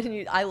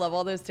I love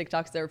all those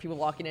TikToks. There were people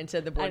walking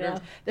into the boardroom.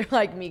 They're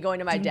like me going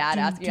to my dad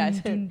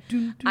asking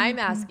guys. I'm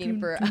asking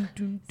for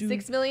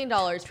 $6 million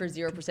for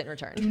 0%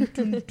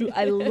 return.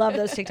 I love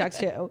those TikToks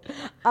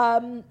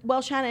too.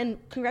 Well, Shannon,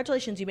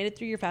 congratulations. You made it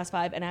through your Fast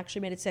 5 and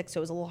actually made it 6, so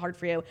it was a little hard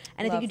for you.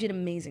 And I think you did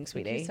amazing,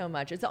 sweetie. Thank you so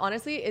much. It's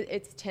honestly,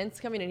 it's tense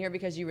coming in here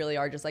because you really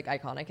are just like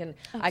iconic. And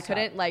I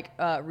couldn't like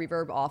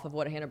reverb off of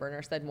what Hannah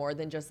Berner said more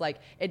than just like,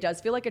 it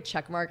does feel like a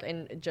check mark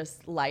in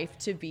just life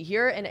to be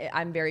here, and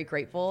I'm very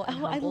grateful.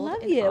 And I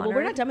love you. Well,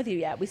 we're not done with you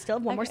yet. We still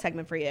have one more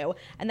segment for you,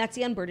 and that's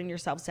the Unburden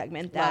Yourself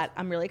segment that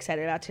I'm really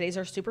excited about. Today's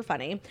are super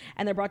funny,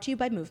 and they're brought to you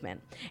by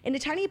Movement. In a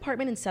tiny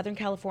apartment in Southern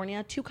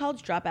California, 2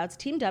 college dropouts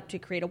teamed up to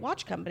create a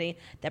watch company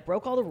that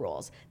broke all the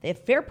rules. They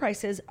have fair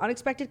prices,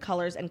 unexpected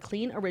colors, and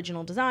clean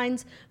original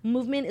designs.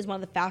 Movement is one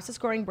of the fastest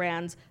growing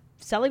brands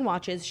selling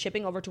watches,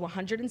 shipping over to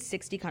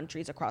 160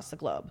 countries across the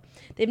globe.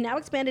 They've now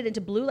expanded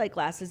into blue light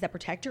glasses that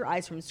protect your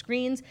eyes from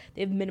screens.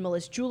 They have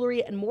minimalist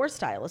jewelry and more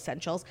style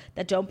essentials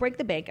that don't break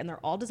the bank, and they're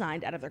all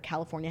designed out of their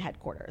California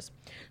headquarters.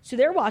 So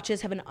their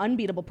watches have an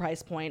unbeatable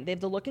price point. They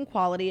have the look and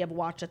quality of a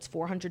watch that's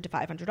 $400 to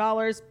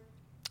 $500.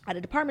 at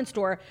a department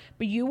store,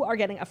 but you are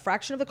getting a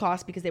fraction of the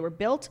cost because they were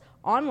built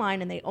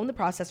online and they own the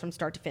process from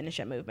start to finish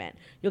at Movement.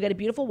 You'll get a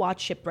beautiful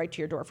watch shipped right to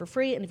your door for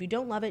free, and if you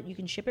don't love it, you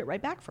can ship it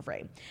right back for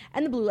free.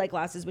 And the blue light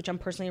glasses, which I'm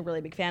personally a really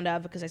big fan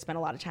of because I spend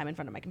a lot of time in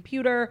front of my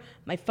computer,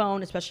 my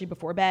phone, especially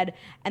before bed,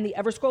 and the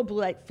Everscroll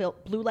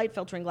blue light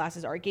filtering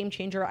glasses are a game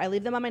changer. I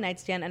leave them on my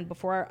nightstand, and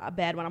before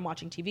bed when I'm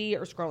watching TV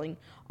or scrolling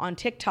on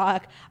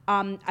TikTok,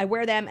 I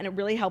wear them, and it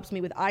really helps me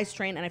with eye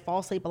strain, and I fall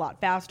asleep a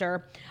lot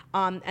faster.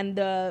 And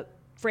the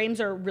frames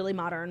are really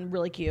modern,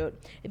 really cute.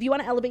 If you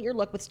want to elevate your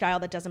look with style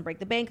that doesn't break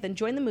the bank, then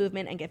join the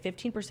movement and get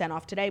 15%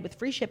 off today with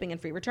free shipping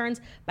and free returns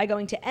by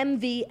going to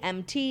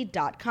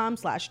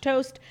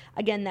mvmt.com/toast.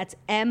 Again, that's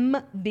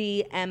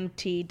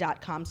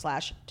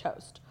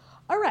mvmt.com/toast.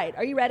 All right,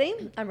 are you ready?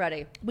 I'm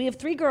ready. We have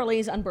 3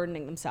 girlies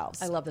unburdening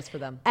themselves. I love this for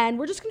them. And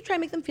we're just going to try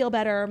and make them feel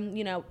better.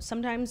 You know,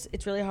 sometimes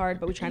it's really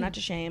hard, but we try not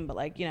to shame, but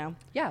like, you know,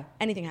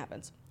 anything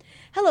happens.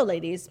 Hello,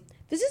 ladies.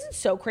 This isn't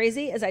so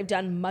crazy as I've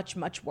done much,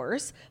 much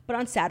worse, but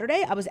on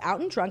Saturday, I was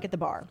out and drunk at the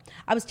bar.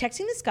 I was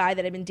texting this guy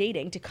that I'd been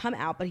dating to come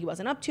out, but he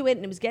wasn't up to it,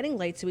 and it was getting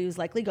late, so he was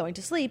likely going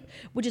to sleep,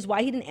 which is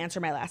why he didn't answer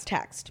my last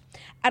text.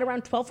 At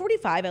around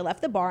 12:45, I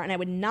left the bar, and I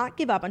would not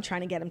give up on trying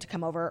to get him to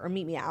come over or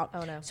meet me out.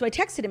 Oh, no. So I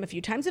texted him a few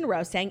times in a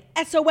row saying,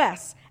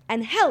 SOS,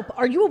 and help,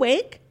 are you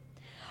awake?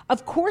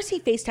 Of course, he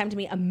FaceTimed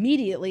me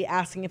immediately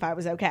asking if I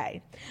was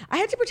okay. I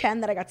had to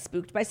pretend that I got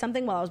spooked by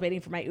something while I was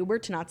waiting for my Uber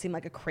to not seem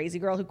like a crazy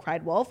girl who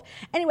cried wolf.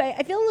 Anyway,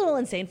 I feel a little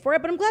insane for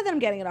it, but I'm glad that I'm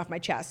getting it off my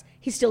chest.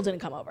 He still didn't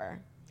come over.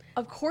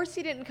 Of course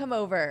he didn't come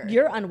over.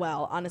 You're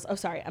unwell, honest. Oh,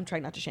 sorry. I'm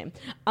trying not to shame.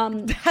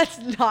 That's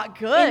not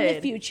good. In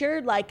the future,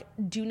 like,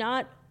 do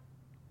not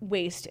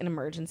waste an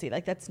emergency.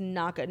 Like, that's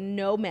not good.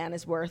 No man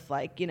is worth,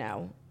 like, you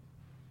know.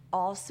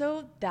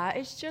 Also, that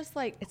is just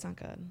like... It's not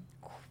good.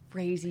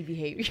 Crazy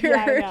behavior.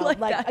 Yeah, I know.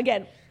 like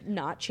again,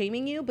 not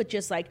shaming you, but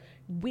just like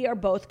we are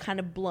both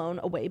kind of blown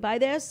away by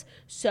this.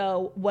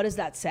 So what does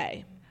that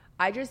say?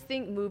 I just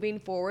think moving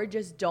forward,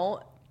 just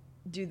don't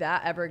do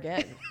that ever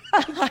again.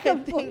 I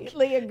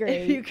completely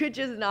agree. You could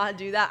just not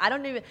do that.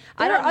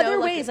 There are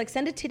other ways, like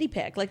send a titty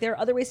pic. Like there are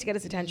other ways to get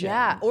his attention.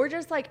 Yeah, or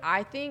just like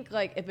I think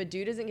like if a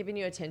dude isn't giving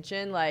you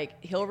attention,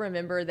 like he'll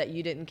remember that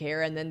you didn't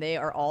care, and then they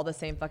are all the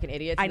same fucking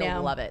idiots. And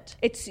they'll love it.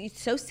 It's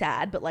so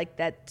sad, but like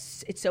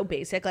it's so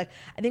basic. Like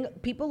I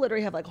think people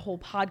literally have like a whole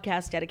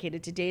podcast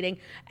dedicated to dating,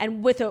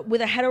 and with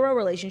a hetero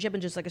relationship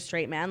and just like a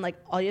straight man, like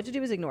all you have to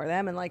do is ignore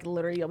them, and like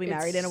literally you'll be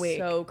married in a week.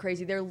 So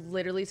crazy. They're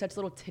literally such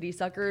little titty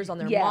suckers on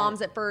their moms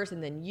at first,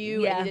 and then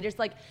you. Yeah. And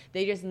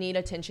they just need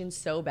attention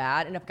so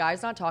bad. And if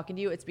guy's not talking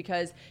to you, it's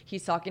because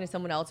he's talking to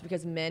someone else,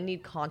 because men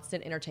need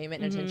constant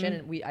entertainment and attention.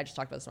 And I just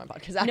talked about this on my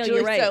podcast actually. No,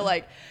 you're right. So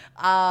like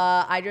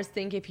I just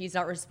think if he's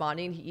not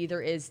responding, he either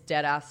is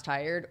dead ass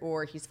tired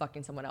or he's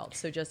fucking someone else.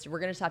 So we're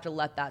gonna just have to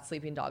let that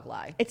sleeping dog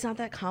lie. It's not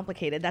that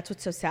complicated. That's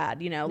what's so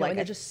sad, you know. No, like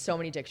there's just so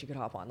many dicks you could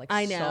hop on. Like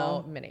I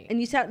know. So many.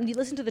 And you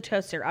listen to the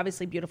toaster,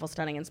 obviously beautiful,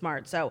 stunning, and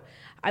smart. So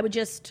I would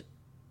just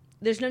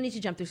there's no need to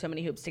jump through so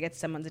many hoops to get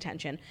someone's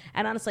attention.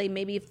 And honestly,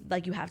 maybe if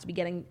like you have to be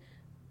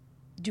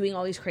doing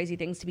all these crazy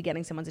things to be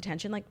getting someone's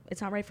attention, like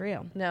it's not right for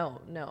you. No.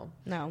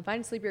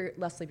 Find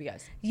less sleepy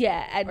guys.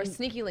 Yeah. Or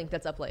sneaky link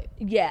that's up late.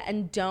 Yeah,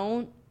 and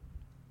don't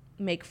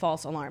make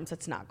false alarms.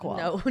 That's not cool.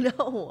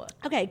 No.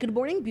 Okay, good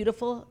morning,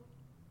 beautiful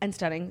and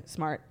stunning,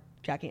 smart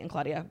Jackie and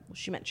Claudia. Well,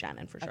 she meant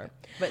Shannon for sure. Okay.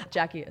 But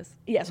Jackie is.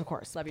 Yes, of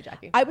course. Love you,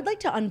 Jackie. I would like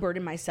to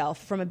unburden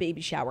myself from a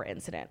baby shower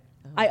incident.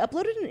 I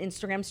uploaded an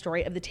Instagram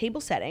story of the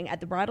table setting at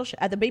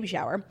the baby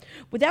shower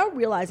without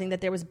realizing that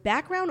there was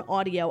background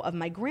audio of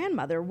my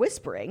grandmother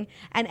whispering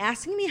and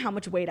asking me how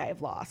much weight I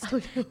have lost,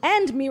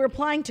 and me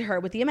replying to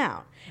her with the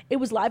amount. It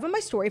was live on my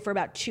story for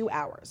about 2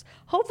 hours.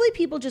 Hopefully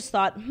people just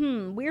thought,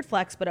 weird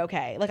flex, but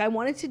okay. Like I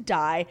wanted to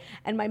die,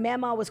 and my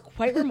mama was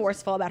quite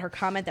remorseful about her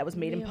comment that was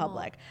made in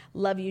public.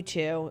 Love you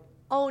too.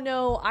 Oh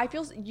no, I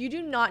feel you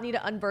do not need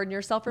to unburden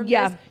yourself from this.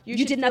 Yeah,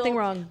 you did nothing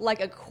wrong.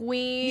 Like a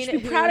queen. You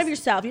should be proud of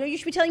yourself. You know, you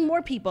should be telling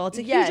more people. It's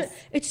a huge.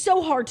 It's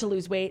so hard to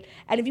lose weight,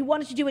 and if you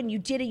wanted to do it and you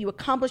did it, you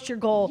accomplished your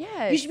goal.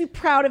 Yes. You should be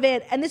proud of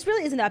it. And this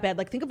really isn't that bad.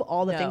 Like think of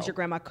all the things your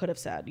grandma could have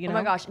said. You know? Oh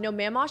my gosh, no,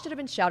 Mama should have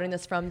been shouting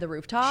this from the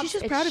rooftop. She's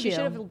just proud of you. She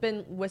should have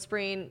been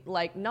whispering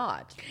like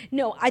not.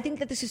 No, I think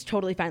that this is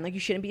totally fine. Like you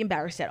shouldn't be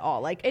embarrassed at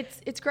all. Like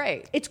it's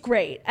great. It's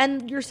great,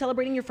 and you're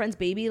celebrating your friend's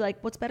baby.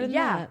 Like what's better than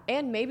that?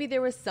 And maybe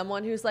there was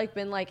someone who's like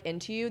been like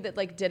into you that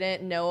like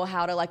didn't know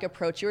how to like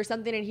approach you or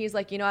something, and he's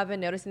like, I've been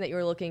noticing that you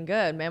were looking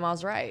good.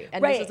 Mama's right.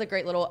 And this was a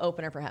great little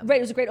opener for him. Right,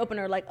 it was a great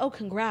opener. Like, oh,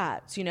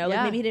 congrats.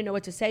 Like maybe he didn't know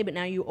what to say, but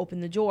now you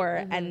open the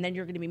door, and then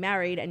you're going to be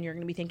married, and you're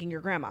going to be thanking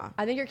your grandma.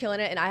 I think you're killing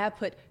it, and I have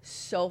put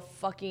so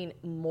fucking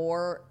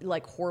more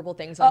like horrible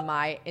things on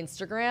my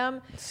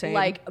Instagram, Same.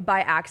 like by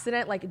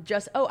accident, like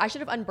just I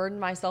should have unburdened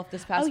myself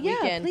this past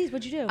weekend. Please,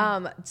 what'd you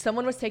do?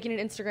 Someone was taking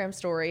an Instagram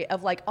story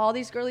of like all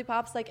these girly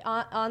pops like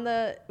on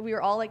the we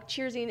were all like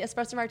cheersing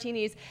espresso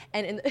martinis.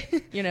 And in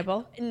the your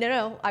nipple?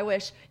 No, I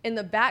wish. In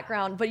the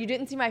background, but you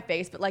didn't see my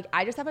face, but like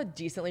I just have a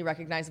decently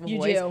recognizable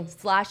voice.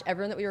 /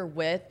 everyone that we were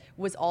with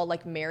was all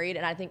like married.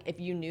 And I think if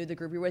you knew the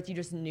group you're with, you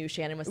just knew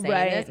Shannon was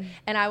saying this.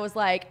 And I was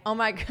like, oh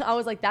my God, I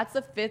was like, that's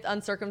the 5th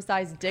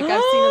uncircumcised dick I've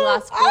seen in the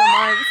last 4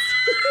 months.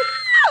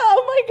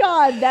 Oh my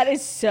God, that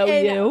is so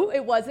you.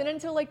 It wasn't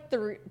until like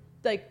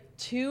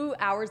 2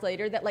 hours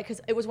later that like,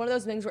 because it was one of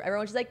those things where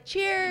everyone was just like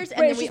cheers,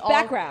 and then we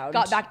all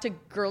got back to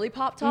girly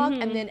pop talk,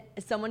 and then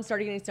someone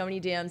started getting so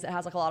many DMs that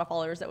has like a lot of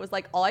followers that was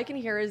like, all I can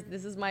hear is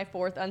this is my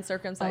 4th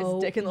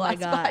uncircumcised dick in the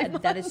last 5 months.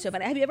 That is so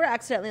funny. Have you ever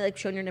accidentally like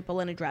shown your nipple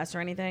in a dress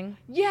or anything?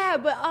 Yeah,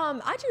 but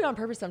I do it on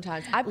purpose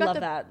sometimes. I've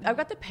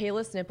got the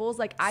palest nipples.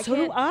 Like so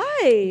do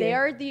I. They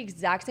are the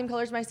exact same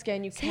color as my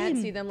skin. You can't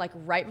see them. Like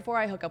right before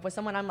I hook up with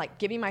someone, I'm like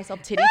giving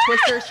myself titty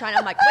twisters,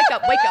 I'm like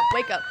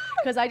wake up,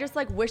 because I just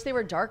like wish they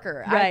were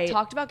darker. Right. I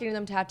talked about getting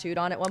them tattooed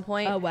on at one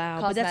point. Oh wow,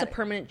 but that's a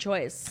permanent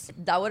choice.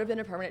 That would have been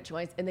a permanent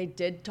choice, and they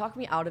did talk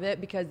me out of it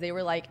because they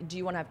were like, do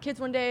you want to have kids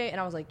one day? And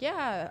I was like,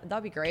 yeah,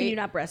 that'd be great. Can you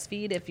not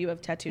breastfeed if you have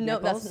tattooed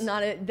nipples? No, that's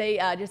not it. They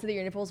just said that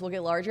your nipples will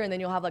get larger, and then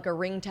you'll have like a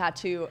ring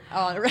tattoo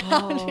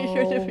around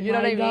you know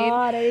what I mean?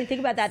 God, I didn't think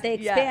about that. They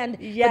expand,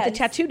 but the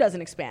tattoo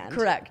doesn't expand.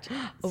 Correct.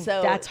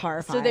 So that's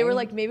horrifying. So they were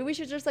like, maybe we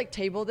should just like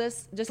table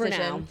this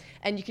decision,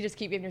 and you could just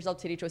keep giving yourself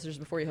titty twisters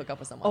before you hook up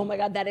with someone. Oh my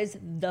God, that is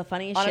the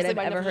funniest Honestly, shit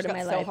I've ever heard in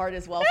my life. So hard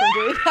as well from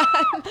doing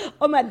that.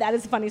 Oh man, that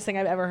is the funniest thing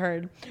I've ever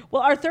heard.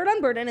 Well, our third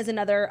unburden is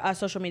another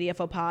social media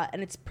faux pas,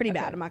 and it's pretty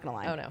bad. I'm not gonna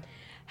lie. Oh no.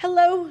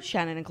 Hello,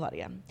 Shannon and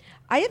Claudia.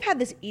 I have had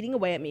this eating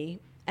away at me,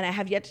 and I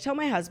have yet to tell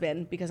my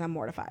husband because I'm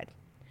mortified.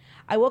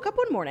 I woke up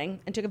one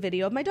morning and took a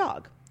video of my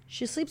dog.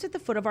 She sleeps at the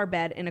foot of our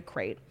bed in a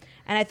crate,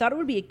 and I thought it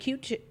would be a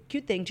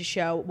cute thing to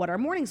show what our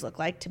mornings look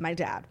like to my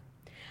dad.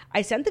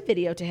 I sent the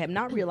video to him,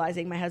 not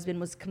realizing my husband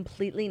was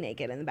completely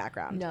naked in the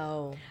background.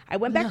 No. I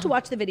went back to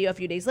watch the video a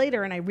few days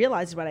later, and I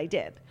realized what I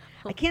did.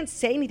 I can't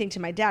say anything to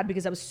my dad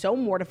because I was so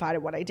mortified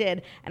at what I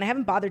did, and I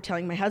haven't bothered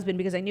telling my husband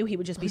because I knew he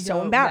would just be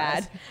so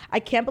embarrassed. I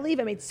can't believe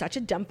I made such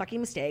a dumb fucking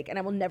mistake, and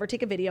I will never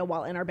take a video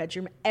while in our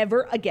bedroom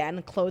ever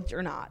again, clothed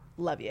or not.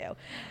 Love you.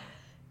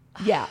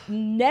 Yeah,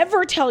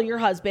 never tell your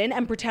husband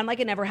and pretend like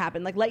it never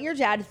happened. Like, let your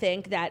dad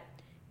think that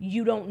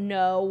you don't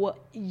know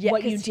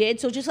what you did.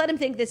 So just let him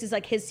think this is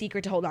like his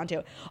secret to hold on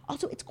to.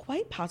 Also, it's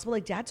quite possible,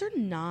 like dads are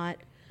not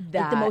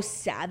like the most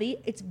savvy.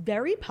 It's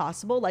very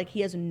possible like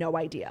he has no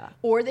idea.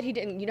 Or that he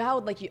didn't, you know how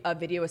like a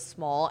video is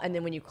small and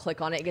then when you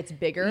click on it, it gets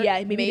bigger?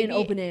 Yeah, maybe he didn't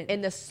open it.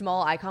 In the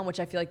small icon, which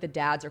I feel like the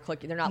dads are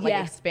clicking, they're not like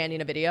expanding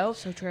a video.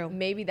 So true.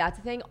 Maybe that's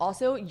the thing.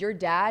 Also, your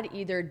dad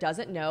either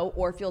doesn't know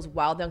or feels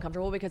wildly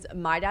uncomfortable because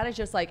my dad is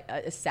just like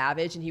a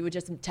savage and he would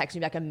just text me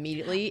back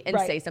immediately and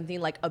say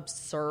something like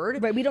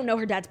absurd. Right, we don't know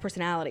her dad's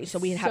personality, so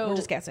we're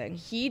just guessing.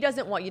 He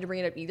doesn't want you to bring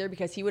it up either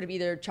because he would have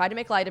either tried to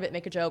make light of it,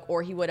 make a joke,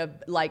 or he would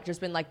have like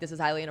just been like, this is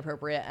highly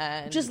inappropriate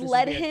and just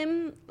let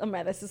him. Oh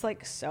man, this is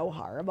like so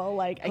horrible.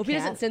 Like I hope he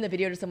doesn't send the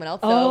video to someone else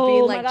though,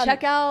 being like,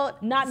 check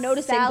out not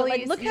noticing, Sally's but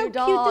like look how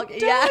dog. Cute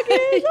the dog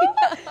is.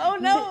 Oh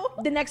no.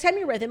 The next time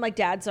you're with him, like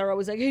dads are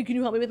always like, hey, can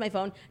you help me with my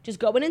phone? Just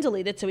go in and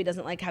delete it so he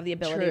doesn't like have the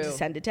ability to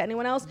send it to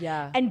anyone else.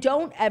 Yeah. And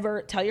don't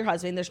ever tell your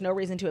husband. There's no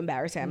reason to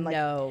embarrass him. Like,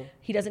 no.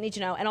 He doesn't need to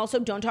know. And also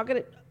don't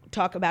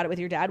talk about it with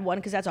your dad. One,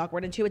 because that's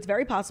awkward. And two, it's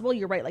very possible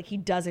you're right. Like he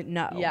doesn't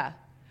know. Yeah.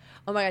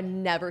 Oh my God,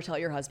 never tell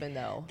your husband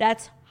though.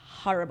 That's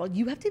horrible.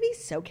 You have to be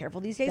so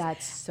careful these days.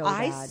 That's so bad.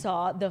 I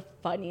saw the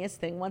funniest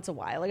thing once a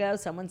while ago.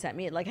 Someone sent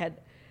me, it like had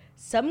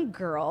some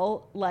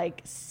girl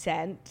like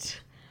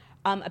sent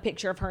a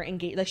picture of her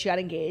engaged, like she got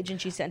engaged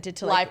and she sent it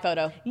to like live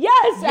photo.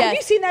 Yes. Have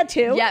you seen that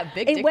too? Yeah,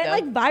 big It dick, went though.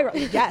 like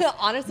viral. Yes.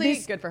 Honestly,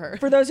 good for her.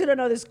 For those who don't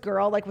know, this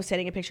girl like was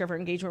sending a picture of her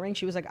engagement ring.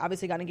 She was like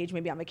obviously got engaged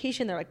maybe on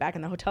vacation. They're like back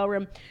in the hotel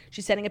room.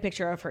 She's sending a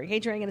picture of her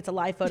engagement ring and it's a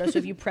live photo. So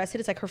if you press it,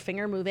 it's like her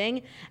finger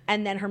moving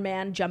and then her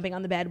man jumping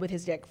on the bed with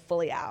his dick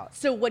fully out.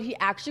 So what he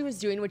actually was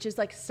doing, which is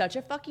like such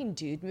a fucking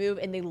dude move,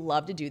 and they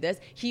love to do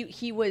this.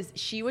 She was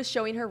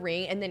showing her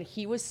ring, and then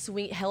he was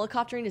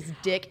helicoptering his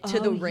dick to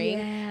the ring.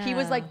 Yeah. He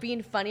was like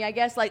being funny, I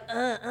guess, like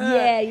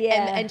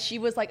Yeah. And she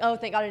was like, oh,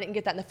 thank God I didn't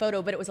get that in the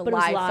photo, but it was a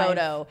live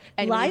photo.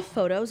 And live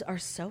photos are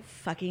so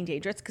fucking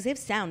dangerous because they have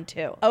sound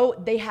too. Oh,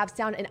 they have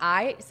sound. And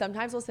I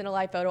sometimes will send a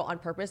live photo on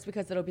purpose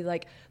because it'll be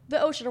like the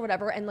ocean or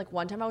whatever. And like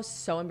one time I was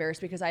so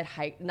embarrassed because I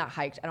had not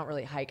hiked. I don't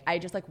really hike. I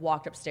just like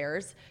walked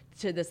upstairs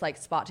to this like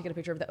spot to get a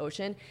picture of the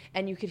ocean.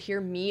 And you could hear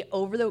me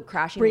over the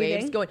crashing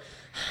waves going,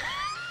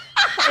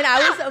 and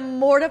I was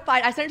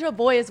mortified. I sent it to a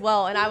boy as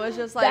well. And I was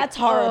just like, that's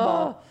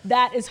horrible. Oh.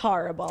 That is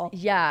horrible.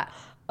 Yeah.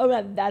 Oh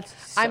man, that's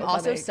so I'm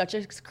also funny. such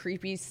a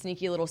creepy,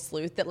 sneaky little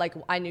sleuth that like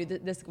I knew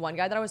that this one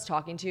guy that I was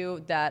talking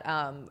to that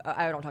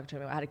I don't talk to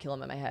him. I had to kill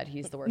him in my head.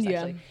 He's the worst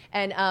actually.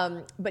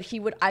 And but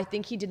I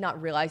think he did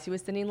not realize he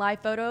was sending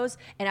live photos,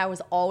 and I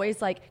was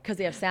always like, because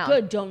they have sound.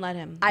 Good, don't let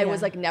him. I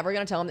was like never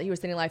gonna tell him that he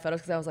was sending live photos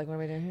because I was like, what are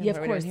we doing here? Yeah,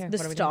 of course. The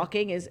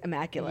stalking is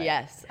immaculate.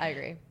 Yes, I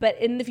agree.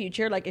 But in the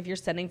future, like if you're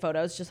sending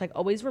photos, just like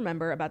always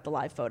remember about the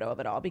live photo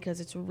of it all because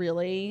it's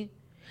really.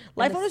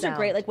 Live photos are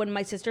great. Like when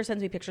my sister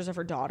sends me pictures of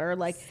her daughter,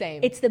 like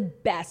Same. It's the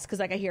best because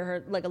like I hear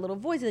her like a little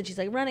voice and then she's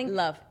like running.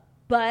 Love.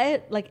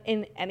 But like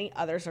in any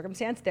other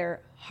circumstance,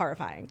 they're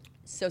horrifying.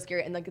 So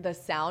scary. And like the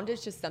sound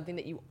is just something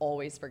that you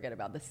always forget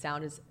about. The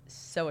sound is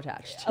so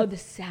attached. Oh, the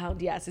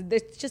sound, yes.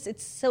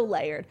 It's so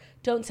layered.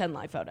 Don't send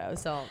live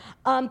photos. So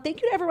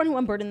thank you to everyone who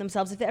unburdened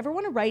themselves. If they ever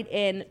want to write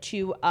in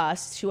to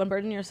us to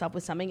unburden yourself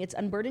with something, it's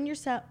unburden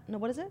yourselves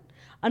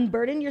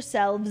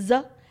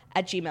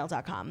at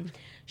gmail.com.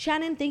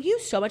 Shannon, thank you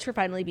so much for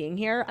finally being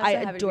here. I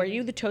adore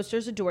you. The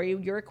Toasters adore you.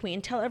 You're a queen.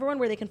 Tell everyone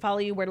where they can follow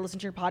you, where to listen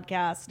to your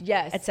podcast,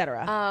 yes,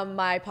 etc.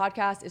 My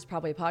podcast is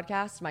probably a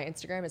podcast. My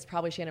Instagram is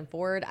probably Shannon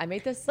Ford. I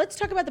made this. Let's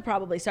talk about the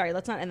probably. Sorry,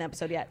 let's not end the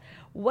episode yet.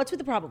 What's with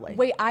the probably?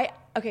 Wait,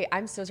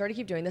 I'm so sorry to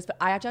keep doing this, but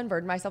I have to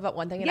unburden myself about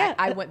one thing. And yeah,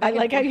 I went back. I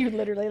like how you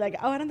literally like,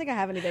 oh, I don't think I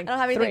have anything. I don't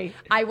have anything.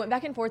 I went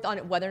back and forth on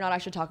whether or not I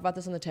should talk about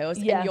this on the Toast.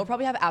 Yeah. And you'll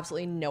probably have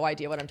absolutely no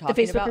idea what I'm talking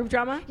about. The Facebook group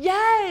drama?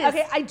 Yes.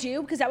 Okay, I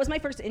do, because that was my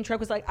first intro,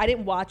 because like I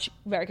didn't watch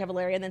Very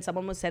Cavallari, and then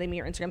someone was sending me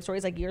your Instagram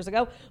stories like years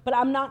ago, but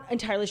I'm not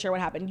entirely sure what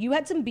happened. You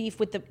had some beef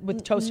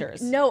with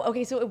Toasters. No,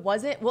 okay, so it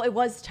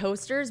was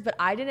Toasters, but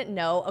I didn't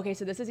know. Okay,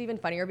 so this is even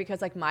funnier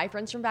because like my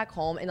friends from back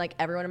home and like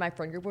everyone in my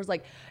friend group was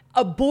like,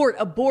 abort,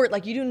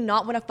 like you do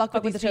not want to fuck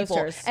with these people.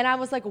 Toasters. And I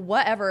was like,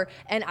 whatever.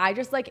 And I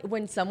just like,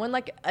 when someone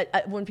like,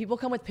 when people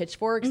come with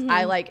pitchforks,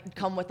 I like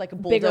come with like a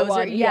bulldozer.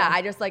 One, yeah.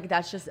 I just like,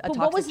 that's just a toxic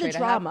trait. What was the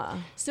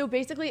drama? So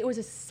basically it was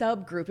a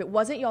subgroup. It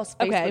wasn't y'all's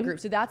Facebook group.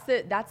 So that's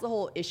the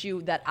whole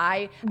issue that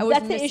I was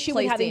That's the issue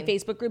with having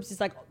Facebook groups, is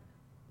like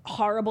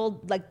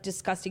horrible, like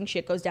disgusting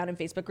shit goes down in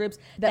Facebook groups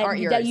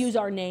that use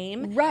our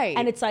name. Right.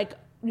 And it's like,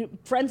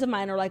 friends of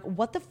mine are like,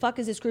 what the fuck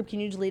is this group?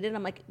 Can you delete it? And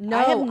I'm like, no,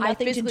 I have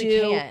nothing to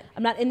do. Can't.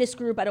 I'm not in this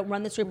group. I don't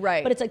run this group.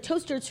 Right. But it's like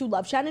Toasters who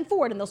love Shannon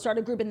Ford, and they'll start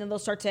a group, and then they'll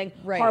start saying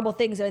horrible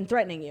things and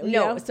threatening you. No,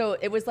 you know? So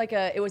it was like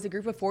a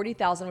group of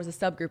 40,000 was a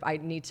subgroup. I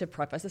need to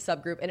preface a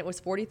subgroup, and it was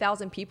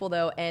 40,000 people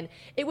though, and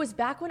it was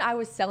back when I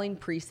was selling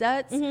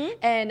presets. Mm-hmm.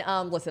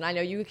 And listen, I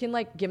know you can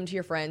like give them to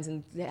your friends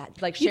and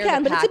like share. You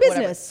can, the but pack, it's a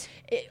business.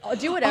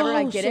 Do whatever. And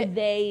I get so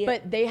it.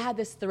 But they had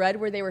this thread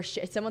where they were.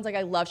 Someone's like,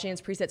 I love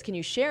Shannon's presets. Can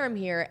you share them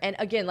here? And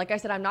again, like I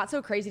said, I'm not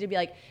so crazy to be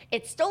like,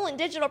 it's stolen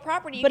digital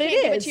property. You can't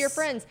give it to your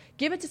friends.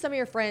 Give it to some of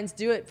your friends.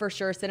 Do it for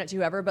sure. Send it to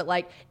whoever. But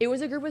like, it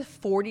was a group with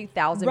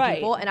 40,000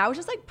 people, and I was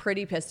just like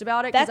pretty pissed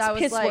about it. That's I was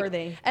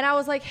piss-worthy. Like, and I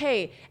was like,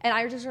 hey, and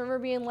I just remember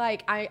being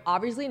like, I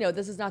obviously know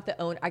this is not the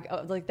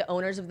like the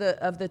owners of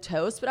the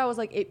Toast, but I was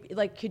like,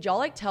 could y'all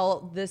like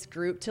tell this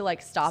group to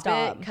like stop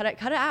it, cut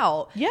it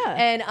out? Yeah.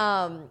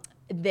 And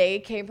they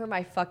came for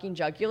my fucking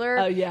jugular.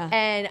 Oh, yeah.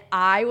 And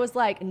I was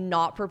like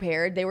not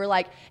prepared. They were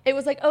like, it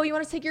was like, oh, you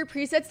want to take your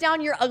presets down?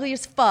 You're ugly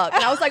as fuck.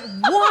 And I was like,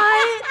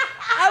 what?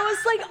 I was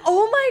like,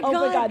 oh my God.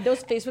 Oh my God.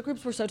 Those Facebook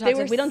groups were so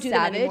toxic. We don't do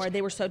them anymore.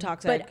 They were so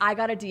toxic. But I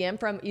got a DM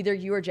from either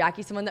you or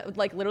Jackie, someone that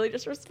like literally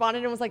just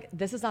responded and was like,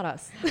 this is not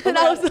us. And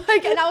I was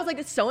like,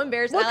 it's so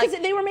embarrassed. Well,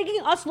 because they were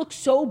making us look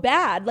so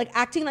bad, like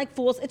acting like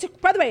fools.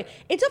 By the way,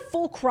 it's a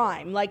full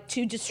crime, like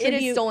to distribute.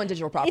 It is stolen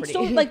digital property.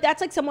 It's like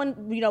that's like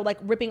someone, like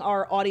ripping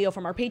our audio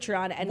from our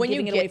Patreon and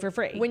giving it away for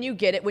free. When you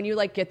get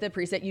the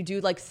preset, you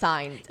do like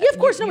sign. Yeah, of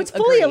course. It's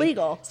fully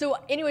illegal. So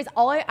anyways,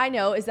 all I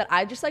know is that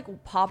I just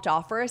like popped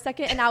off for a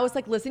second and I was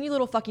like, listen, you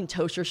little fucking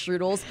toaster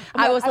strudels.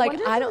 I was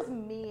like, I don't. It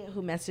was me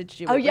who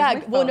messaged you. Oh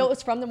yeah. Well, no, it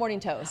was from the Morning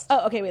Toast.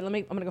 Oh, okay. Wait, I'm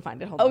gonna go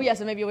find it. Hold on. Oh yeah,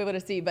 so maybe you'll be able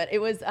to see. But it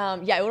was,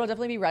 yeah, it will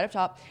definitely be right up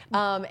top.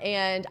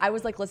 And I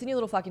was like, listen, you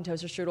little fucking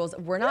toaster strudels,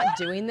 we're not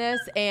doing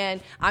this,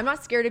 and I'm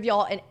not scared of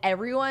y'all. And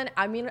everyone,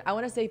 I mean, I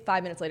want to say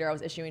 5 minutes later, I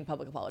was issuing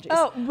public apologies.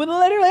 Oh, but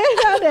literally,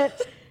 I found it.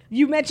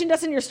 You mentioned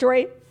us in your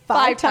story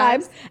five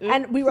times.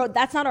 And we wrote,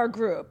 that's not our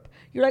group.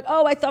 You're like,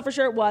 oh, I thought for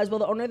sure it was. Well,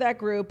 the owner of that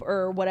group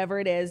or whatever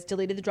it is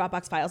deleted the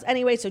Dropbox files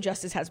anyway, so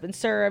justice has been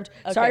served.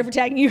 Okay. Sorry for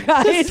tagging you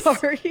guys.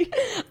 Sorry.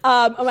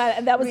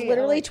 And that was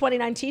literally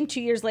 2019,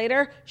 2 years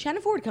later.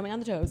 Shannon Ford coming on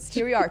the Toast.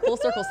 Here we are, full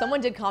circle.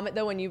 Someone did comment,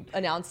 though, when you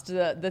announced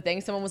the thing.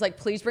 Someone was like,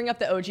 please bring up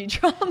the OG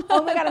drama.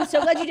 Oh, my God. I'm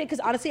so glad you did, because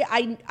honestly,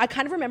 I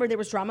kind of remember there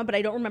was drama, but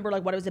I don't remember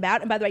like what it was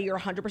about. And by the way, you're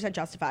 100%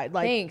 justified.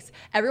 Like, thanks.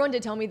 Everyone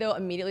did tell me, though,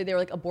 immediately they were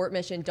like, abort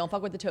mission, don't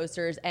fuck with the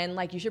toasters. And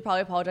like, you should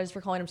probably apologize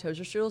for calling them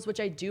toaster strudels, which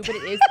I do, but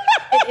it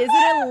is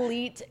an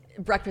elite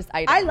breakfast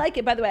item. I like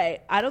it, by the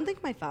way. I don't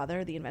think my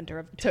father, the inventor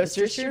of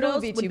toaster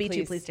strudels, would be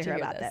too pleased to hear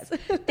about this.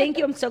 Thank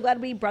you. I'm so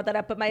glad we brought that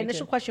up. But my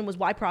initial question was,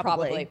 why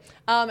probably?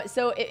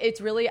 So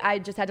it's really, I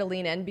just had to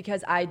lean in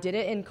because I did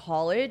it in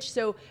college.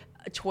 So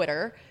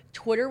Twitter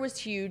was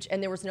huge,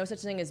 and there was no such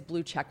thing as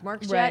blue check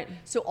marks yet.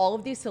 So all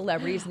of these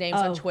celebrities' names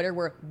on Twitter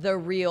were the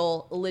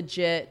real,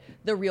 legit,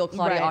 the real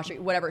Claudia Ostrich,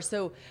 whatever.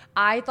 So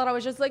I thought I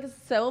was just like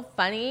so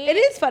funny. It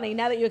is funny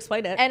now that you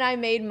explained it. And I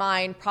made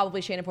mine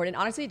probably Shannon Ford, and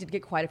honestly, it did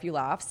get quite a few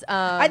laughs.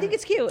 I think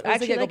it's cute. It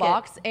was a giggle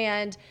box,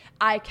 and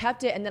I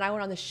kept it, and then I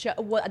went on the show.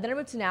 Well, then I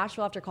moved to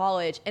Nashville after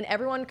college, and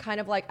everyone kind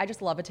of like, I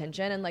just love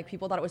attention, and like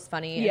people thought it was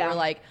funny, and were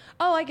like,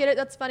 oh, I get it,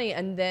 that's funny.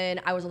 And then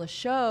I was on the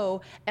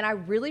show, and I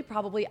really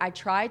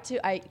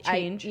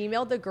I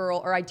emailed the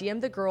girl, or I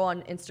DM'd the girl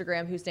on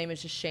Instagram whose name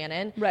is just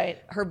Shannon. Right.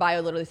 Her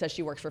bio literally says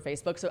she works for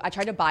Facebook. So I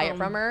tried to buy it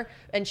from her,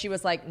 and she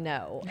was like,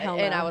 no.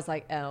 And I was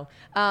like, oh.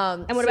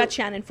 And what about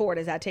Shannon Ford?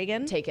 Is that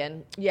taken?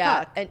 Taken.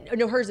 Yeah. And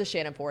no, hers is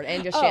Shannon Ford.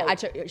 And just Shannon.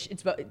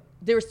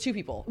 There was 2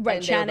 people.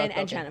 Right, Shannon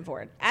and Shannon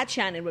Ford. At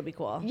Shannon would be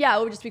cool. Yeah,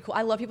 it would just be cool.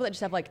 I love people that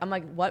just have like, I'm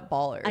like, what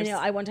ballers? I know.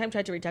 I one time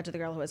tried to reach out to the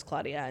girl who was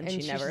Claudia, and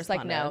she never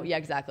responded. Like, no, yeah,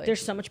 exactly.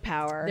 There's so much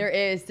power.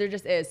 There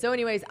just is. So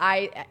anyways,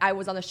 I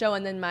was on the show,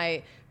 and then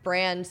my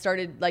brand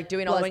started like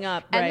doing all blowing this.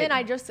 Up. And right. then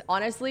I just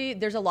honestly,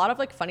 there's a lot of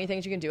like funny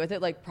things you can do with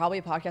it. Like probably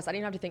a podcast. I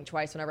didn't have to think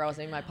twice whenever I was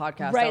naming my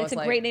podcast. Right, it's a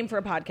great name for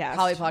a podcast.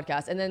 Probably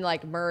podcast. And then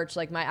like merch,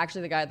 like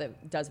the guy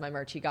that does my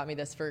merch, he got me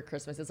this for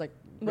Christmas. It's like,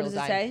 what does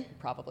it say?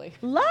 Probably.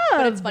 Love.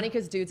 But it's funny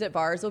because dudes at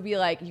bars will be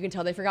like, you can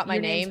tell they forgot my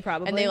name.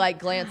 Probably. And they like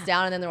glance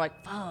down and then they're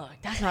like, fuck,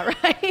 that's not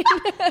right.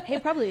 Hey,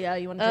 probably, yeah,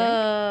 you want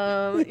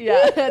to drink?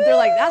 Yeah. They're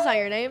like, that's not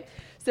your name.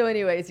 So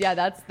anyways, yeah,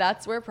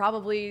 that's where it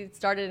probably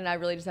started, and I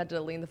really just had to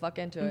lean the fuck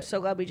into it. I'm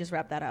so glad we just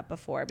wrapped that up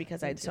before,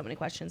 because I had so many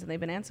questions and they've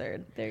been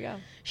answered. There you go.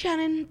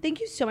 Shannon, thank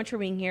you so much for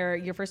being here.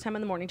 Your first time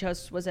on the Morning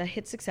Toast was a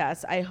hit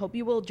success. I hope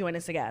you will join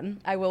us again.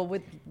 I will,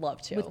 with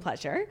love to. With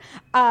pleasure.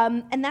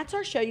 And that's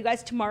our show, you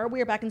guys. Tomorrow we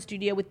are back in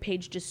studio with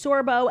Paige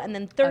DeSorbo, and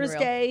then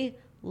Thursday...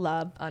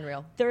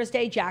 Unreal.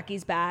 Thursday,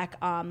 Jackie's back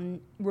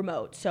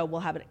remote. So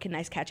we'll have a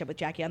nice catch up with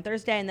Jackie on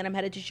Thursday. And then I'm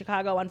headed to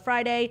Chicago on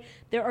Friday.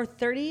 There are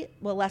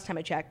last time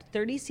I checked,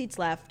 30 seats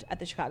left at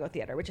the Chicago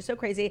Theater, which is so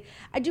crazy.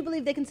 I do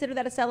believe they consider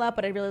that a sellout,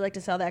 but I'd really like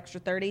to sell the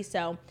extra 30.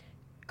 So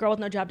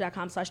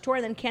girlwithnojob.com/tour.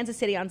 And then Kansas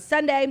City on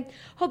Sunday.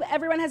 Hope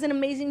everyone has an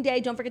amazing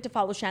day. Don't forget to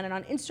follow Shannon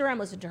on Instagram.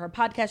 Listen to her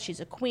podcast.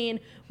 She's a queen.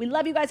 We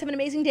love you guys. Have an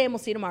amazing day, and we'll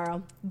see you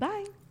tomorrow.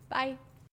 Bye. Bye.